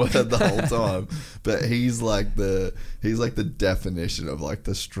say a word the whole time, but he's like the definition of like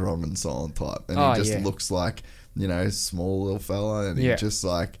the strong and silent type, and he just looks like, small little fella, and he just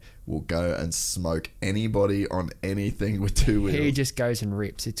like will go and smoke anybody on anything with two wheels. He just goes and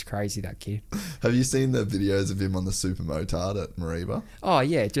rips. It's crazy, that kid. Have you seen the videos of him on the Super Motard at Mariba? Oh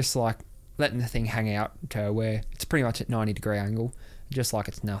yeah, just like letting the thing hang out to where it's pretty much at 90-degree angle, just like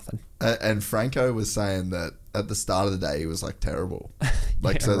it's nothing. And Franco was saying that at the start of the day he was like terrible.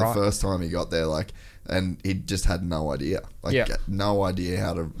 Like, the first time he got there, like, and he just had no idea. Like, no idea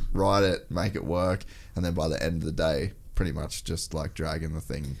how to ride it, make it work. And then by the end of the day, pretty much just like dragging the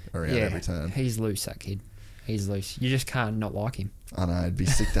thing around every turn. He's loose, that kid. He's loose. You just can't not like him. I know, it'd be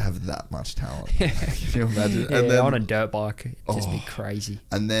sick to have that much talent. Can you imagine? Yeah, and then, on a dirt bike, it'd just be crazy.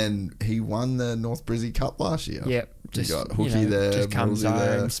 And then he won the North Brizzy Cup last year. Yep. Just, you got Hookie there, just comes home,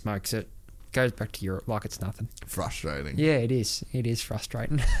 there. smokes it, goes back to Europe like it's nothing. Frustrating. Yeah, it is. It is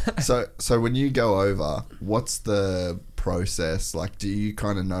frustrating. So when you go over, what's the process? Like, do you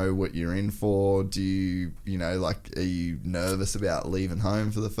kind of know what you're in for? Do you, are you nervous about leaving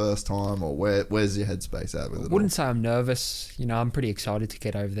home for the first time, or where's your headspace at with it? I wouldn't say I'm nervous. I'm pretty excited to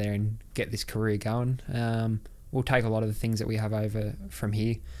get over there and get this career going. We'll take a lot of the things that we have over from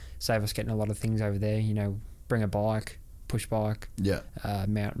here, save us getting a lot of things over there. Bring a bike, push bike,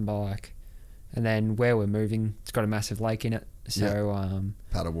 mountain bike, And then where we're moving, it's got a massive lake in it. So,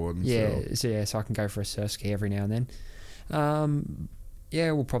 Paddleboard. so I can go for a surf ski every now and then.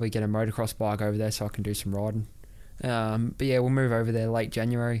 We'll probably get a motocross bike over there so I can do some riding. But yeah, we'll move over there late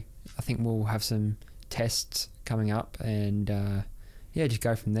January. I think we'll have some tests coming up and just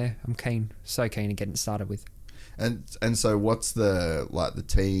go from there. I'm so keen to getting started with. And so what's the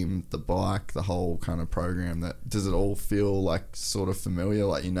team, the bike, the whole kind of program, does it all feel like sort of familiar,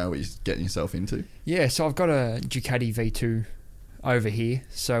 like you know what you're getting yourself into? Yeah, so I've got a Ducati V2 over here,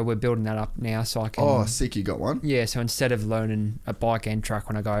 so we're building that up now so I can... Oh, sick, you got one? Yeah, so instead of learning a bike and track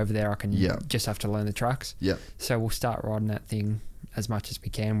when I go over there, I can just have to learn the tracks. Yeah. So we'll start riding that thing as much as we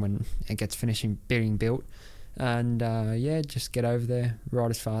can when it gets being built. And just get over there,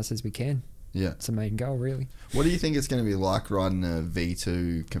 ride as fast as we can. Yeah. It's the main goal, really. What do you think it's going to be like riding a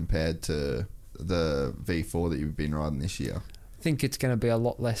V2 compared to the V4 that you've been riding this year? I think it's going to be a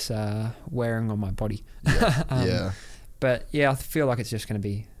lot less wearing on my body. Yeah. But yeah, I feel like it's just going to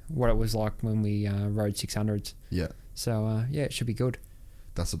be what it was like when we rode 600s. Yeah. So it should be good.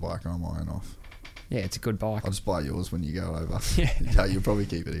 That's the bike I'm eyeing off. Yeah, it's a good bike. I'll just buy yours when you go over. Yeah. You'll probably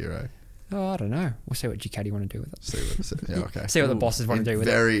keep it here, eh? Oh, I don't know. We'll see what Ducati want to do with it. See what the bosses want to do with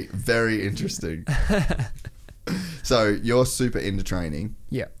it. Very, very interesting. So you're super into training.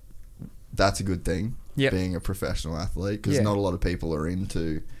 Yeah. That's a good thing. Yeah. Being a professional athlete, because not a lot of people are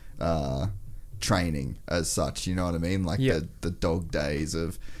into training as such. You know what I mean? Like the dog days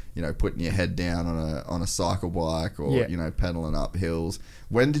of putting your head down on a cycle bike or pedaling up hills.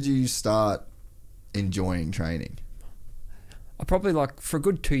 When did you start enjoying training? I probably for a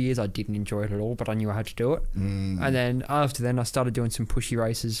good 2 years I didn't enjoy it at all, but I knew I had to do it. And then after then I started doing some pushy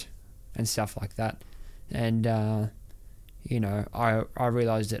races and stuff like that. And I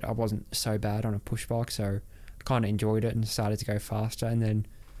realised that I wasn't so bad on a push bike, so I kind of enjoyed it and started to go faster. And then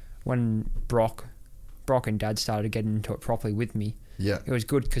when Brock and Dad started getting into it properly with me, it was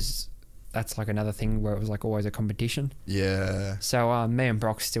good because that's like another thing where it was like always a competition. Yeah. So me and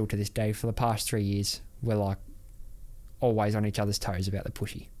Brock still to this day, for the past 3 years, we're like always on each other's toes about the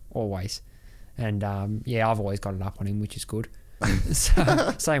pushy, always. And I've always got it up on him, which is good.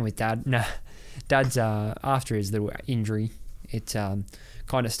 So, same with Dad. No, Dad's after his little injury, it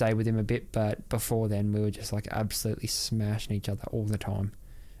kind of stayed with him a bit, but before then we were just like absolutely smashing each other all the time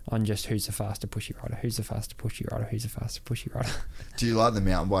on just who's the faster pushy rider, who's the faster pushy rider, who's the faster pushy rider. Do you like the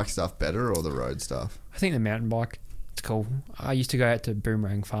mountain bike stuff better or the road stuff? I think the mountain bike, it's cool. I used to go out to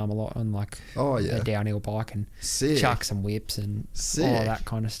Boomerang Farm a lot on a downhill bike and chuck some whips and all of that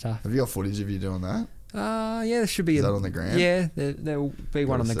kind of stuff. Have you got footage of you doing that? There should be. Is that on the gram? Yeah, there'll be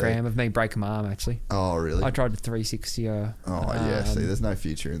one on the gram of me breaking my arm, actually. Oh, really? I tried the 360. See, there's no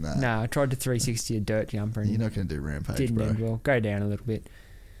future in that. No, I tried the 360 a dirt jumper. And you're not going to do Rampage, didn't bro. end well. Go down a little bit.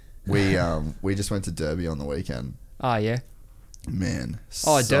 We just went to Derby on the weekend. Oh, yeah? Man.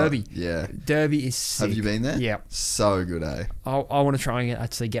 Derby. Yeah. Derby is sick. Have you been there? Yeah. So good, eh? I want to try and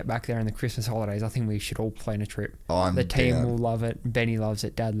actually get back there in the Christmas holidays. I think we should all plan a trip. The team will love it. Benny loves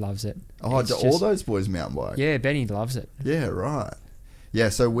it. Dad loves it. Oh, do all those boys mountain bike? Yeah, Benny loves it. Yeah, right. Yeah,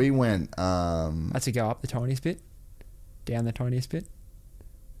 so we went... That's to go up the tiniest bit. Down the tiniest bit.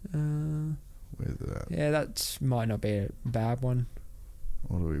 Where's that? Yeah, that might not be a bad one.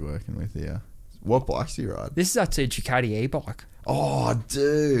 What are we working with here? What bikes do you ride? This is actually a Ducati e-bike. Oh,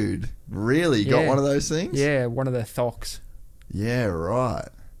 dude. Really? You got one of those things? Yeah, one of the Thocs. Yeah, right.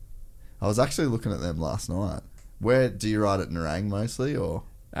 I was actually looking at them last night. Where do you ride at Nerang mostly, or?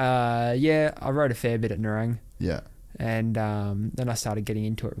 Yeah, I rode a fair bit at Nerang. Yeah. And then I started getting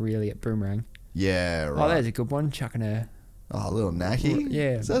into it really at Boomerang. Yeah, right. Oh, there's a good one. Chucking a... Oh, a little Naki?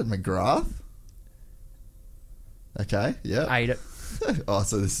 Yeah. Is that McGrath? Okay, yeah. Ate it. Oh,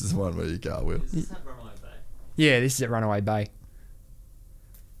 so this is one where you cartwheel. Is this at Runaway Bay? Yeah, this is at Runaway Bay.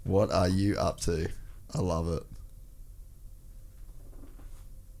 What are you up to? I love it.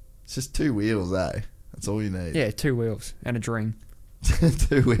 It's just 2 wheels, eh? That's all you need. Yeah, 2 wheels and a dream.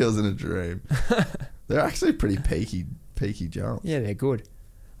 2 wheels and a dream. They're actually pretty peaky jumps. Yeah, they're good.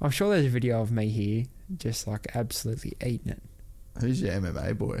 I'm sure there's a video of me here just like absolutely eating it. Who's your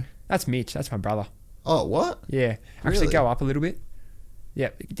MMA boy? That's Mitch. That's my brother. Oh, what? Yeah. Actually, Really? go up a little bit.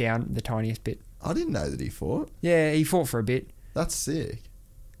 Yep, down the tiniest bit. I didn't know that he fought. Yeah, he fought for a bit. That's sick.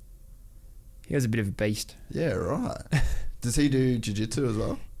 He was a bit of a beast. Yeah, right. Does he do jiu-jitsu as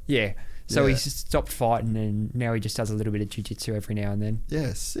well? Yeah. So Yeah. he stopped fighting and now he just does a little bit of jiu-jitsu every now and then.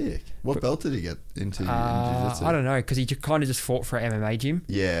 Yeah, sick. What belt did he get into in jiu-jitsu? I don't know, because he kind of just fought for an MMA gym.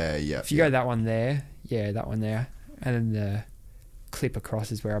 Yeah. If you go that one there, that one there, and then the clip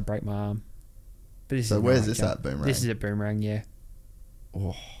across is where I break my arm. But this So is where's my this jump. at, Boomerang? This is at Boomerang, yeah.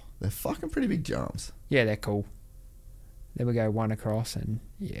 Oh, They're fucking pretty big jumps. Yeah, they're cool. Then we go one across, and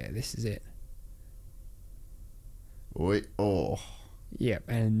yeah, this is it. Yep,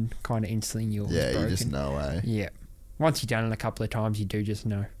 and kind of instantly you're broken. You just know, eh? Yeah. Once you've done it a couple of times, you do just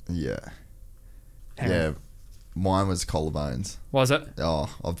know. Yeah. Hang on. Mine was collarbones. Was it?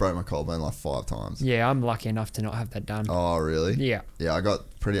 Oh, I've broke my collarbone like 5 times. Yeah, I'm lucky enough to not have that done. Oh, really? Yeah. Yeah, I got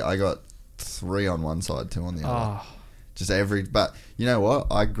 3 on one side, 2 on the other. Oh. But you know what?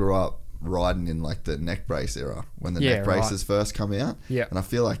 I grew up riding in like the neck brace era when the neck braces first come out. Yeah. And I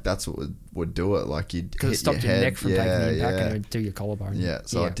feel like that's what would do it. Like you'd because it stopped your neck from taking the impact and it would do your collarbone. Yeah.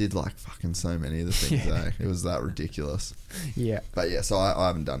 So I did like fucking so many of the things. It was that ridiculous. Yeah. But yeah, so I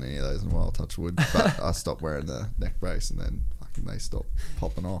haven't done any of those in a while, touch wood. But I stopped wearing the neck brace and then fucking they stopped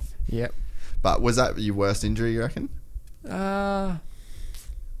popping off. Yep. But was that your worst injury, you reckon?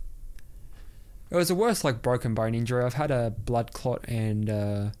 It was a worse like broken bone injury. I've had a blood clot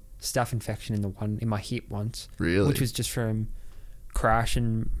and staph infection in my hip once. Really? Which was just from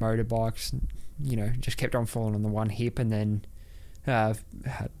crashing motorbikes. You know, just kept on falling on the one hip, and then I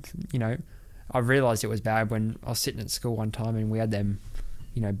realised it was bad when I was sitting at school one time and we had them,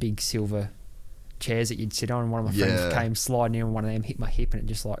 big silver chairs that you'd sit on. And one of my friends came sliding in, and one of them hit my hip, and it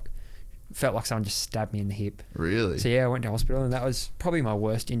just like felt like someone just stabbed me in the hip. Really? So yeah, I went to hospital, and that was probably my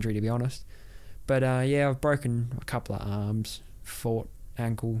worst injury, to be honest. But I've broken a couple of arms, foot,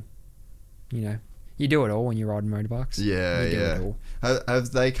 ankle. You do it all when you're riding motorbikes. Yeah, you do it all.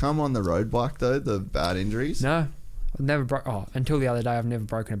 Have they come on the road bike though, the bad injuries? No, I've never until the other day. I've never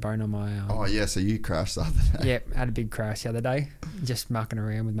broken a bone on my. So you crashed the other day. Yeah, had a big crash the other day. Just mucking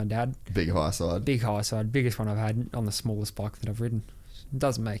around with my dad. Big high side, biggest one I've had on the smallest bike that I've ridden. It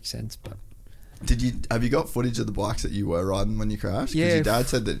doesn't make sense, but. Have you got footage of the bikes that you were riding when you crashed? Yeah. Because your dad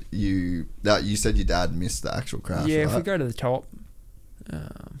said that you said your dad missed the actual crash. Yeah, right? if we go to the top.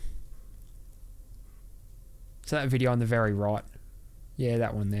 So that video on the very right. Yeah,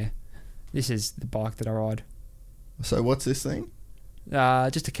 that one there. This is the bike that I ride. So what's this thing?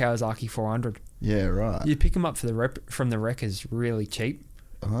 Just a Kawasaki 400. Yeah, right. You pick them up from the wreckers really cheap.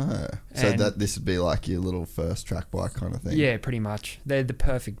 Oh, so this would be like your little first track bike kind of thing? Yeah, pretty much. They're the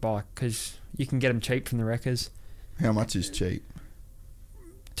perfect bike because you can get them cheap from the wreckers. How much is cheap?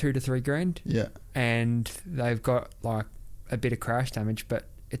 2 to 3 grand. Yeah. And they've got like a bit of crash damage, but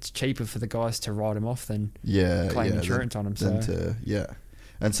it's cheaper for the guys to ride them off than claim insurance on them.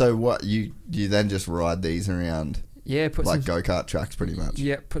 And so what, you then just ride these around like go-kart tracks pretty much?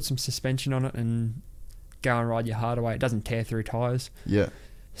 Yeah, put some suspension on it and go and ride your heart away. It doesn't tear through tyres. Yeah.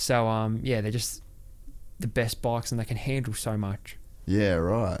 So, they're just the best bikes and they can handle so much. Yeah,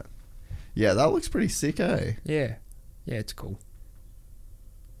 right. Yeah, that looks pretty sick, eh? Yeah. Yeah, it's cool.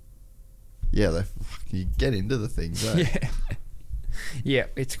 Yeah, you get into the things, eh? Yeah. Yeah,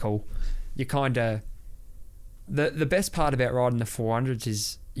 it's cool. You kind of... The best part about riding the 400s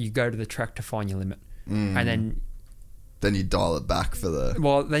is you go to the track to find your limit. And then... Then you dial it back for the...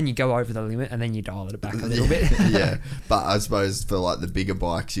 Well, then you go over the limit and then you dial it back a little bit. Yeah, but I suppose for like the bigger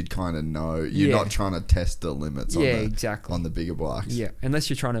bikes, you'd kind of know. You're not trying to test the limits exactly. on the bigger bikes. Yeah,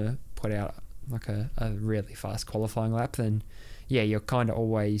 unless you're trying to put out like a really fast qualifying lap, then you're kind of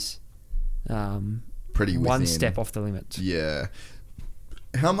always pretty within. One step off the limits. Yeah.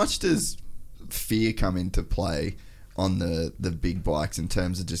 How much does fear come into play on the big bikes in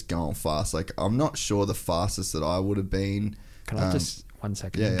terms of just going fast? Like, I'm not sure the fastest that I would have been. Can I just 1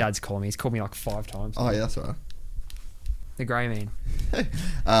 second? Yeah, Dad's calling me. He's called me like 5 times. Oh, yeah, that's all right. The grey man.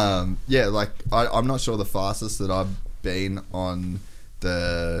 I'm not sure the fastest that I've been on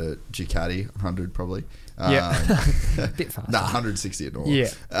the Ducati 100 probably. A bit faster. 160 at normal.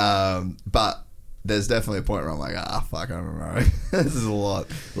 Yeah. But there's definitely a point where I'm like, fuck, I don't know. This is a lot.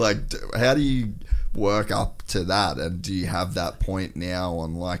 Like, how do you work up to that, and do you have that point now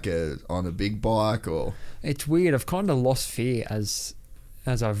on a big bike? Or it's weird. I've kind of lost fear as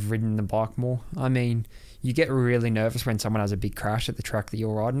I've ridden the bike more. I mean, you get really nervous when someone has a big crash at the track that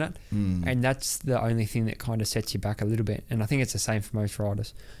you're riding at, and that's the only thing that kind of sets you back a little bit. And I think it's the same for most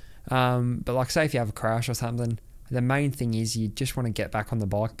riders. But like, say if you have a crash or something, the main thing is you just want to get back on the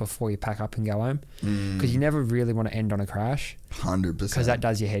bike before you pack up and go home, because you never really want to end on a crash. 100%. Because that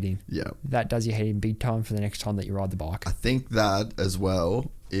does your head in. Yeah. That does your head in big time for the next time that you ride the bike. I think that as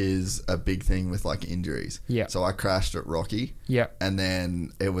well is a big thing with like injuries. Yeah. So I crashed at Rocky. Yeah. And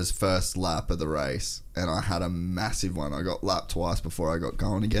then it was first lap of the race, and I had a massive one. I got lapped twice before I got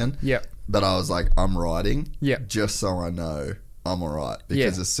going again. Yeah. But I was like, I'm riding. Yeah. Just so I know I'm all right.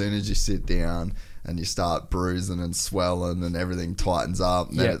 Because as soon as you sit down, and you start bruising and swelling and everything tightens up,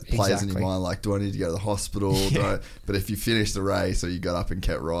 and then it plays in your mind like, do I need to go to the hospital? But if you finish the race or you got up and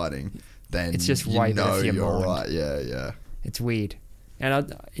kept riding, then it's just you way know better for your you're mind. right. Yeah. It's weird.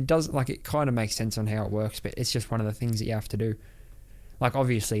 And it does, like, it kind of makes sense on how it works, but it's just one of the things that you have to do. Like,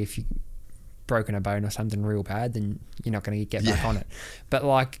 obviously, if you broken a bone or something real bad, then you're not going to get back on it. But,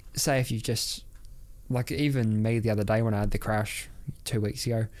 like, say if you just, like, even me the other day when I had the crash 2 weeks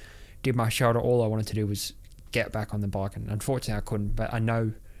ago, did my shoulder, all I wanted to do was get back on the bike, and unfortunately I couldn't, but I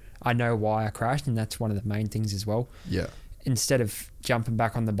know why I crashed, and that's one of the main things as well. Yeah. Instead of jumping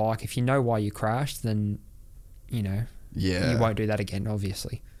back on the bike, if you know why you crashed, then, you know, you won't do that again,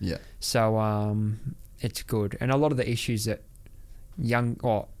 obviously. Yeah. So it's good. And a lot of the issues that young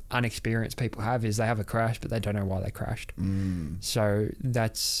or unexperienced people have is they have a crash, but they don't know why they crashed. So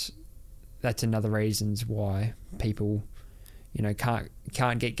that's another reasons why people, you know,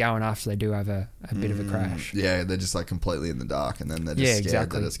 can't get going after they do have a bit of a crash. Yeah, they're just like completely in the dark, and then they're just scared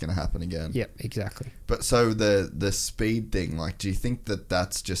that it's going to happen again. Yep, exactly. But so the speed thing, like, do you think that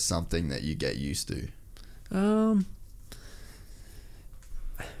that's just something that you get used to?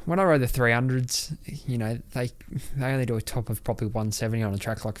 When I rode the 300s, you know, they only do a top of probably 170 on a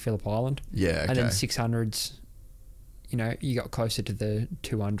track like Phillip Island. Yeah, okay. And then 600s, you know, you got closer to the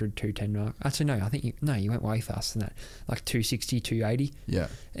 200, 210 mark. Actually, no, I think you went way faster than that, like 260, 280. Yeah.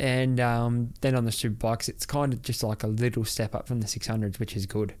 And then on the super bikes, it's kind of just like a little step up from the 600s, which is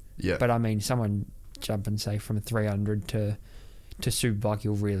good. Yeah. But I mean, someone jumping, say, from a 300 to super bike,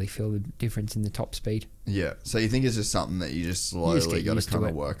 you'll really feel the difference in the top speed. Yeah. So you think it's just something that you just slowly got to kind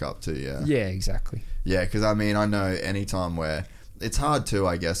of work up to, yeah? Yeah, exactly. Yeah, because I mean, I know any time where it's hard too,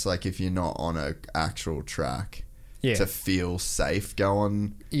 I guess, like if you're not on a actual track to feel safe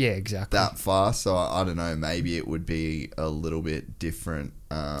going exactly that fast. So I don't know, maybe it would be a little bit different.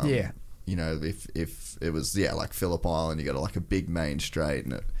 You know, if it was, like Phillip Island, you got like a big main straight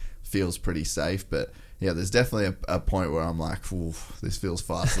and it feels pretty safe, but yeah, there's definitely a point where I'm like, ooh, this feels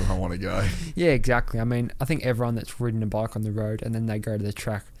faster than I want to go. Yeah, exactly. I mean, I think everyone that's ridden a bike on the road and then they go to the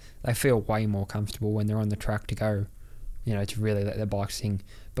track, they feel way more comfortable when they're on the track to go, you know, to really let their bike sing,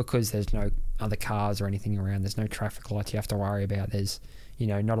 because there's no other cars or anything around. There's no traffic lights you have to worry about. There's, you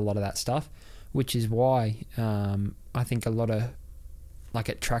know, not a lot of that stuff, which is why I think a lot of, like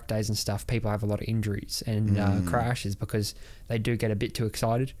at track days and stuff, people have a lot of injuries and crashes because they do get a bit too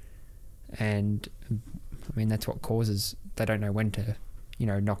excited. And I mean, that's what causes, they don't know when to, you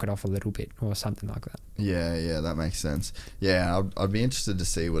know, knock it off a little bit or something like that. Yeah, that makes sense. Yeah, I'd be interested to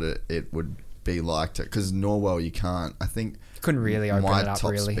see what it would be like to, because Norwell, you can't, I think, couldn't really open it up. My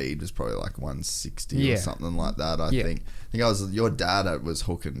really. top speed was probably like 160 or something like that. I think your dad was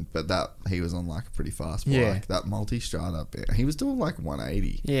hooking, but that he was on like a pretty fast bike. Yeah. That multi-strada bit, he was doing like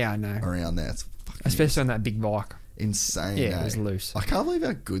 180. Yeah, I know. Around there, it's fucking especially on that big bike. Insane. Yeah, it was loose. I can't believe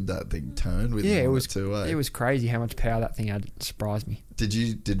how good that thing turned with it was too. It was crazy how much power that thing had. It surprised me.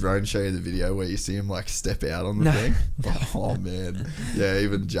 Did Rowan show you the video where you see him like step out on the thing? Oh man, yeah.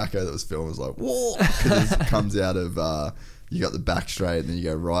 Even Jacko that was filming was like, whoa, because it comes out of you got the back straight and then you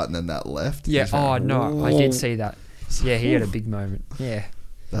go right and then that left. Yeah. Oh no, whoa. I did see that. Yeah, he had a big moment. Yeah.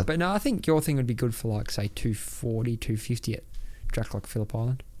 But no, I think your thing would be good for like say 240, 250 at track like Phillip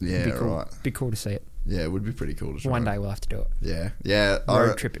Island. Yeah, be cool. right. Be cool to see it. Yeah, it would be pretty cool to try. One day we'll have to do it. Yeah.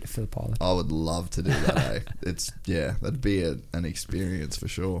 Road trip it to Phillip Island. I would love to do that. That'd be an experience for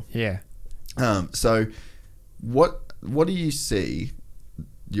sure. Yeah. So, what do you see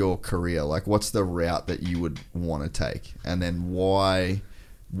your career like? What's the route that you would want to take, and then why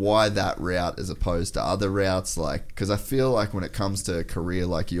that route as opposed to other routes? Like, because I feel like when it comes to a career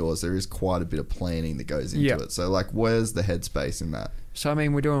like yours, there is quite a bit of planning that goes into it. So, like, where's the headspace in that? So, I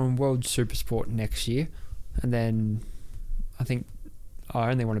mean, we're doing World Supersport next year, and then I think I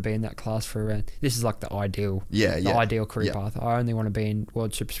only want to be in that class for around, this is like the ideal ideal career path. I only want to be in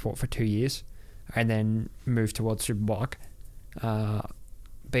World Supersport for 2 years, and then move to World Superbike,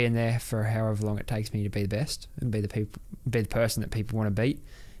 be in there for however long it takes me to be the best and be the person that people want to beat,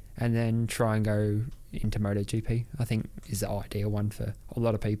 and then try and go into MotoGP. I think is the ideal one for a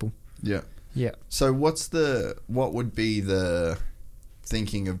lot of people. Yeah. So what would be the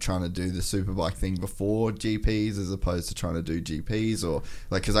thinking of trying to do the Superbike thing before GPs as opposed to trying to do GPs, or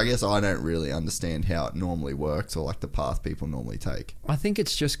like, because I guess I don't really understand how it normally works or like the path people normally take. I think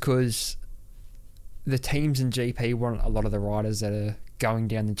it's just because the teams in GP want a lot of the riders that are going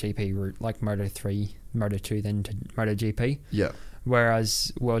down the GP route, like Moto3, Moto2, then to MotoGP. Yeah.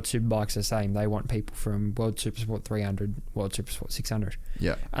 Whereas World Superbike's the same. They want people from World Supersport 300, World Supersport 600.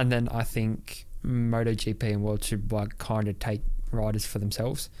 Yeah. And then I think MotoGP and World Superbike kind of take riders for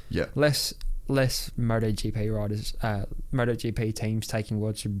themselves. Yeah. Less less MotoGP riders, MotoGP teams taking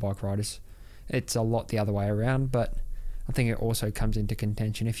World Superbike riders. It's a lot the other way around, but I think it also comes into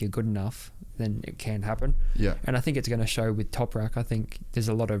contention. If you're good enough, then it can happen. Yeah. And I think it's going to show with Toprak. I think there's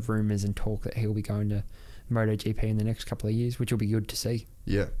a lot of rumours and talk that he'll be going to MotoGP in the next couple of years, which will be good to see.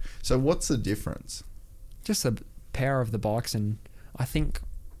 Yeah. So what's the difference? Just the power of the bikes, and I think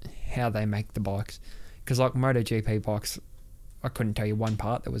how they make the bikes. Because like MotoGP bikes, I couldn't tell you one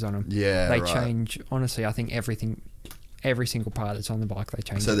part that was on them. Yeah, they right. change. Honestly, I think every single part that's on the bike, they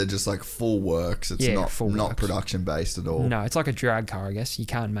change. So they're just like full works. It's not works. production based at all. No, it's like a drag car, I guess. You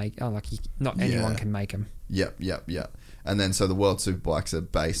can't make. Not anyone can make them. Yep. And then so the World Superbikes are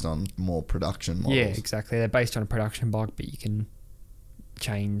based on more production models. Yeah, exactly. They're based on a production bike, but you can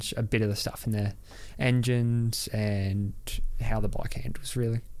change a bit of the stuff in their engines and how the bike handles,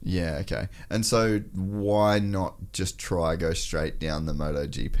 really. Yeah, okay. And so why not just go straight down the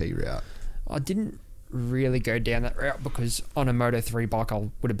MotoGP route? I didn't really go down that route because on a Moto3 bike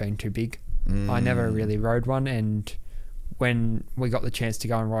I would have been too big. I never really rode one, and when we got the chance to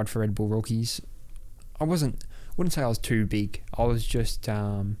go and ride for Red Bull Rookies, I wouldn't say I was too big. I was just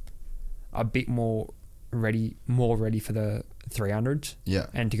a bit more ready for the 300s. Yeah.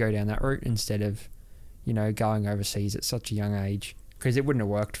 And to go down that route instead of, going overseas at such a young age, because it wouldn't have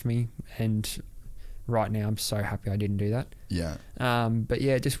worked for me. And right now I'm so happy I didn't do that. Yeah. But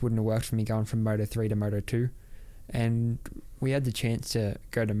yeah, it just wouldn't have worked for me going from Moto3 to Moto2. And we had the chance to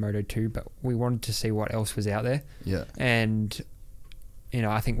go to Moto2, but we wanted to see what else was out there. Yeah. And,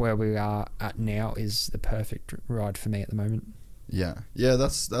 I think where we are at now is the perfect ride for me at the moment. Yeah,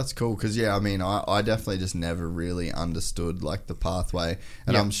 that's cool because I mean, I definitely just never really understood like the pathway,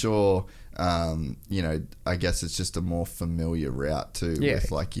 and I'm sure, I guess it's just a more familiar route too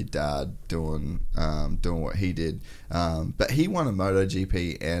with like your dad doing what he did, but he won a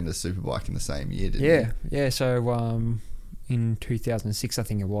MotoGP and a Superbike in the same year, didn't he? Yeah. So in 2006, I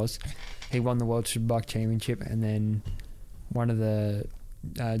think it was, he won the World Superbike Championship, and then one of the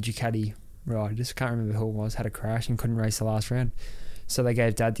Ducati riders, can't remember who it was, had a crash and couldn't race the last round. So they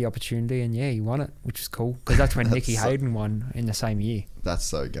gave Dad the opportunity, and he won it, which is cool because that's when Nicky Hayden won in the same year. That's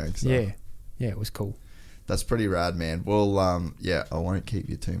so gangster. Yeah, it was cool. That's pretty rad, man. Well, I won't keep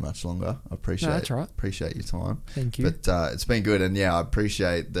you too much longer. I appreciate your time. Thank you. But it's been good, and I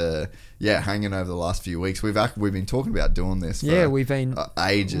appreciate hanging over the last few weeks. We've been talking about doing this for we've been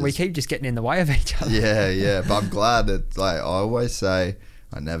ages. We keep just getting in the way of each other. Yeah, but I'm glad that I always say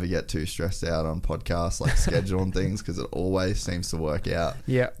I never get too stressed out on podcasts, like scheduling things, because it always seems to work out.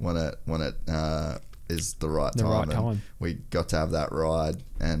 Yeah. When it is the right time. Right time. And we got to have that ride,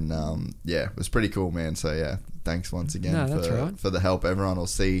 and it was pretty cool, man. So thanks once again for the help. Everyone will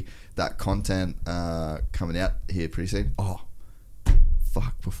see that content coming out here pretty soon. Oh,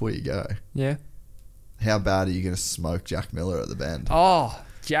 fuck! Before you go, how bad are you going to smoke Jack Miller at the Bend? Oh,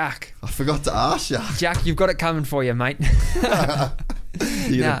 Jack! I forgot to ask you. Jack, you've got it coming for you, mate.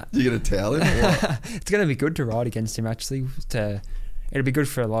 You gonna tell him? Or what? It's gonna be good to ride against him. Actually, it'll be good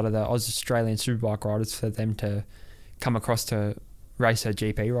for a lot of the Australian Superbike riders for them to come across to race a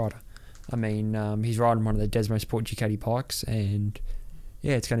GP rider. I mean, he's riding one of the Desmo Sport Ducati bikes, and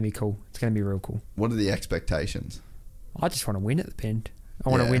it's gonna be cool. It's gonna be real cool. What are the expectations? I just want to win at the Bend. I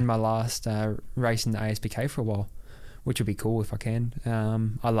want to win my last race in the ASBK for a while, which would be cool if I can.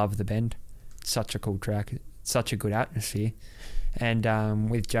 I love the Bend. It's such a cool track. It's such a good atmosphere. And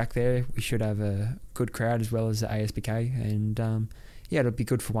with Jack there, we should have a good crowd as well as the ASBK. And it'll be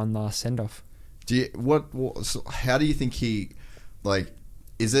good for one last send-off. How do you think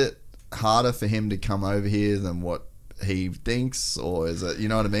is it harder for him to come over here than what he thinks? Or is it, you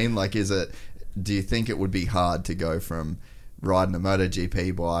know what I mean? Like, do you think it would be hard to go from riding a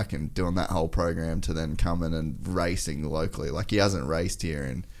MotoGP bike and doing that whole program to then coming and racing locally? Like, he hasn't raced here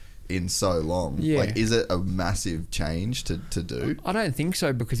in so long. Like, is it a massive change to do? I don't think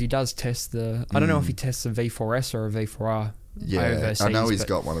so, because he does test I don't know if he tests a V4S or a V4R overseas. I know he's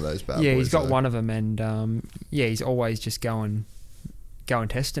got one of those bad boys. He's got one of them, and he's always just going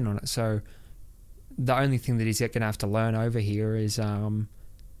testing on it. So the only thing that he's going to have to learn over here is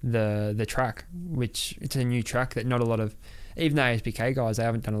the track, which it's a new track that not a lot of, even the ASBK guys, they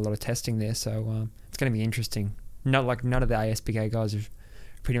haven't done a lot of testing there. So it's going to be interesting. None of the ASBK guys have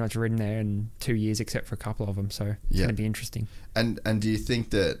pretty much ridden there in 2 years, except for a couple of them. So it's going to be interesting. And do you think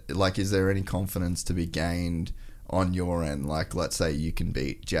that, like, is there any confidence to be gained on your end? Like, let's say you can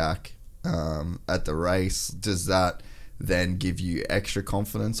beat Jack at the race. Does that then give you extra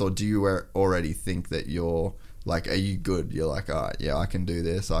confidence, or do you already think that you're Like, are you good? You're like, all right, yeah, I can do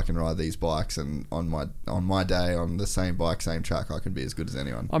this. I can ride these bikes, and on my day on the same bike, same track, I can be as good as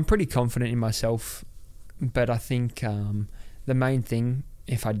anyone. I'm pretty confident in myself, but I think the main thing,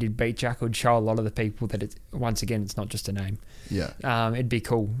 if I did beat Jack, would show a lot of the people that once again, it's not just a name. Yeah. It'd be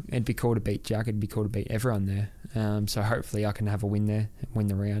cool. It'd be cool to beat Jack. It'd be cool to beat everyone there. So hopefully I can have a win there, win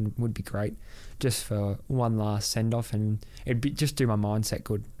the round. Would be great, just for one last send off, and it'd be just do my mindset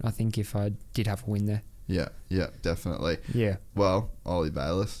good. I think if I did have a win there. Yeah, definitely. Yeah. Well, Ollie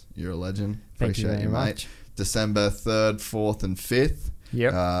Bayliss, you're a legend. Thank you Appreciate very mate. much. December 3rd, 4th and 5th.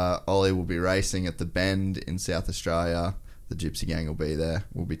 Yep. Ollie will be racing at the Bend in South Australia. The Gypsy Gang will be there.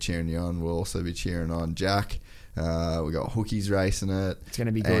 We'll be cheering you on. We'll also be cheering on Jack. We got Hookie's racing it. It's going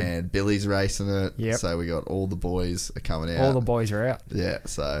to be good. And Billy's racing it. Yep. So we got all the boys are coming out. All the boys are out. Yeah,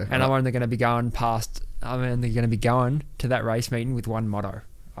 so. And I'm only going to be going to that race meeting with one motto.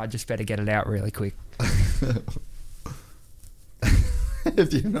 I just better get it out really quick.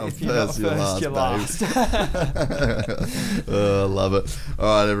 If you're not first, you're last. I love it. All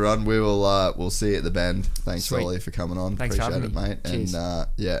right, everyone. We'll see you at the Bend. Thanks, Sweet. Ollie, for coming on. Thanks Appreciate for it, having mate. me. Cheers.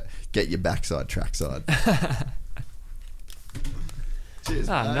 And get your backside trackside. Cheers,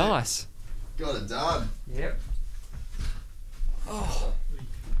 mate. Nice. Got it done. Yep. Oh.